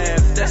just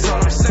laughed, that's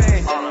all I'm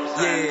saying.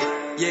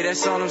 Yeah,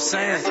 that's all I'm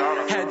saying.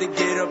 Had to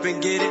get up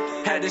and get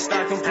it. Had to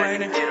stop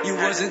complaining. You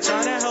wasn't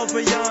trying to help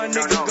a young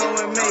nigga go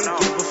and make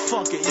it. But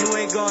fuck it, you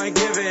ain't gonna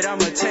give it,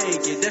 I'ma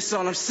take it. That's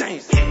all I'm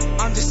saying.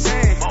 I'm just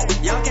saying,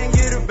 y'all can't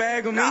get a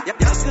bag of me.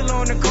 Y'all still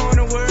on the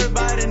corner worried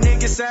about a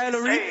nigga's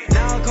salary.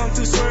 Now I come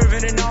through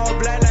swerving in all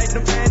black like the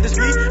pandas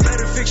be.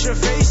 Better fix your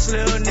face,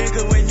 little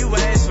nigga, when you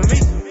ask for me.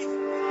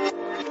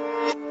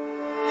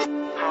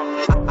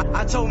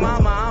 I told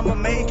mama I'ma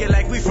make it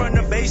like we from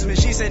the basement.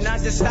 She said not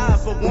to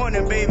stop for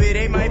warning, baby,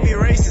 they might be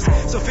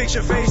racist. So fix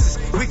your faces.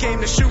 We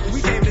came to shoot,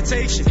 we came to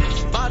take shit.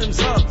 Bottoms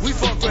up, we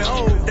fuck with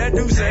old, that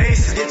dude's a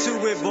ace. Get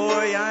to it,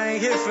 boy, I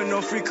ain't here for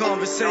no free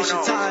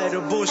conversation. Tired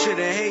of bullshit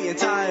and hating,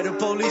 tired of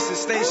police and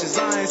stations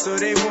lying so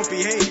they won't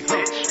be hating.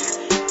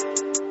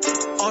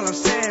 All I'm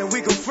saying,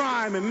 we gon'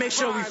 fry 'em and make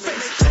sure we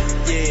face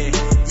it.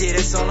 Yeah,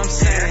 that's all I'm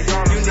saying. You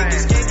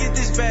niggas can't get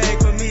this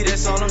bag for me,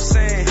 that's all I'm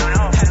saying.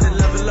 Had to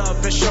level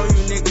up and show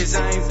you niggas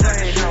I ain't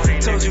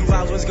playing. Told you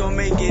I was gon'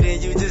 make it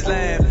and you just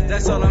laughed,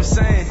 that's all I'm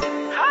saying.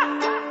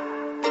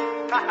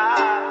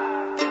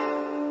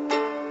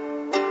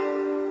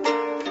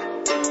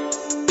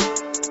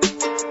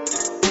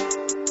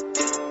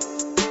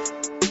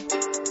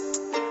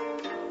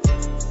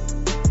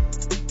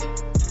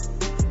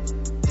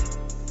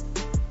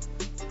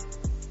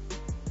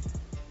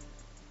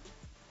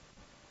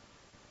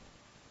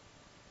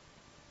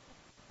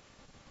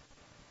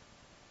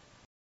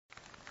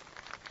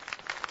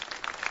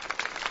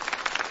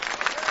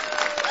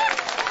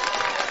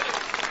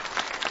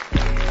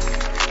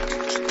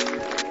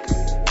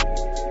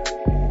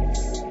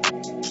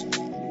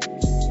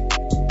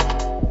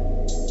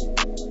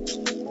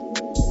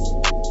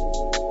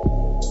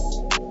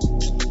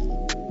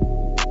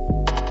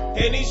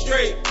 Henny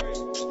straight,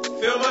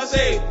 feel my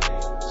safe,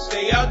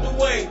 stay out the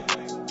way,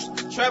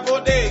 trap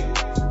all day.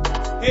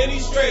 Henny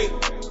straight,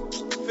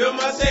 feel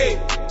my safe,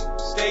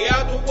 stay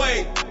out the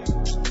way,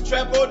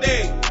 trap all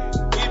day.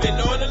 We been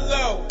on the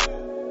low,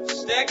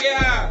 stack it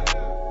high,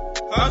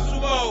 hustle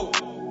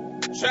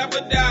mode, trap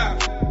or die,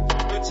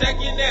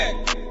 protect your neck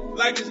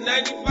like it's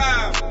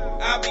 95.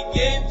 I be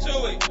getting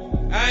to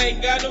it, I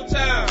ain't got no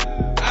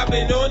time. I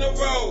been on the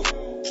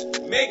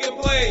road, making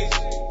plays,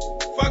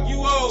 fuck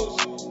you hoes.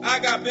 I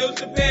got bills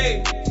to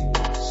pay.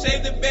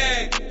 Save the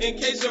bag in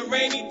case of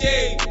rainy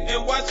day.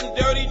 And watch some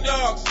dirty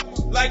dogs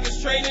like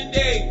it's training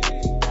day.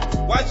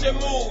 Watch your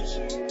moves,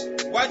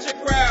 watch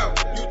your crowd.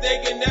 You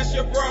thinking that's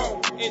your bro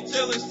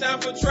until it's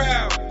time for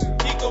trial.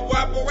 He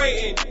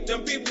cooperating,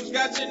 them people's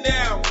got you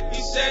now.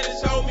 He said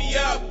it's hold me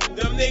up,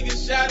 them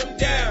niggas shot him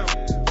down.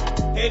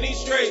 And he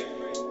straight,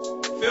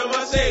 feel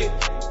my safe,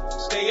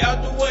 stay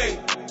out the way.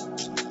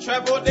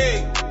 Trap all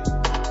day,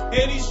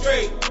 and he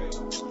straight,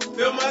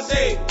 feel my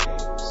safe.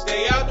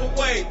 Stay out the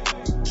way,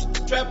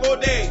 trap all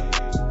day,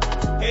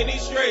 and he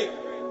straight,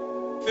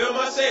 feel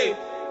my safe,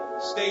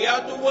 stay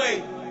out the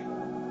way,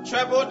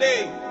 trap all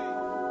day,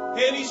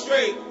 and he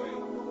straight,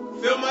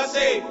 feel my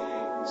safe,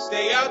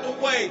 stay out the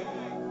way,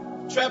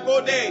 trap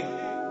all day.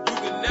 You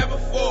can never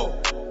fall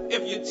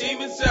if your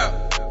team is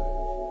up.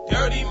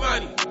 Dirty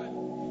money,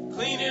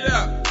 clean it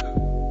up,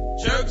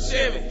 jerk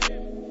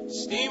salmon,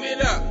 steam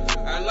it up.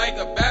 I like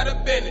a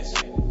better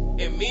business,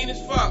 and mean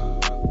as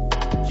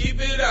fuck, keep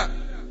it up.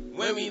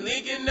 When we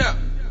linking up,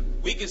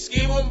 we can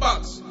scheme on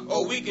bucks,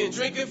 or we can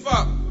drink and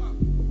fuck.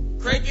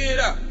 Crank it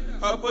up,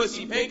 her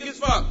pussy pink as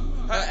fuck.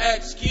 Her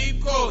ex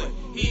keep calling,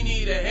 he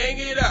need to hang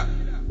it up.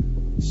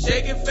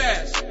 Shake it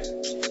fast,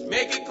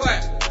 make it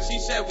clap. She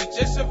said we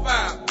just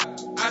survived,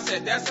 I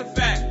said that's a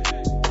fact.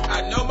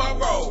 I know my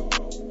role,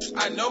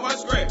 I know my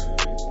script.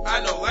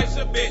 I know life's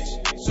a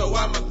bitch, so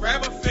I'ma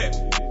grab a fifth.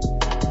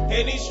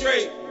 Henny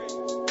straight,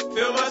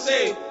 feel my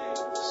safe,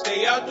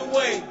 stay out the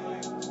way.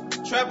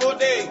 Trap all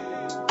day.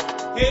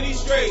 Henny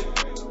straight,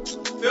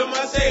 feel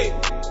my safe,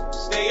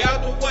 stay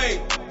out the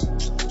way,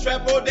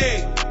 trap all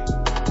day.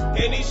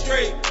 Henny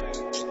straight,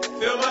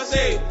 feel my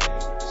safe,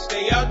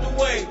 stay out the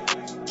way,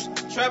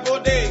 trap all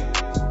day.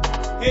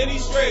 Henny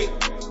straight,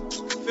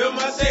 feel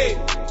my safe,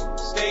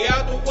 stay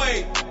out the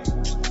way,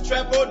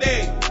 trap all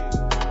day.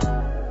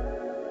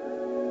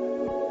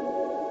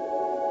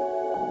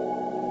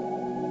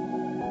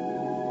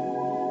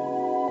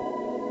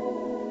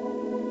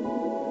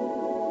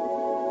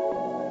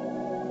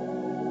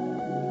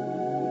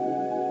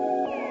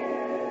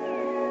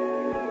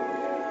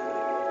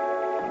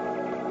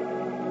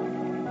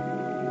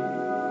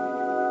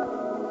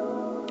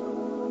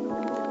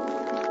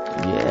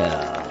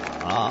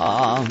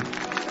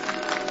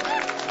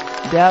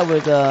 That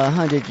was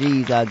 100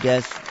 G's, I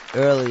guess,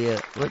 earlier.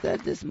 Was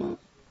that this month?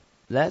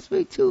 Last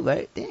week too,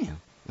 right?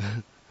 Damn.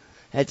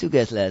 Had 2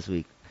 guests last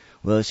week.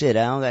 Well, shit,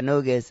 I don't got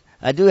no guests.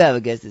 I do have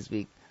a guest this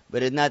week,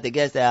 but it's not the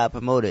guest that I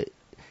promoted.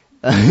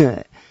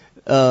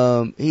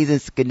 He's in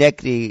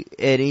Schenectady,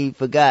 and he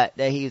forgot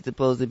that he was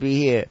supposed to be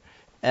here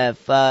at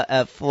 4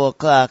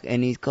 o'clock,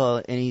 and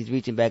he's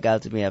reaching back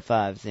out to me at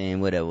 5 saying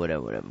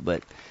whatever.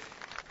 But,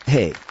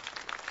 hey,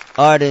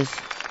 artists,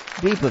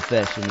 be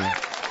professional.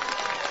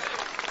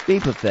 Be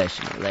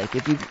professional. Like,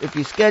 if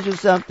you schedule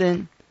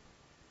something,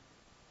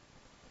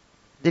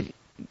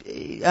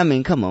 I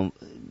mean, come on,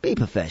 be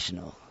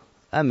professional.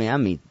 I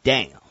mean,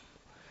 damn.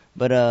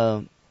 But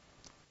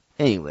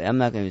anyway, I'm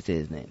not gonna say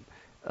his name.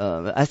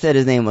 I said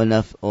his name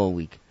enough all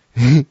week.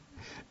 You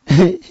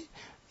know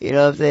what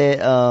I'm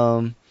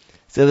saying?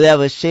 So that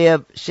was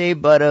Shea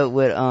Butter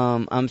with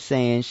I'm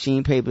saying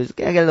Sheen Papers.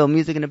 Can I get a little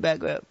music in the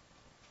background,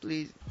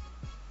 please?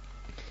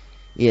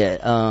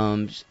 Yeah,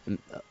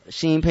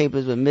 Sheen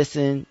Papers with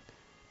Missing,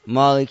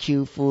 Marley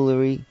Q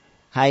Foolery,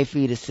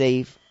 Hyphy the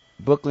Safe,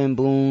 Brooklyn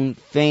Boone,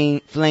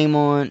 Flame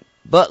On,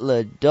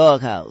 Butler,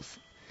 Doghouse.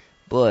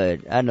 Boy,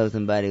 I know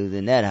somebody who's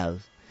in that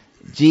house.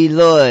 G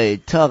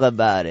Lloyd, Talk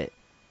About It.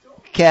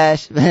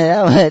 Cash,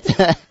 man,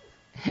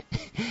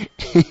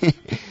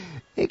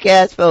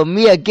 Cash for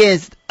Me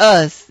Against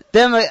Us.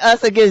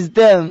 Us against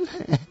them.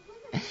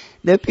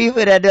 The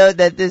people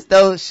that just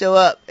don't show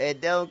up and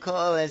don't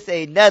call and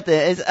say nothing.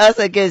 It's us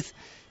against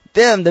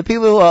them. The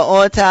people who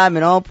are on time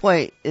and on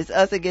point. It's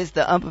us against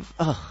the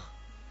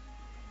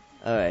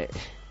Alright.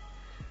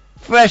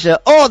 Fresher.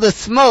 All the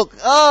smoke.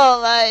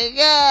 Oh my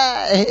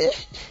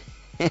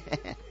God.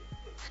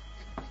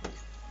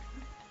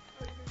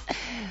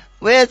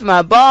 Where's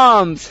my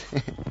bombs?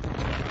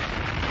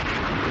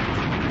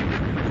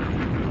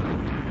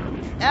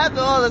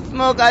 After all the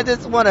smoke, I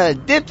just want to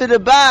dip to the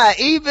bar.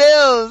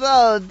 E-bills.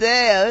 Oh,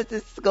 damn. It's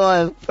just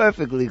going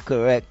perfectly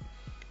correct.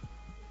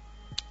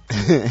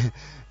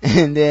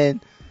 And then,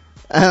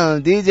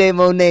 DJ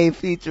Monet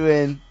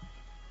featuring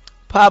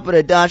Papa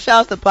the Don.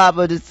 Shouts to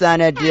Papa, just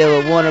signed that deal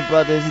with Warner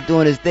Brothers. He's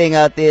doing his thing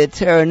out there,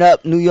 tearing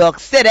up New York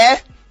City.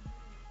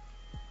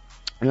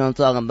 You know what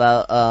I'm talking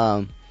about?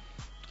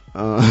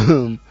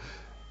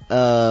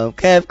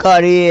 Kev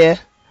Cartier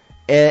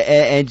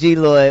and G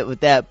Lloyd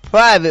with that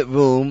private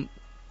room.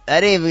 I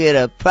didn't even get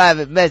a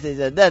private message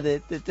or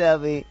nothing to tell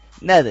me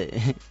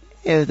nothing.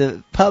 It was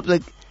a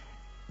public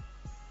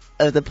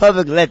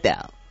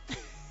letdown.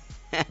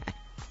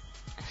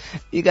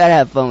 You gotta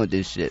have fun with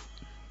this shit.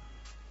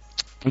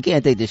 You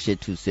can't take this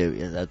shit too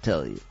serious, I'll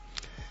tell you.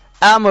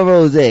 Alma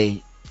Rose,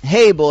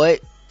 hey boy.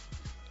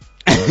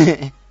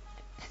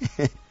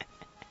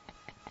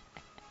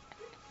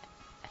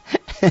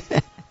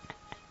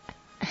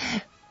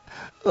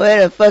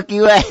 Where the fuck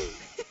you at?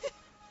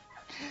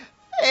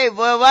 Hey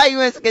boy, why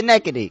you in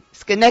Schenectady?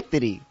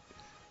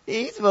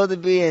 He's supposed to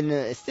be in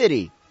the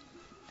city.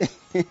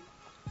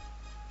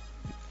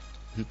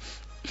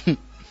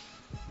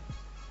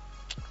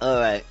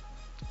 Alright.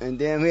 And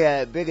then we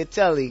had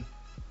Bigatelli,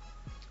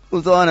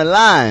 who's on the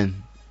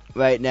line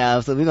right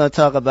now. So we're gonna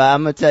talk about,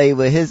 I'm gonna tell you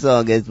what his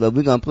song is, but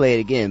we're gonna play it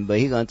again. But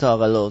he's gonna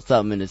talk a little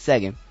something in a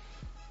second.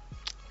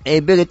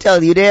 Hey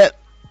Bigatelli, you there?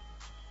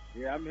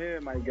 Yeah, I'm here,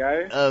 my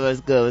guy. Oh,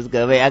 what's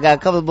good. Wait, I got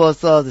a couple more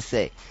songs to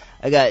say.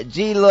 I got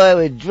G Lloyd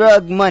with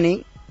Drug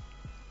Money.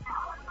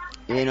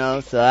 You know,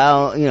 so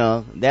I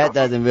don't, that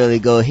doesn't really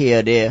go here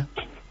or there.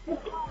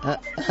 I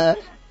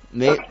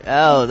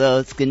don't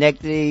know,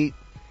 Schenectady,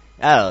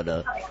 I don't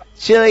know.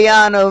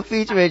 Chiliano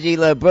featuring G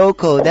Lloyd, Bro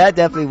Code. That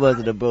definitely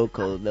wasn't a Bro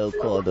Code, no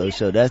call, no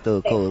show. That's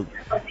the code.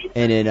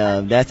 And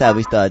then, that's how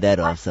we started that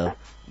off, so.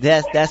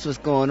 That's what's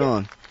going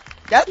on.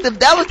 That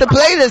was the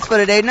playlist for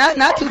today.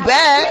 Not too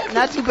bad.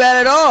 Not too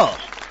bad at all.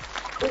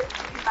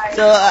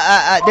 So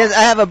I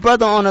have a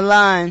brother on the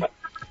line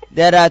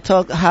that I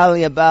talk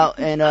highly about,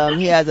 and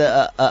he has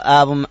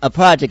a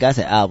project. I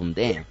said album,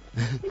 damn.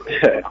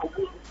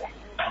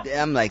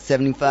 I'm like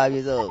 75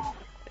 years old.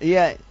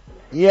 Yeah,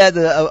 he has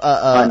a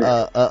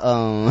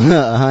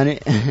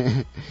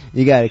 100.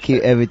 You gotta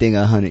keep everything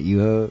 100. You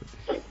heard?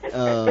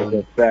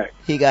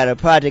 He got a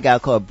project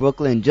out called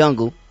Brooklyn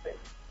Jungle.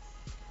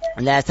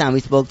 And last time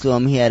we spoke to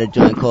him, he had a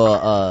joint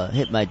called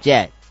Hit My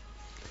Jack,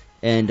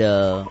 and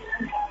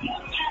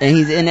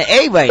he's in the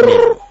A right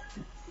now,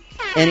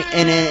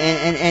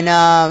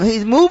 and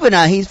he's moving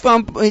out. He's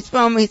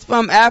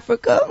from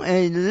Africa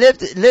and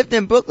lived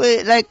in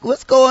Brooklyn. Like,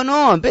 what's going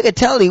on?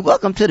 Bigatelli,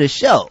 welcome to the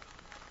show.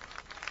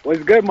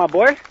 What's good, my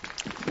boy?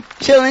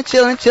 Chilling.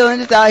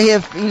 Just out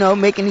here,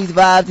 making these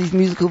vibes, these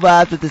musical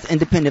vibes with this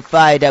independent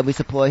fire that we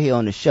support here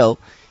on the show.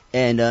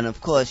 And of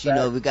course,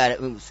 we got it.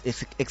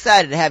 It's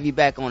excited to have you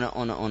back on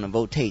the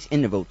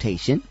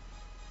rotation.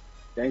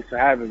 Thanks for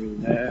having me,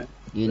 man.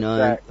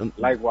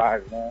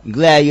 Likewise, man.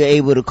 Glad you're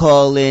able to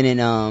call in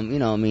and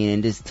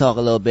and just talk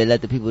a little bit,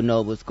 let the people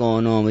know what's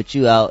going on with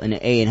you out in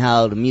the A and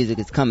how the music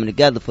is coming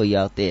together for you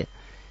out there.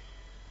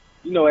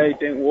 You know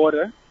everything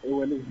water.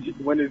 When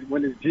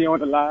it's G on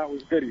the line,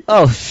 was goody.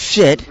 Oh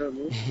shit!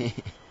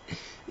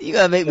 You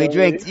gotta make me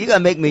drink. You gotta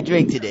make me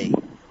drink today.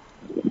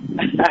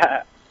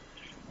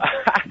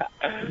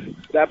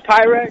 That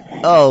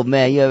Pyrex? Oh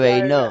man, you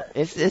already know.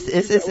 It's You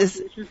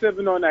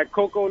sipping on that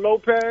Coco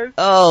Lopez?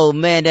 Oh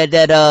man,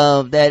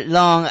 that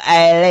Long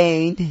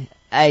Island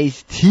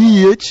iced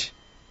tea.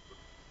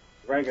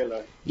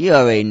 Regular. You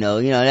already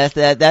know.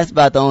 That's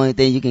about the only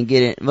thing you can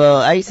get in. Well,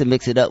 I used to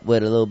mix it up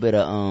with a little bit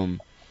of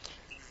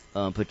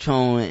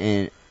Patron,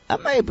 and I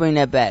might bring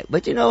that back.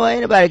 But you know what?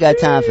 Ain't nobody got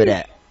time for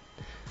that.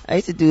 I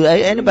used to do.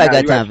 Anybody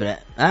got time for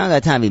that? I don't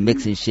got time to be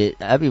mixing shit.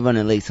 I be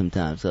running late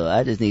sometimes, so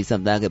I just need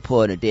something I can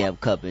pour in a damn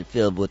cup and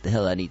fill what the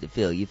hell I need to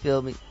fill. You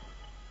feel me?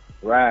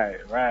 Right.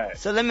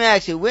 So let me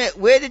ask you,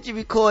 where did you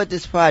record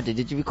this project?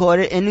 Did you record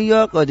it in New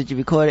York or did you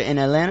record it in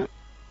Atlanta?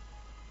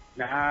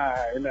 Nah,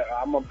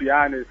 I'm gonna be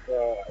honest.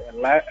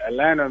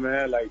 Atlanta,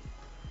 man, like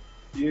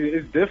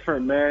it's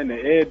different, man. The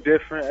air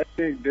different.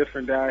 Everything's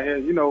different down here.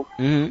 You know.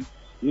 Mm-hmm.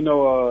 You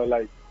know,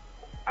 like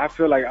I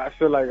feel like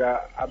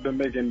I've been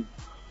making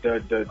the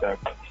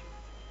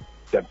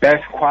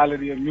best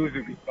quality of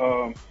music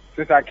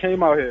since I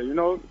came out here. You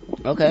know.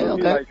 Okay.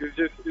 Like it's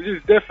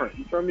just different.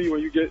 You feel me? When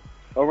you get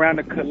around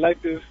a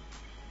collective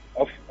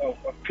of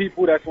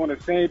people that's on the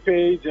same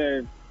page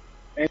and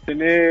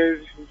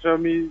engineers, you feel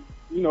me?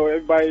 You know,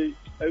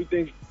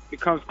 everything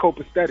becomes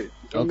copacetic.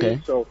 Okay.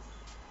 So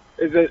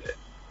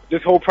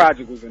this whole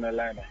project was in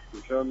Atlanta. You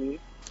feel me?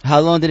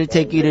 How long did it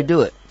take you to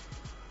do it?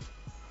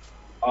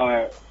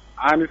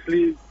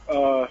 Honestly,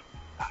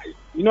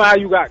 you know how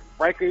you got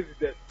records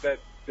that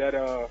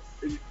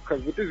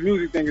because with this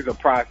music thing is a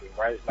process,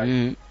 right?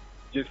 Like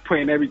just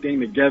putting everything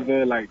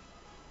together, like.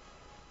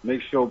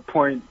 Make sure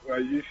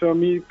you feel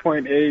me?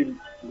 Point A,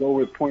 go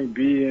with point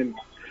B, and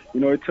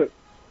you know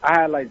I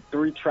had like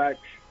 3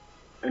 tracks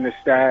in the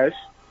stash,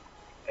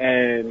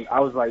 and I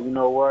was like, you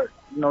know what?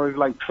 You know, it's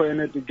like putting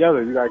it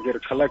together. You gotta get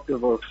a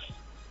collective of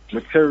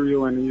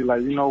material, and you're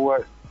like, you know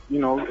what? You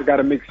know, it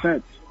gotta make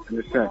sense in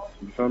a sense.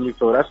 You feel me?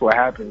 So that's what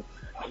happened.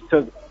 It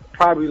took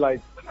probably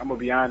like, I'm gonna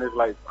be honest,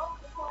 like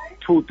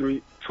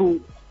 2-3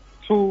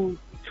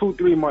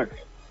 months.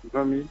 You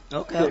feel me?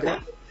 Okay.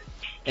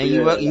 And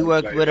you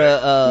worked like with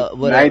a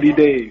 90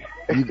 days.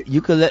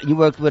 You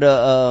worked with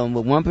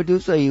with one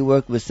producer, or you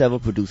worked with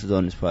several producers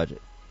on this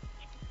project?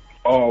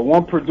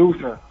 One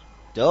producer.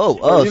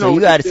 Dope. So you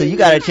got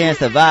a chance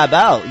to vibe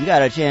out. You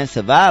got a chance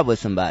to vibe with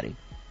somebody.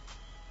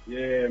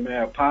 Yeah,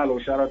 man. Apollo.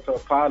 Shout out to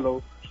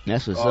Apollo.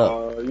 That's what's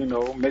up. You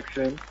know,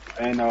 mixing,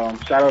 and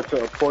shout out to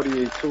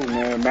Portier too,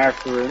 man.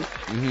 Mastering.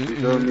 You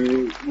feel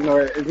me? You know,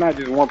 it's not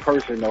just one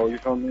person though. You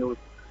feel me?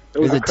 It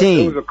was a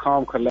team. It was a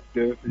calm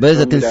collective. But it's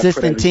a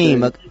consistent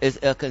team. It's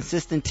a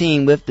consistent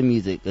team with the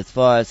music as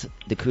far as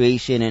the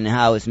creation and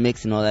how it's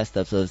mixed and all that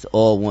stuff. So it's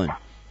all one.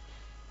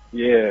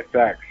 Yeah,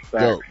 facts.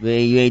 Dope.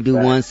 You ain't do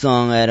one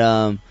song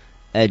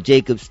at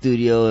Jacob's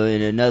studio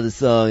and another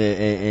song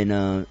in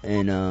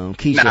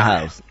Keisha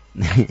house.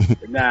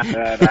 Nah.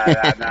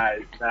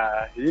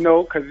 You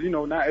know, because you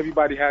know not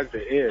everybody has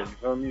the ear. You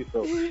feel me?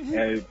 So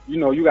and you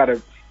know you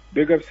gotta.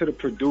 Big ups to the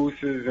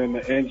producers and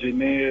the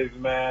engineers,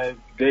 man.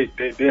 They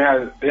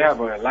have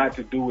a lot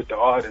to do with the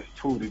artists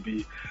too, to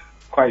be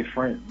quite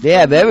frank. They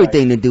have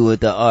everything to do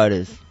with the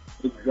artists.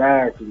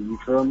 Exactly. You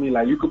feel me?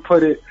 Like you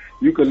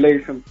could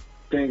lay some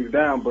things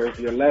down, but if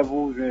your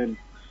levels and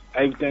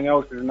everything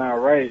else is not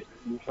right,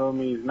 you feel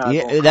me? It's not.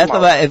 Yeah, that's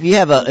about. If you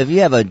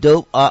have a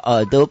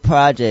dope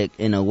project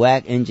and a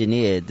whack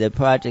engineer, the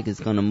project is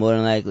gonna more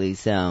than likely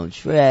sound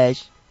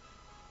trash.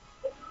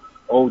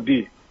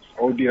 OD,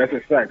 that's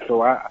a fact.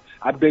 So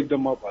I big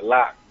them up a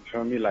lot. You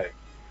feel me? Like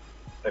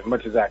as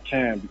much as I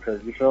can,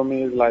 because you feel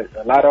me? It's like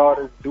a lot of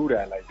artists do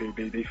that. Like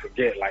they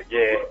forget. Like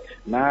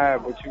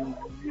but you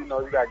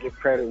know you gotta give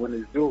credit when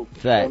it's due.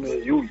 Right.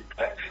 You feel me?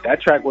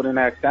 That track wouldn't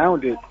have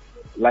sounded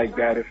like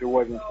that if it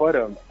wasn't for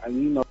them. And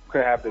you know you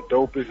could have the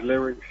dopest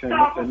lyrics and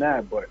this and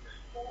that, but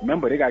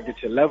remember, they gotta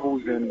get your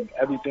levels and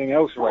everything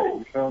else right.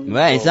 You feel me?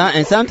 Right, so,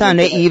 and sometimes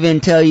they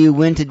even tell you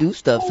when to do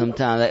stuff.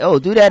 Sometimes, like, oh,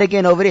 do that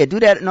again over there. Do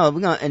that. No,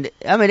 we're gonna. And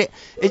I mean,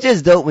 it's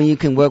just dope when you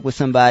can work with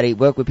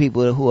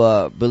people who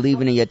are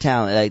believing in your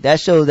talent. Like that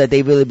shows that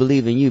they really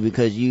believe in you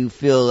because you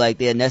feel like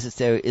they're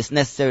necessary. It's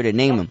necessary to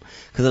name them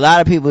because a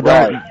lot of people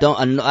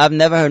don't. I've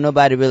never heard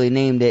nobody really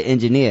name their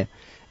engineer.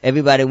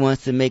 Everybody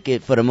wants to make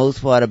it for the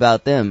most part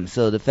about them.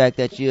 So the fact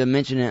that you're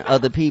mentioning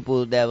other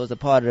people that was a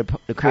part of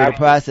the creative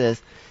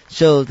process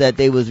shows that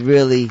they was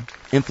really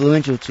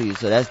influential to you.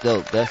 So that's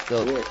dope. That's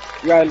dope.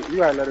 Yeah. You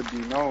gotta let it be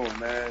known,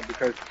 man,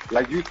 because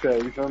like you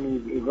said, you feel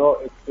me?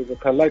 It's a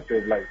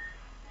collective. Like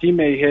he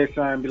may hear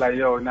something and be like,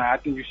 yo, nah, I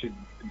think you should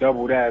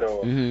double that,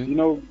 or you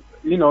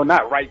know,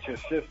 not write your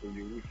shit for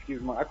you.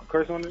 Excuse me, I could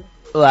curse on it.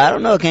 Well, I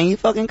don't know. Can you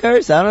fucking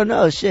curse? I don't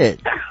know.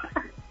 Shit.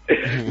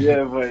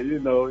 Yeah, but you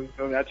know,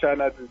 I try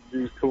not to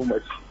use too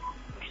much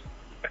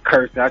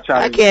cursing.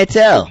 I can't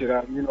tell. You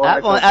know,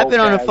 I've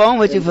been on the phone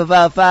with you for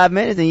about 5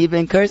 minutes, and you've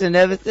been cursing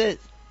ever since.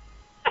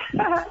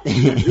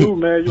 You,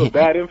 man, you're a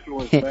bad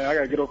influence, man. I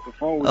gotta get off the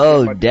phone with you.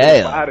 Oh,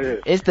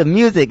 damn. It's the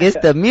music. It's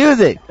the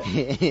music.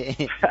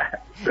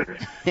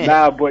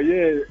 Nah, but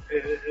yeah,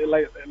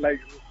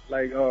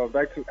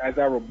 back to as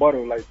I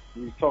rebuttal, like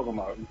we was talking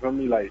about. You feel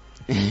me? Like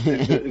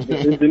it's the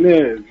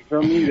engineers. You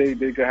feel me?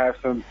 They could have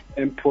some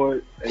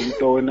input, and you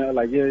throw in there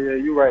like, yeah,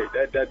 you're right.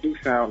 That do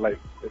sound like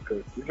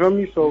because you feel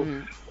me? So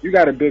you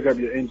gotta big up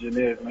your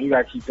engineers, man. You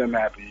gotta keep them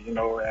happy, you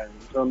know. And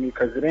you feel me?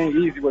 Because it ain't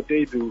easy what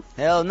they do.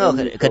 Hell no,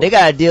 because they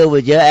gotta deal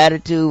with your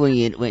attitude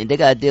when they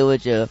gotta deal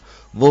with your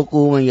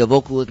vocal when your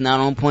vocal is not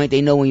on point.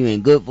 They know when you're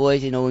in good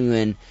voice. They know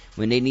when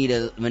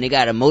they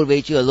gotta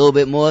motivate you a little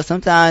bit more.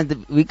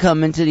 Sometimes we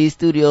come into these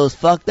studios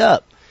fucked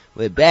up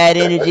with bad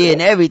energy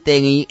and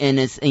everything, and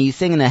you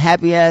singing a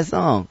happy ass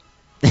song.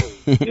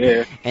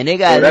 Yeah. And they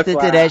gotta listen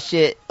to that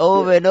shit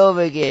over and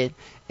over again,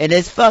 and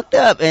it's fucked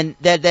up. And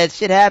that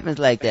shit happens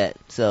like that.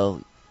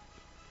 So,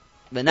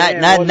 but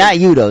not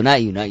you though,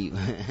 not you.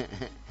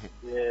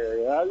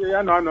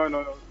 Yeah,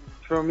 no.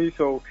 Feel me?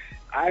 So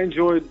I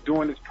enjoyed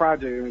doing this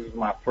project. It was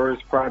my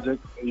first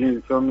project.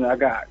 You feel me? I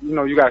got,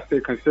 you gotta stay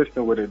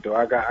consistent with it though.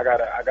 I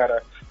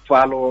gotta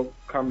follow up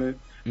coming.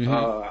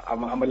 Mm-hmm.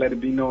 I'm gonna let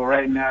it be known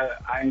right now.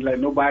 I ain't let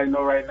nobody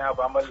know right now,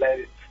 but I'm gonna let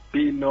it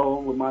be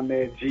known with my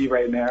man G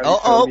right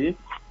now.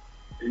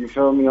 You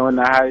feel me? On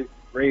the Hype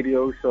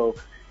Radio. So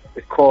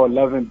it's called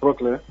Love in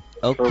Brooklyn.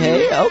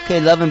 Okay,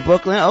 Love in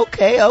Brooklyn.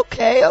 Okay.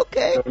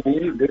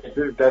 This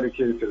is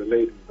dedicated to the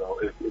ladies though.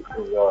 It's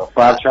a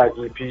 5-track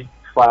EP.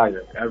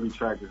 Fire. Every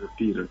track is a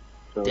feeder.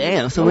 So,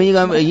 damn. So when you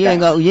ain't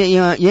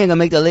gonna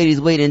make the ladies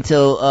wait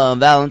until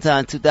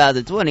Valentine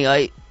 2020,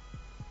 right?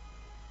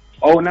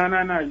 Oh no.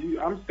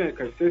 I'm staying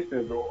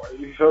consistent, bro.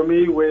 You feel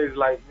me? Where it's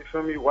like, you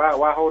feel me?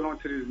 Why hold on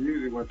to this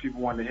music when people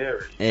want to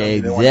hear it?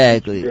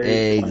 Exactly.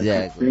 They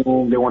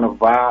want to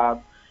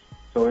vibe.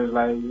 So it's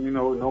like,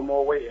 no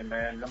more waiting,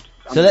 man.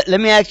 So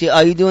let me ask you: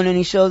 are you doing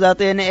any shows out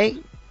there in the A?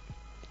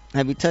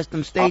 Have you touched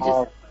them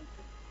stages?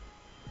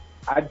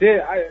 I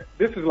did.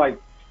 This is like,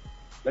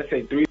 let's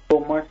say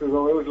 3-4 months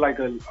ago. It was like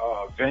a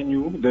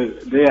venue.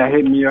 They had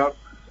hit me up.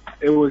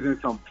 It was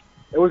at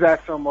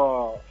some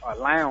a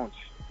lounge.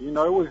 It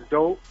was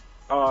dope.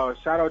 Shout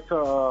out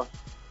to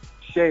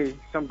Shay,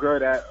 some girl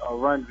that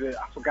runs it.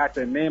 I forgot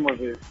the name of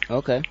it.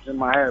 Okay. In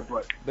my head,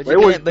 but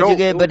you're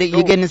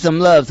getting some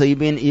love. So you've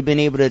been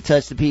able to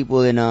touch the people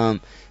and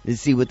to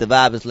see what the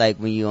vibe is like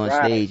when you're on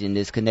stage and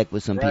just connect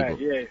with some people.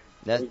 Yeah,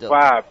 that's dope.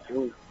 Vibe.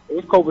 It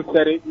was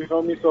copacetic. You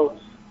feel me? So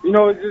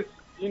it's just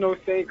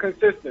staying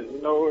consistent.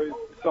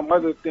 Some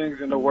other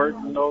things in the work.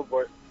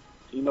 But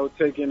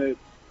taking it.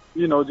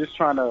 Just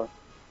trying to.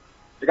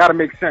 It got to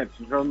make sense.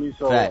 You feel me?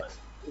 So. Facts.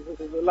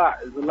 There's a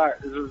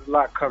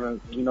lot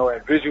coming, and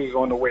visuals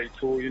on the way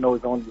too,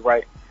 it's only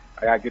right.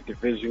 I gotta get the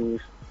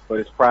visuals for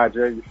this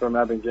project, you feel me?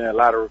 I've been getting a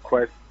lot of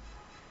requests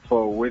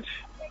for which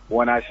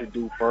one I should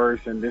do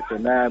first and this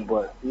and that,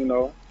 but,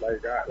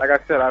 like I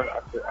said, I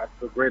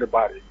feel great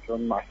about it, you feel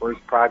me? My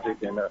first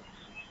project, and the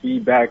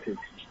feedback is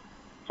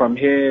from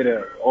here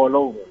to all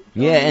over.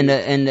 Yeah, and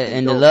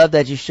the love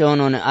that you've shown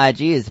on the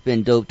IG has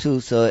been dope too,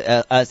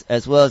 so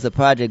as well as the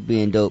project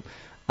being dope.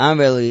 I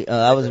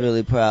was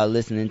really proud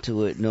listening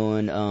to it,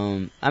 knowing,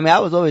 I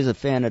was always a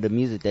fan of the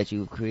music that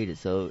you created,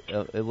 so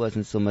it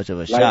wasn't so much of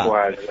a shock.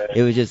 Likewise,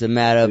 it was just a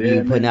matter of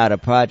you putting out a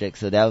project,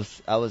 so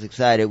I was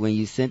excited when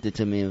you sent it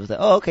to me. It was like,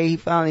 oh, okay, he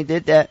finally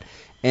did that,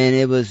 and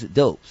it was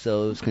dope.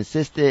 So it was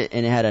consistent,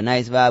 and it had a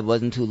nice vibe. It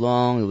wasn't too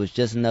long. It was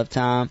just enough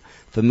time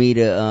for me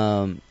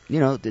to,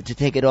 to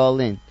take it all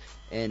in,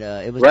 and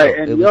it was right. Dope.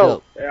 And it was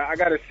dope. I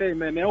gotta say,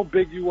 man, they don't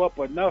big you up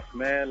enough,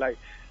 man. Like,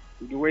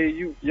 the way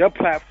your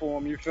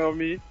platform, you feel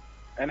me,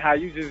 and how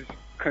you just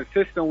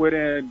consistent with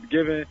it and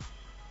giving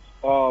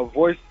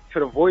voice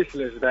to the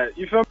voiceless, that,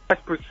 you feel me,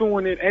 that's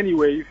pursuing it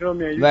anyway, you feel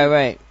me? And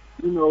right.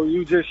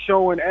 You just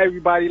showing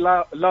everybody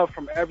love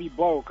from every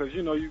bowl, because,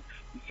 you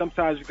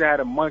sometimes you can have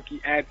a monkey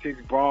antics,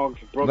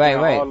 Bronx, Brooklyn,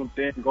 Harlem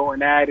thing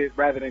going at it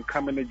rather than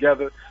coming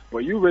together,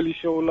 but you really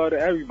show love to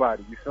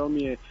everybody, you feel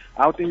me? And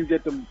I don't think you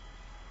get the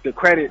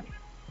credit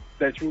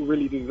that you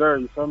really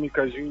deserve, you feel me?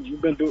 Because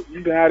you've been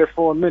at it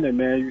for a minute,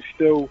 man. You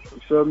still, you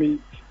feel me,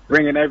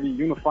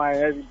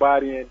 unifying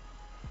everybody, and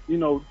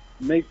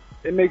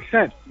it makes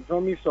sense, you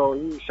feel me? So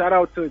shout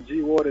out to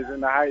G Waters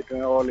and the Hype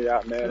and all of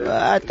y'all, man.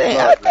 I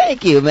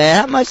thank you,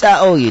 man. How much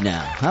I owe you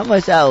now?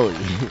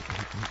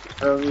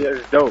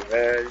 It's dope,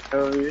 man. You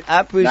feel me? I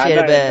appreciate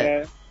it,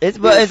 man. It's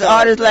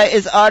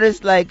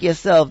artists like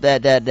yourself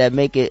that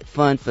make it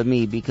fun for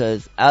me,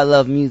 because I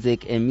love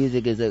music, and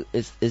music is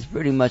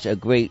pretty much a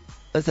great.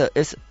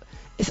 It's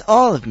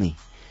all of me.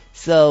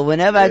 So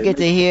whenever I get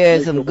to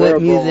hear some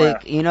good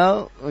music,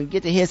 when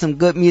get to hear some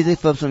good music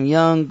from some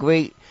young,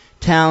 great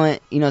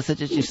talent,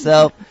 such as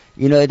yourself,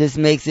 it just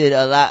makes it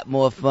a lot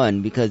more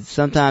fun, because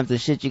sometimes the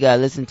shit you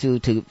gotta listen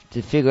to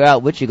figure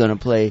out what you're gonna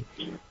play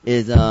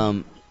is,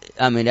 you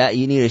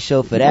need a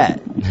show for that.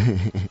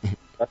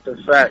 That's a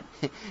fact.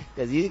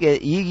 Because you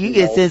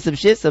get sent some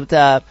shit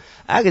sometimes.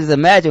 I can just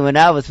imagine when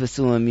I was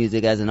pursuing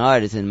music as an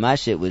artist, and my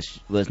shit was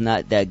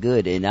not that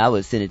good, and I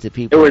would send it to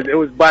people. It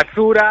was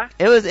basura.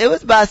 It was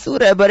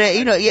basura, but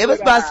it was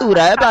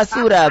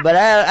basura. But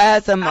I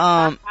had some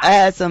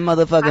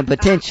motherfucking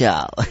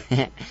potential.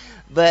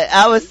 But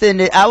I was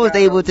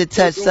able to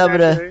touch some of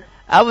the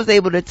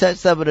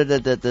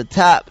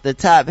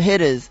top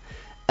hitters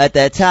at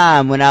that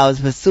time when I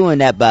was pursuing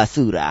that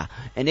basura,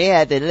 and they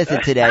had to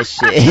listen to that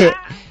shit.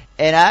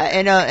 And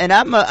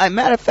I'm a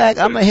matter of fact,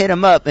 I'm gonna hit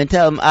them up and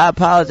tell them I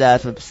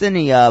apologize for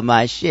sending y'all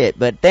my shit,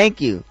 but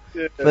thank you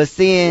for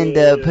seeing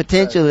the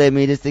potential in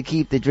me, just to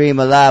keep the dream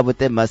alive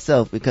within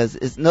myself, because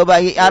it's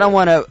nobody. I don't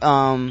want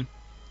to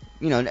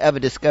ever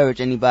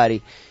discourage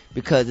anybody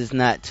because it's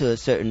not to a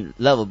certain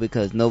level,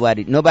 because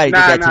nobody did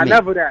that to me.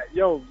 Never that.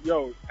 Yo,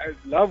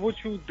 love what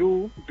you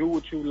do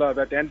what you love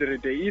at the end of the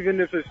day, even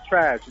if it's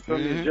trash. You feel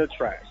me? It's just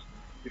trash.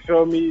 You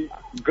feel me?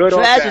 Good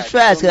or bad. Trash is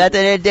trash, because at the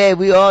end of the day,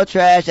 we all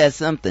trash at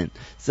something.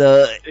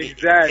 So,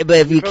 exactly. But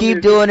if you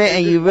keep doing it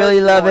and you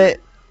really love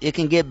it, it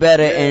can get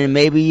better, and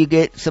maybe you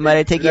get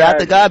somebody to take you out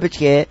the garbage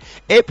can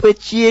and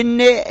put you in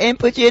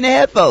the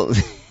headphones.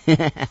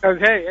 Cause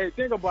hey,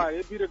 think about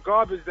it. It be the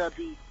garbage that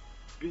be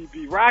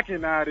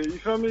rocking out of it. You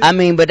feel me? I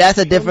mean, but that's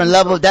a different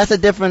level. That's a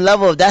different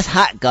level. That's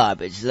hot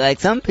garbage. Like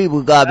some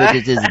people, garbage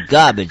is just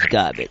garbage,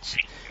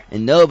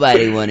 and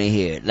nobody want to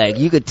hear it. Like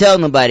you could tell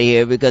nobody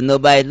hear it because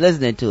nobody's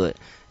listening to it.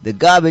 The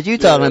garbage you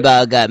talking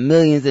about got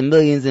millions and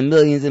millions and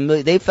millions and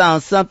millions. They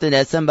found something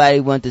that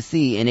somebody wanted to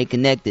see and they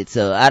connected.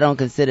 So I don't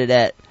consider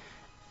that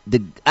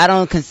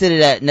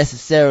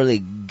necessarily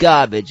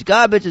garbage.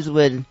 Garbage is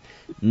when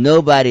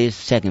nobody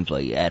is checking for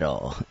you at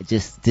all.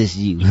 Just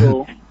you.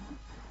 Cool.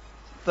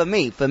 For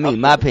me,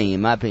 my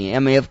opinion. I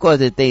mean, of course,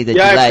 there's things that you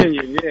like.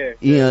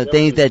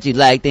 Things that you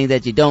like, things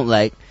that you don't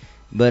like.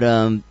 But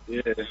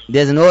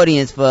there's an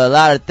audience for a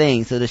lot of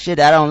things. So the shit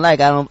I don't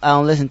like, I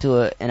don't listen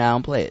to it and I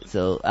don't play it.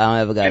 So I don't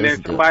ever gotta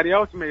listen to it. And then somebody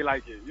else may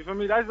like it. You feel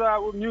me? That's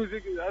how with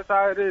music. That's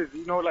how it is.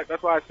 Like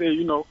that's why I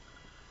say, don't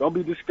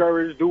be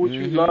discouraged. Do what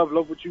you love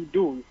what you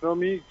do. You feel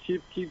me?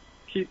 Keep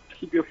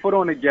your foot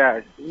on the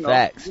gas.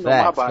 Facts.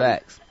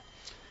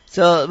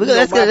 So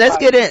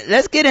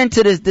let's get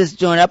into this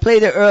joint. I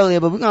played it earlier,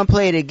 but we're gonna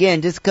play it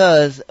again just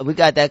cause we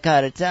got that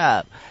kind of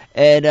time.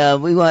 And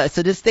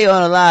so just stay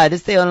on the line,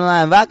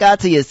 rock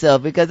out to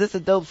yourself, because it's a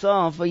dope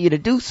song for you to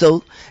do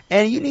so,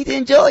 and you need to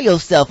enjoy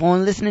yourself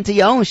on listening to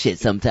your own shit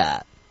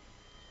sometime.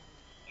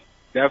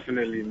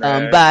 Definitely,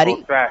 man.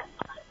 Body.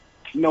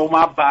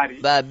 My body.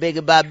 By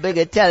bigger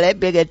tell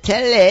it.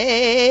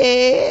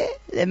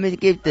 Let me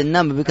give the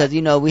number, because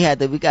we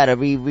gotta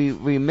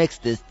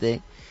remix this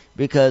thing,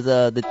 because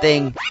the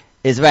thing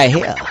is right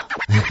here.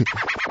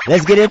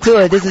 Let's get into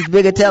it. This is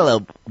Bigger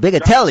Telly.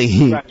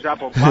 You gotta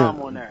drop a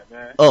bomb on that,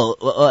 man. A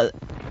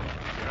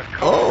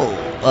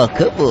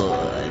couple.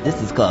 This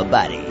is called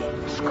Body.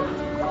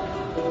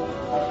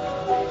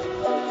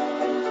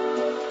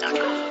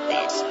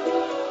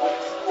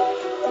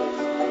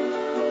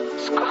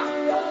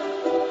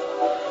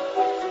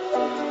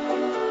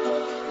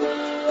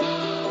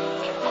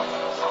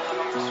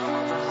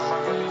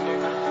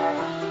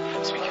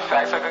 Speaking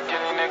facts like a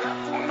gilly nigga,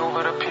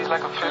 maneuver the piece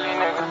like a Philly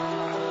nigga.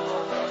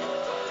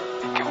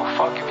 Give a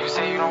fuck if you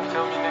say you don't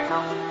feel me, nigga.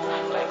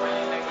 Like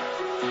really, nigga,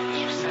 is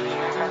you silly,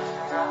 nigga?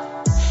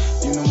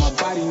 You know my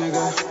body,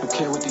 nigga. Don't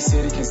care what they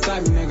say, they can't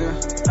stop me, nigga.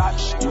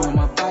 You know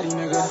my body,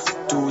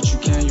 nigga. Do what you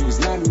can, you is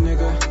not me,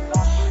 nigga.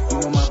 You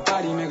know my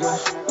body,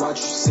 nigga. Watch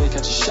you say,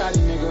 catch a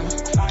shotty, nigga.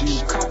 Do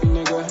you copy,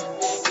 nigga?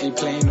 Ain't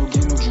playing no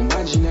game, no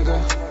Jumanji,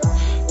 nigga.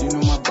 You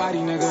know my body,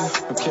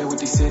 nigga. Don't care what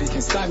they say, they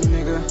can't stop me,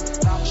 nigga.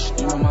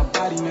 You know my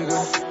body,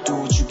 nigga. Do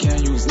what you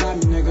can, you is not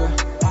me, nigga.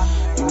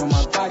 You know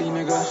my body,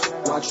 nigga.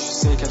 Watch you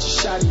say, catch a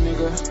shotty,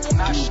 nigga. Do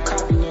you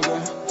copy, nigga?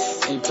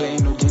 Ain't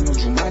playing no game, no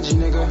Jumanji,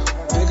 nigga.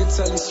 Nigga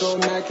tell you so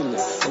immaculate.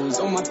 Always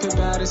on my pimp,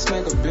 how to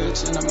smack a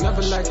bitch. And I'm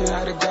never liking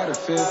how they got a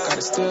fit.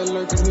 Gotta still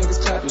alert cause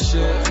niggas clapping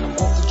shit. And I'm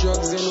off the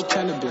drugs, ain't no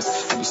cannabis.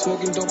 I be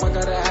smoking dope, I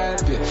got a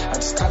habit. I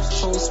just cops the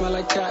toes, smell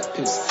like cat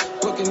piss.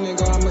 Booking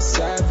nigga, I'm a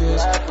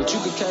savage. But you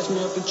could catch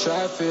me up in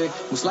traffic.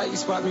 Most likely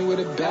spot me with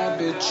a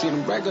bad bitch. Treat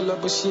him regular,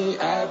 but she ain't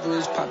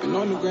average. Popping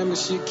on the gram, and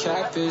she a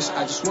catfish.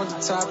 I just want the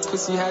top,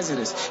 pussy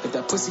hazardous. If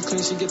that pussy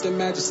clean, she get the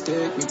magic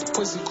stick. Make the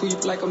pussy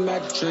creep like a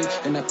magic trick.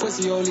 And that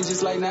pussy holy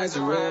just like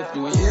Nazareth.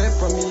 You ain't hear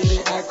from me, it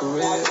ain't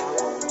accurate.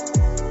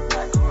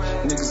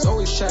 Niggas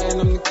always chatting,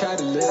 I'm the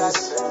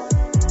catalyst.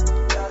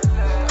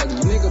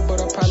 Ugly nigga,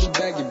 but I'll probably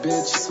bag your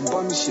bitch. Some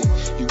bummy shit.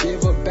 You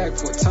gave her back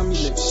for a tummy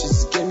lip. She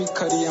just gave me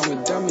cutty, I'm a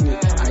dummy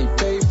it. I ain't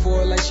paid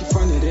for it like she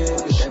fronted it.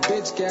 With that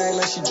bitch gag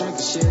like she drank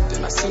the shit.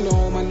 Then I send her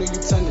home, I know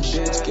you ton of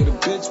bitch. Get a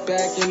bitch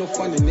back, ain't no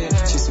fun in it.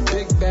 She's a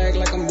big bag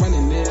like I'm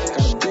running it.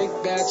 Got a big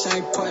batch, I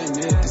ain't putting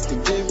it. It's the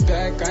give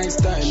back, I ain't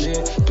starting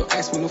it. Don't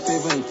ask me no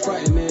favor, I ain't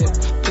fronting it.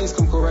 Please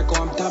come correct or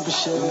I'm dumping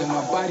shit. You know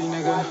my body,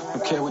 nigga.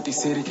 Don't care what they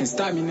say, they can't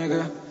stop me,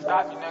 nigga.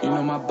 You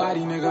know my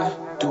body, nigga.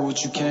 Do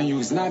what you can, you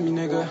is not me,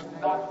 nigga.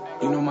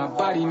 You know my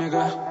body,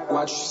 nigga.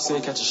 Watch you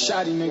say, catch a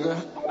shotty, nigga.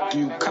 Do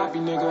you copy,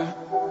 nigga?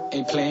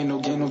 Ain't playing no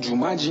game, no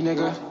Jumanji,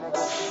 nigga.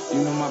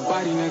 You know my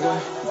body, nigga.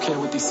 Don't care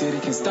what they say, they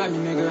can't stop me,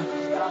 nigga.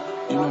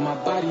 You know my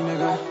body,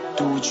 nigga.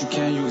 Do what you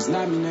can, you is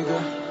not me,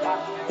 nigga.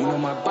 You know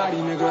my body,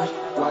 nigga.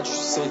 Watch you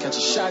say, catch a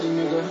shotty,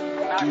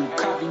 nigga. Do you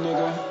copy,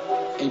 nigga?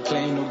 Ain't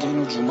playing no game,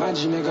 no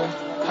Jumanji, nigga.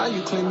 How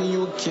you claiming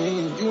you a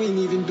king? You ain't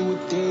even do a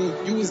thing.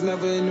 You was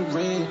never in the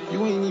ring.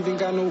 You ain't even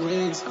got no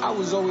rings. I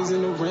was always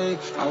in the ring.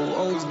 I will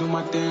always do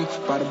my thing.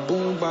 Bada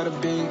boom, bada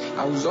bing.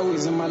 I was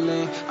always in my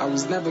lane. I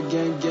was never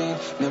gang.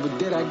 Never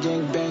did I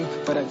gang bang.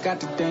 But I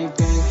got the thing. Make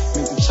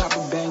the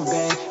chopper bang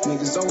bang.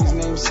 Niggas always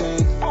name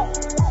sing.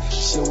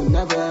 Shit will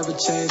never ever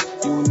change.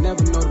 You will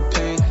never know the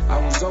pain. I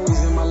was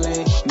always in my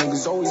lane.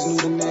 Niggas always knew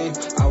the name.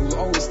 I will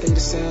always stay the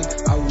same.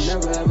 I will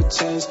never ever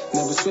change.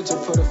 Never switch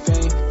up for the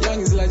fame.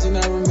 Youngest legend,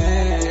 I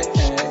remain.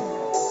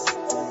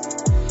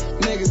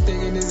 Niggas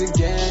thinking it's a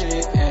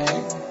game.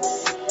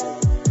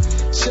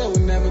 Shit will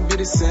never be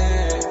the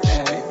same.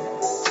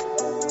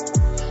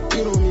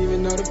 You don't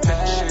even know the pain.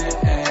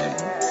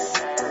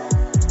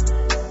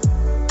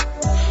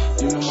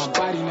 You know my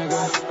body,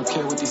 nigga. Don't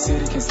care what they say,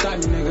 they can't stop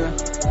me,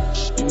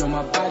 nigga. You know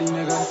my body,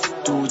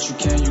 nigga. Do what you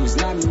can, you is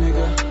not me,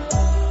 nigga.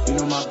 You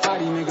know my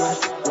body,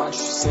 nigga. Watch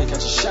you say,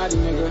 catch a shotty,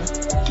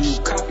 nigga. Do you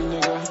copy,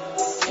 nigga?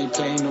 Ain't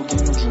playing no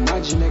game, no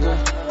Jumanji, nigga.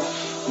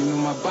 You know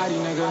my body,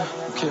 nigga.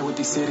 Don't care what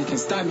they say, they can't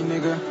stop me,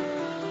 nigga.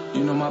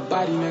 You know my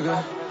body,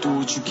 nigga. Do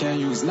what you can,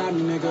 you is not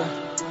me,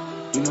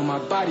 nigga. You know my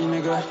body,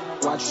 nigga.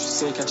 Watch you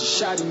say, catch a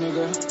shotty,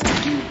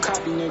 nigga. Do you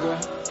copy,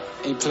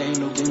 nigga? Ain't playing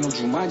no game, no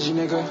Jumanji,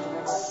 nigga.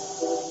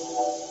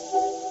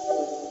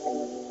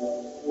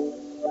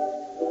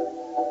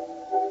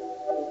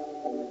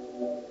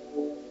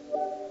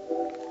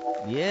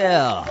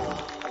 Yeah.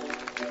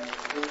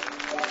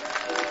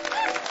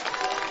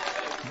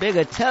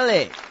 Bigger, tell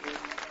it.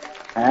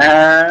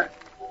 I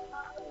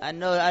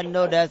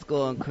know that's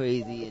going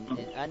crazy,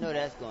 and I know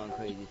that's going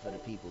crazy for the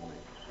people, man.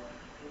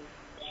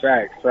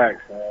 Facts.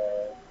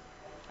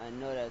 I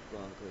know that's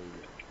going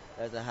crazy.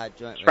 That's a hot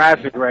joint.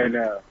 Traffic right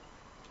now.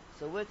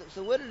 So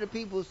what are the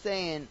people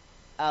saying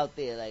out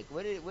there? Like,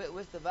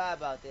 what's the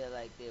vibe out there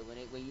like there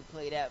when you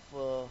play that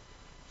for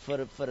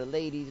the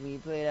ladies, when you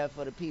play that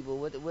for the people?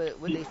 What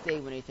they say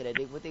when they say that?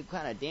 What they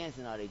kind of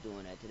dancing are they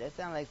doing that to? That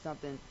sound like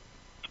something.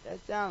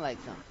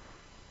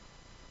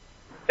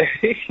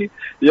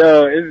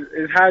 Yo,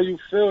 it's how you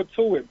feel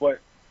to it, but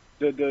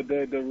the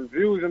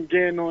reviews I'm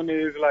getting on it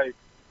is like,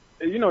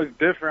 you know, it's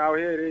different out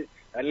here.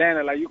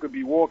 Atlanta, like, you could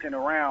be walking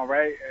around,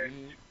 right, and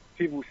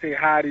people say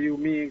hi to you,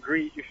 meet and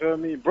greet, you feel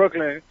me?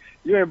 Brooklyn,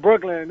 you in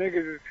Brooklyn,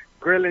 niggas is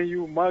grilling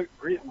you,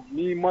 mugging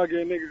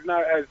niggas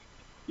not as,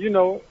 you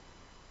know,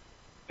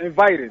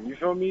 inviting, you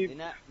feel me?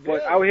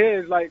 But out here,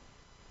 it's like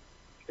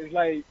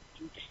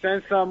you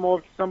send something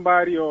off to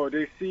somebody, or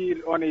they see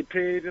it on their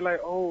page, they're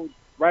like, oh,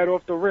 right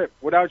off the rip,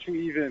 without you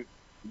even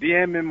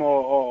DM him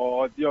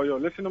or yo,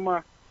 listen to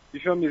my, you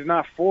feel me? It's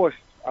not forced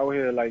out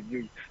here. Like,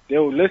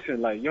 they'll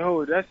listen, like,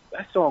 yo, that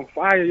song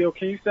fire, yo,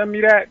 can you send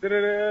me that?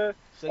 Da-da-da.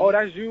 So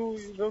that's you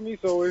feel me?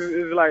 So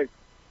it's like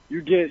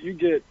you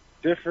get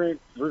different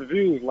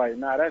reviews. Like,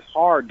 nah, that's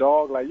hard,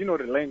 dog. Like, you know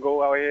the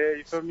lingo out here,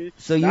 you feel me?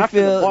 So you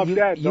feel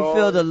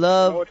the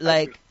love,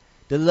 like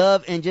the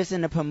love and just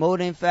in the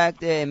promoting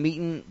factor and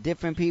meeting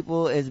different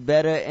people is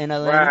better in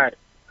Atlanta. Right.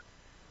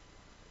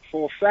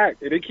 For a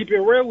fact, they keep it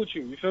real with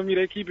you. You feel me?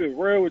 They keep it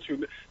real with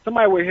you.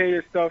 Somebody will hear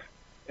your stuff,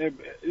 and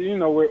you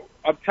know, we're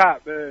up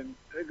top, and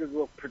niggas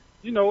will,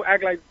 you know,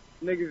 act like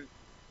niggas,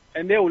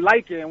 and they'll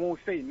like it and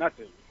won't say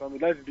nothing. You feel me?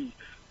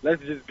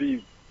 Let's just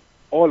be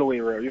all the way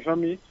real. You feel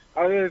me?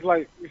 Out here, it's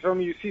like, you feel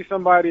me? You see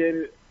somebody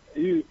and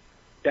you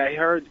that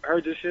heard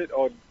your shit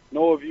or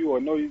know of you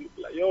or know you,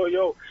 like,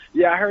 yo,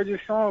 yeah, I heard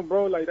your song,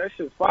 bro. Like, that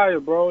shit fire,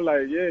 bro.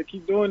 Like, yeah,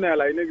 keep doing that.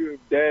 Like, niggas is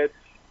dead.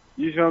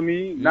 You feel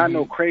me? Not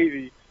no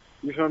crazy.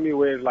 You feel me?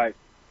 Where it's like,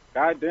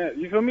 goddamn,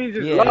 you feel me?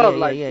 Just love,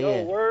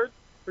 word.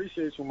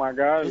 Appreciate you, my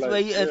guy.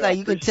 It's like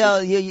you can tell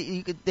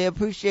they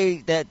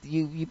appreciate that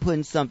you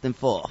putting something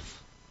forth.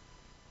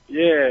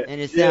 Yeah.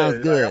 And it sounds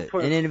good.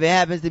 Like, and then if it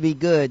happens to be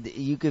good,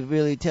 you could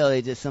really tell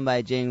it's just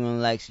somebody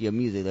genuinely likes your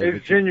music. Like,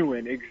 it's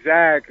genuine,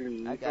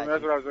 exactly. That's what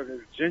I was looking.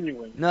 It's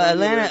genuine. No,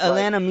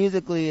 Atlanta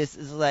musically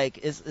is like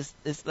it's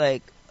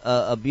like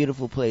a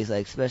beautiful place.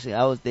 Like, especially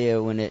I was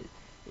there when it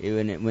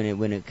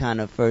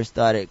kind of first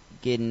started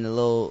getting a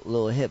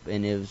little hip,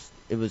 and it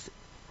was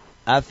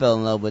I fell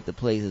in love with the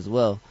place as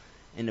well,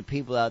 and the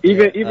people out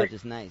there are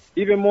just nice.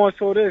 Even more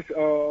so this,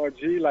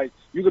 G, like,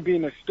 you could be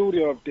in the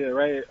studio up there,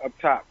 right up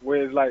top,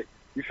 where it's like,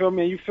 you feel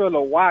me, you feel the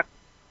Wack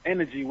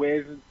energy, where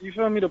it's, you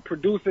feel me, the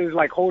producer is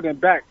like holding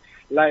back,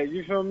 like,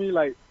 you feel me,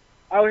 like,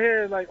 out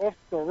here, like, off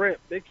the rip,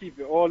 they keep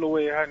it all the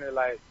way 100,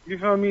 like, you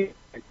feel me,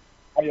 like,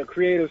 on your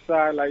creative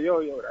side, like,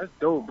 yo, that's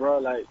dope, bro,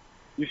 like,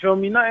 you feel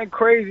me? Nothing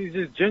crazy,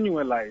 just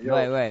genuine, like, yo,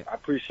 right. I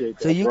appreciate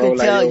that. So you bro. can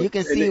tell, like, you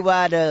can see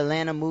why the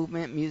Atlanta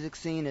movement music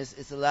scene is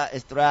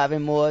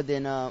thriving more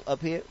than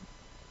up here.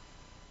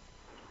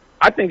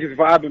 I think it's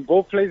vibing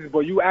both places, but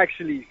you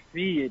actually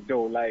see it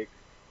though, like,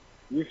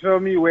 you feel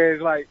me? Where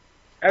it's like,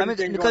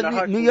 everything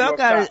because New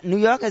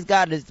York has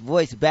got its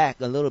voice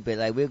back a little bit.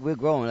 Like, we're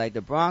growing. Like,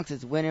 the Bronx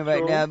is winning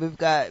right now. We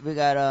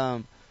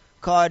got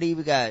Cardi,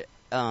 we got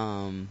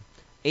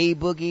A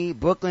Boogie,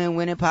 Brooklyn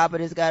winning. Papa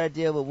just got a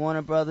deal with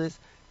Warner Brothers.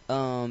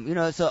 You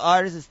know, so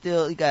artists are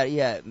still, you got,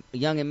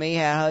 Young and May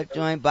had her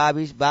joint,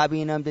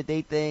 Bobby and them did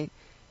they thing,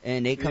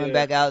 and they coming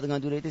back out, they're gonna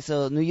do their thing.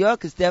 So New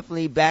York is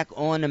definitely back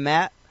on the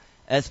map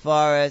as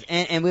far as,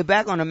 and we're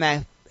back on the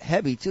map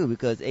heavy too,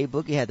 because A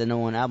Boogie had the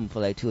 #1 album for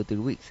like 2 or 3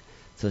 weeks.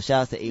 So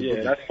shouts to A Boogie.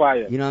 Yeah, that's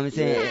fire. You know what I'm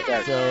saying? Yeah,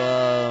 exactly.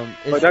 So,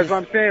 but that's what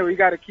I'm saying. We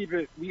gotta keep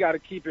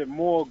it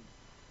more,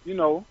 you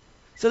know.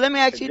 So let me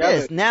ask you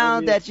this. Now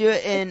that you're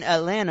in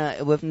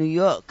Atlanta with New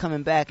York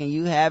coming back and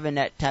you having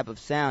that type of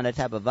sound, that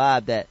type of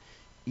vibe that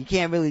you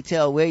can't really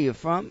tell where you're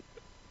from.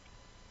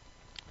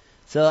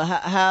 So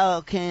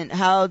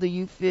how do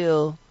you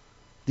feel?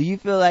 Do you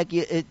feel like do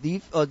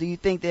you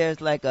think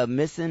there's like a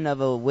missing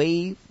of a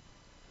wave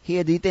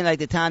here? Do you think like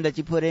the time that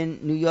you put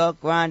in New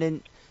York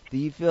grinding, do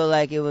you feel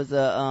like it was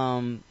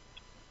a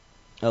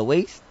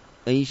waste?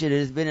 Or you should have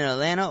just been in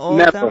Atlanta all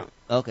the time?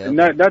 Okay.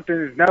 Nothing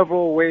is never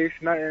a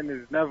waste. Nothing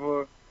is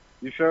never.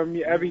 You feel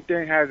me?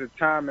 Everything has a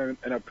time and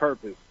a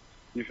purpose.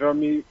 You feel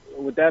me?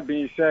 With that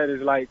being said,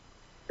 it's like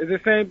it's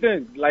the same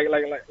thing. Like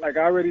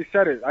I already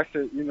said it. I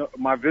said, you know,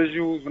 my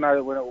visuals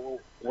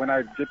when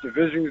I get the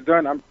visuals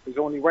done, it's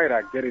only right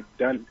I get it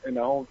done in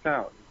the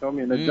hometown. You feel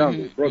me? In the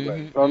jungle,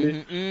 Brooklyn. You feel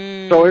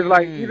me? So it's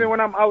like even when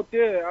I'm out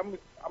there, I'm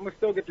gonna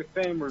still get the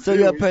same review. So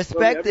your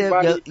perspective,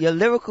 your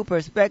lyrical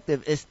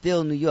perspective is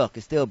still New York,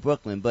 it's still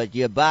Brooklyn, but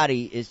your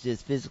body is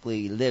just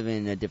physically living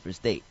in a different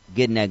state,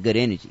 getting that good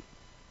energy.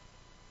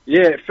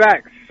 Yeah,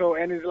 facts. So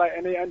and it's like,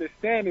 and they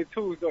understand it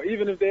too. So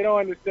even if they don't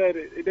understand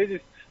it, they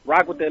just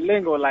rock with their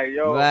lingo, like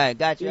yo. Right,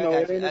 got you.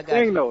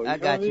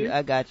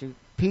 I got you.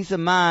 Peace of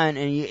mind,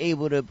 and you're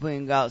able to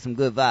bring out some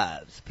good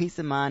vibes. Peace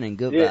of mind and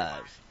good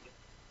vibes.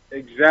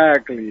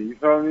 Exactly. You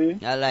feel me?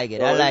 I like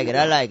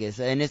it.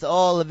 So, and it's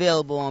all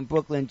available on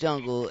Brooklyn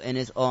Jungle, and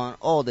it's on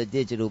all the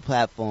digital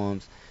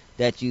platforms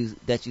that you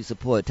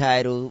support.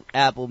 Tidal,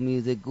 Apple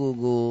Music,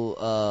 Google,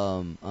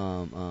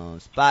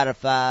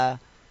 Spotify.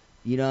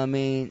 You know what I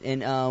mean?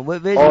 And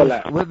what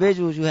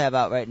visuals you have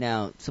out right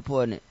now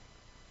supporting it?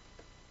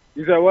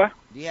 You said what?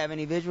 Do you have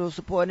any visuals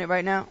supporting it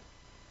right now?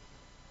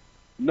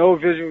 No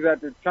visuals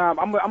at the time.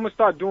 I'm gonna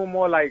start doing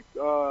more like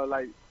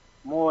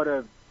more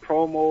of the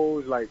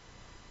promos, like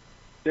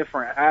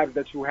different apps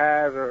that you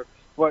have,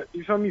 but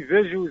you feel me?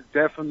 Visuals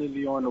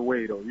definitely on the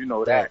way though. You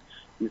know that.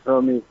 You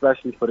feel me?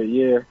 Especially for the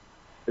year,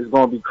 it's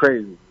gonna be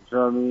crazy. You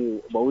feel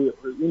me? But we,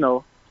 you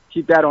know,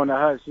 keep that on the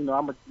hush. You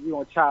know, we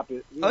gonna chop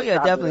it.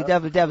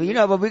 Definitely. You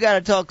know, but we gotta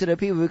talk to the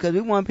people because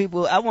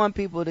I want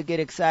people to get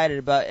excited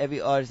about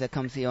every artist that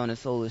comes here on the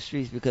Solar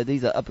Streets because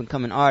these are up and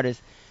coming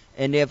artists,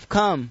 and they've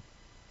come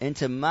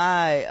into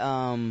my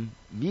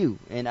view,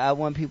 and I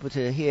want people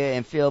to hear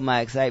and feel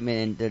my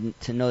excitement and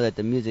to know that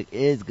the music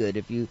is good.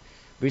 If you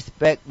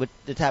respect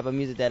the type of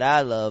music that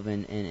I love,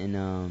 and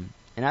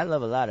I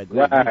love a lot of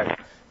great music.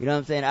 You know what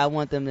I'm saying? I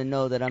want them to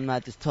know that I'm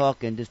not just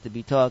talking just to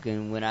be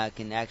talking when I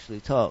can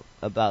actually talk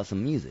about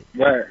some music.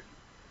 Right.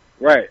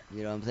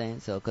 You know what I'm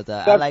saying? So, cause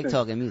I like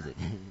talking music.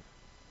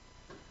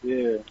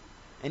 Yeah.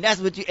 And that's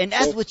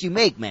what you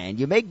make, man.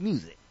 You make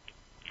music.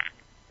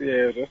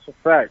 Yeah, that's a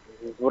fact.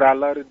 It's what I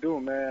love to do,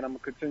 man. I'm gonna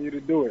continue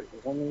to do it. You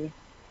feel me?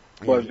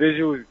 But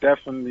visual is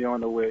definitely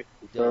on the way.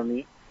 You feel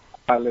me?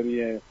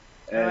 Quality and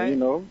right. You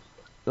know.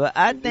 Well,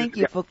 I thank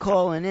you for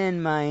calling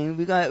in, man.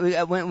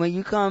 When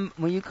you come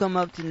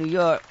up to New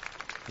York,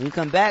 when you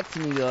come back to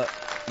New York,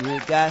 you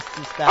got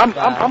to stop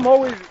by. I'm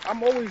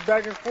always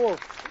back and forth.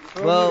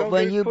 Well,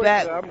 when you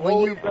back,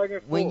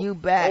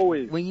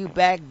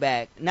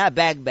 not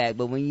back,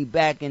 but when you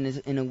back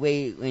in a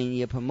way when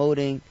you're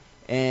promoting.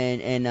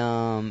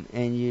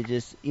 And you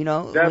just, you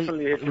know,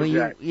 definitely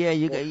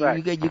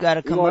you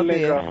gotta come up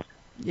here.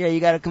 Yeah, you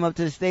gotta come up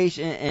to the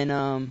station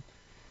and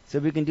so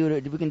we can do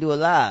a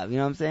live. You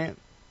know what I'm saying?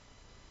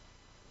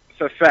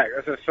 It's a fact.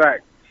 That's a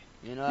fact.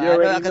 You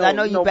know, because I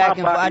know you back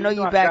and forth. I know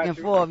you back and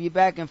forth. You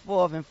back and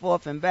forth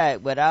and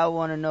back. But I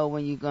want to know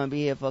when you're gonna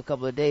be here for a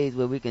couple of days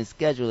where we can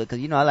schedule it. Because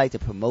you know I like to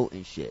promote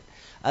and shit.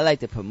 I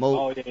like to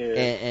promote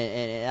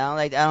and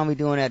I don't be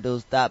doing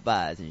those stop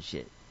bys and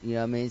shit. You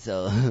know what I mean?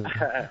 So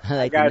I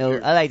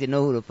like to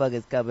know who the fuck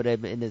is covered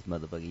up in this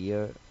motherfucker. You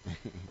heard?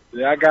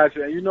 Yeah, I got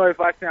you. And you know, if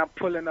I say I'm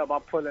pulling up,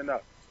 I'm pulling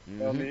up. You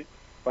know what I mean?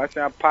 If I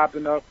say I'm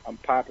popping up, I'm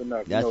popping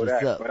up. That's you know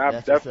that. Up. But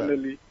I've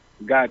definitely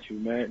got you,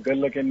 man. Good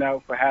looking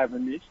out for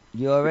having me.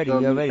 You already.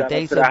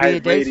 Thanks for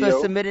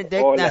submitting.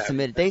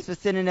 Thanks for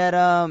sending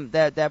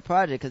that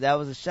project because that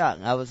was a shock.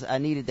 I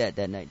needed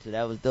that night, so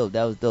that was dope.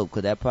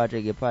 Because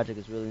your project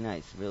is really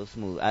nice, real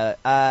smooth.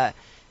 I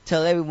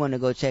tell everyone to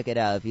go check it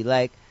out if you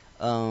like.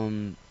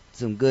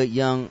 Some good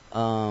young,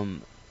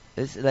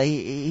 it's like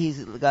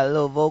he's got a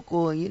little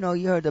vocal, and you know,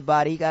 you heard the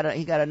body. He got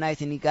a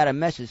nice, and he got a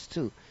message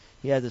too.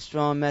 He has a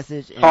strong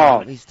message,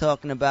 and he's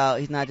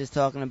not just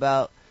talking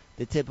about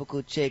the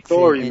typical chicks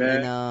story,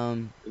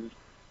 and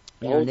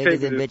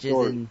niggas and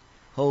bitches and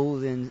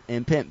hoes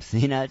and pimps.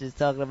 He's not just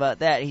talking about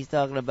that. He's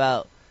talking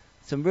about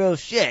some real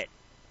shit.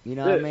 You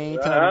know what I mean?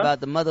 Talking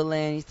about the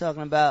motherland. He's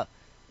talking about.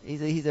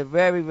 He's a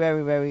very,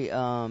 very, very, he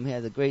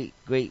has a great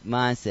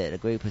mindset, a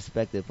great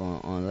perspective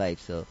on life.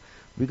 So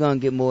we're going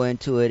to get more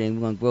into it and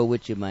we're going to grow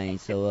with you, man.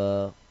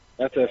 So,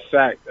 that's a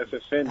fact. That's a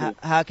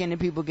fact. How can the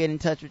people get in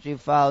touch with you,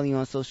 follow you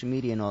on social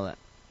media and all that?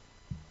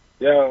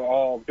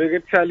 Yeah, Bigger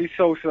Telly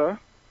Sosa.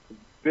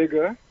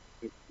 Bigger,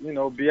 you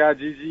know,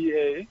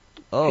 Bigga.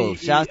 Oh,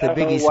 shouts to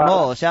Biggie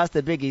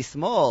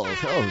Smalls.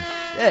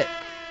 Oh, shit.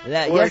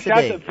 Yesterday,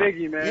 shout to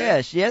Biggie, man.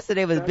 Yeah,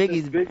 yesterday was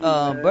Biggie's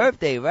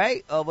birthday,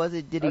 right? Or was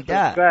it? Did he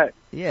die? Fact.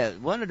 Yeah,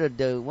 one of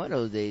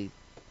those days.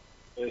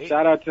 Yeah,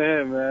 shout out to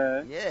him,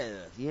 man. Yeah,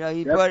 you know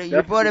you brought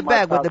it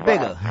back with the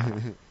bigger.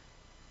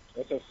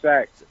 That's a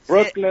fact.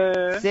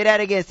 Brooklyn. Say that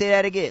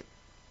again.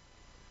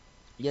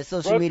 Your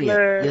social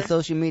media. Your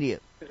social media.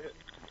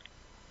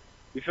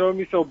 You feel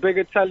me? So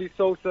Bigatelli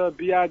Sosa,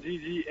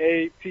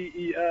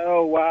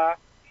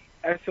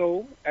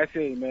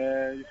 BIGGATELLYSOSA,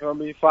 man. You feel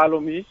me? Follow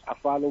me. I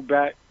follow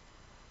back.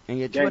 And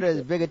your Twitter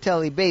is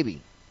Bigatelli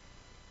Baby.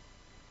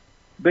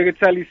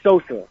 Bigatelli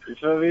Sosa. You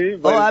feel me?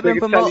 But I've been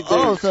promoting.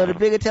 Oh, so the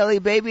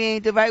Bigatelli Baby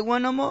ain't the right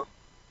one no more?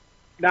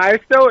 Nah,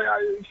 it's still,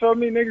 you feel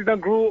me? Niggas done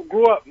grew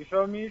up. You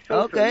feel me?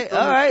 Sosa, okay,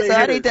 all right. So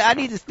I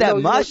need to step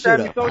my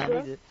shit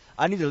up.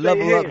 I need to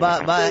level up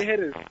by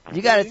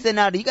you gotta send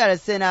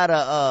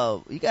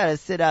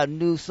out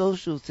new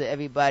socials to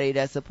everybody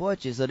that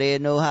supports you so they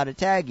know how to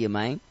tag you,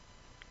 man.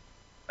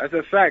 That's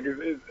a fact.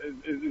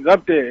 It's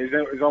up there.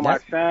 It's on my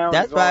sound.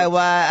 That's probably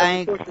why I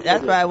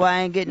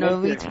ain't getting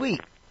no retweet,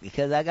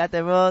 because I got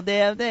them all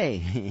damn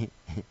day.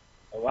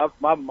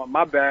 My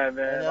bad,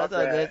 man.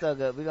 It's all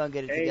good. We're gonna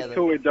get it together. Ain't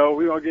to it though.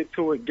 We're gonna get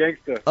to it,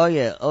 gangster. Oh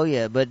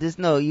yeah. But just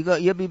know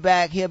you'll be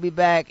back. He'll be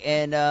back.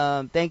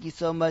 And thank you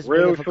so much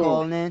for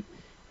calling in.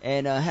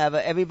 And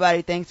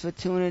everybody, thanks for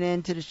tuning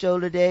in to the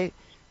show today.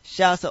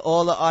 Shouts to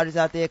all the artists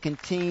out there.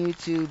 Continue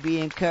to be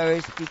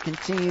encouraged.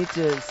 Continue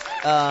to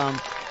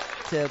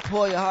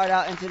pour your heart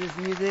out into this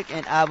music,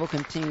 and I will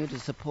continue to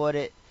support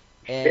it.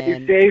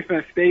 And stay safe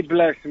and stay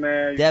blessed,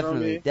 man. You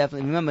definitely.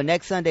 Remember,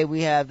 next Sunday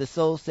we have the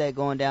Soul Set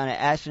going down at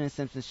Ashford and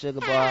Simpson Sugar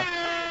Bar.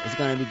 It's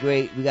gonna be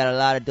great. We got a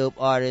lot of dope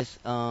artists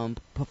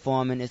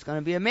performing. It's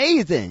gonna be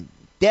amazing.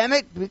 Damn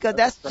it, because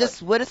that's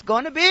just what it's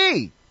gonna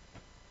be.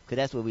 Cause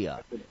that's what we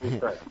are.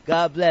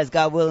 God bless.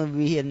 God willing, we'll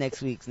be here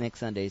next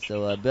Sunday.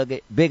 So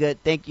bigger,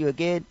 thank you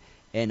again,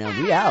 and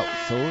we out.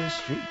 Soul in the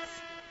Streets.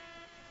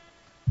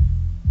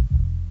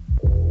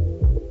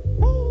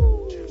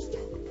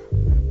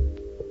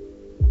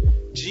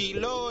 G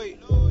Lloyd,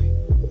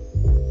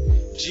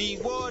 G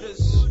Waters,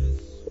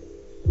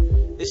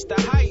 it's the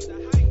hype.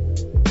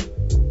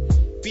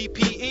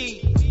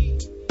 BPE,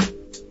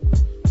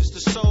 it's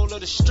the soul of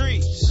the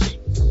streets.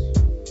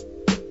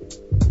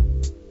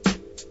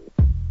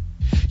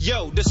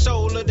 Yo, the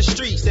soul of the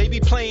streets, they be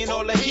playing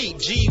all the heat.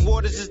 G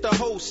Waters is the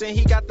host, and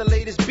he got the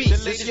latest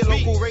beats. This your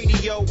local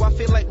radio, I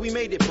feel like we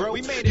made it, bro.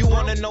 You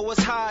wanna know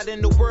what's hot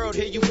in the world,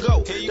 here you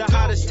go. The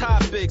hottest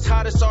topics,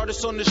 hottest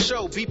artists on the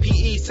show.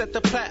 BPE set the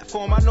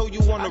platform, I know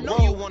you wanna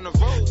roll.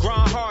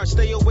 Grind hard,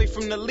 stay away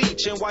from the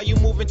leech. And while you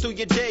moving through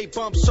your day,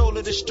 bump soul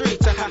of the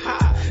streets.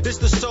 This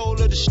the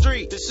soul of the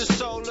street. This the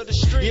soul of the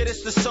street. Yeah,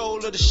 this the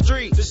soul of the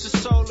street. This the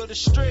soul of the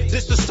street.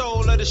 This the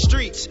soul of the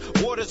streets.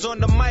 Waters on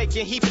the mic,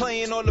 and he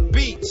playing all the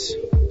beats.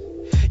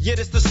 Yeah,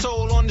 this the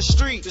soul on the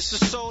street. This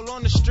the soul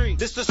on the street.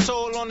 This the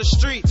soul on the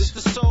street. This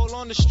the soul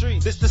on the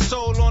street. This the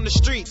soul on the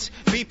streets.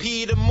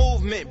 BP the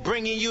movement,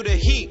 bringing you the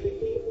heat.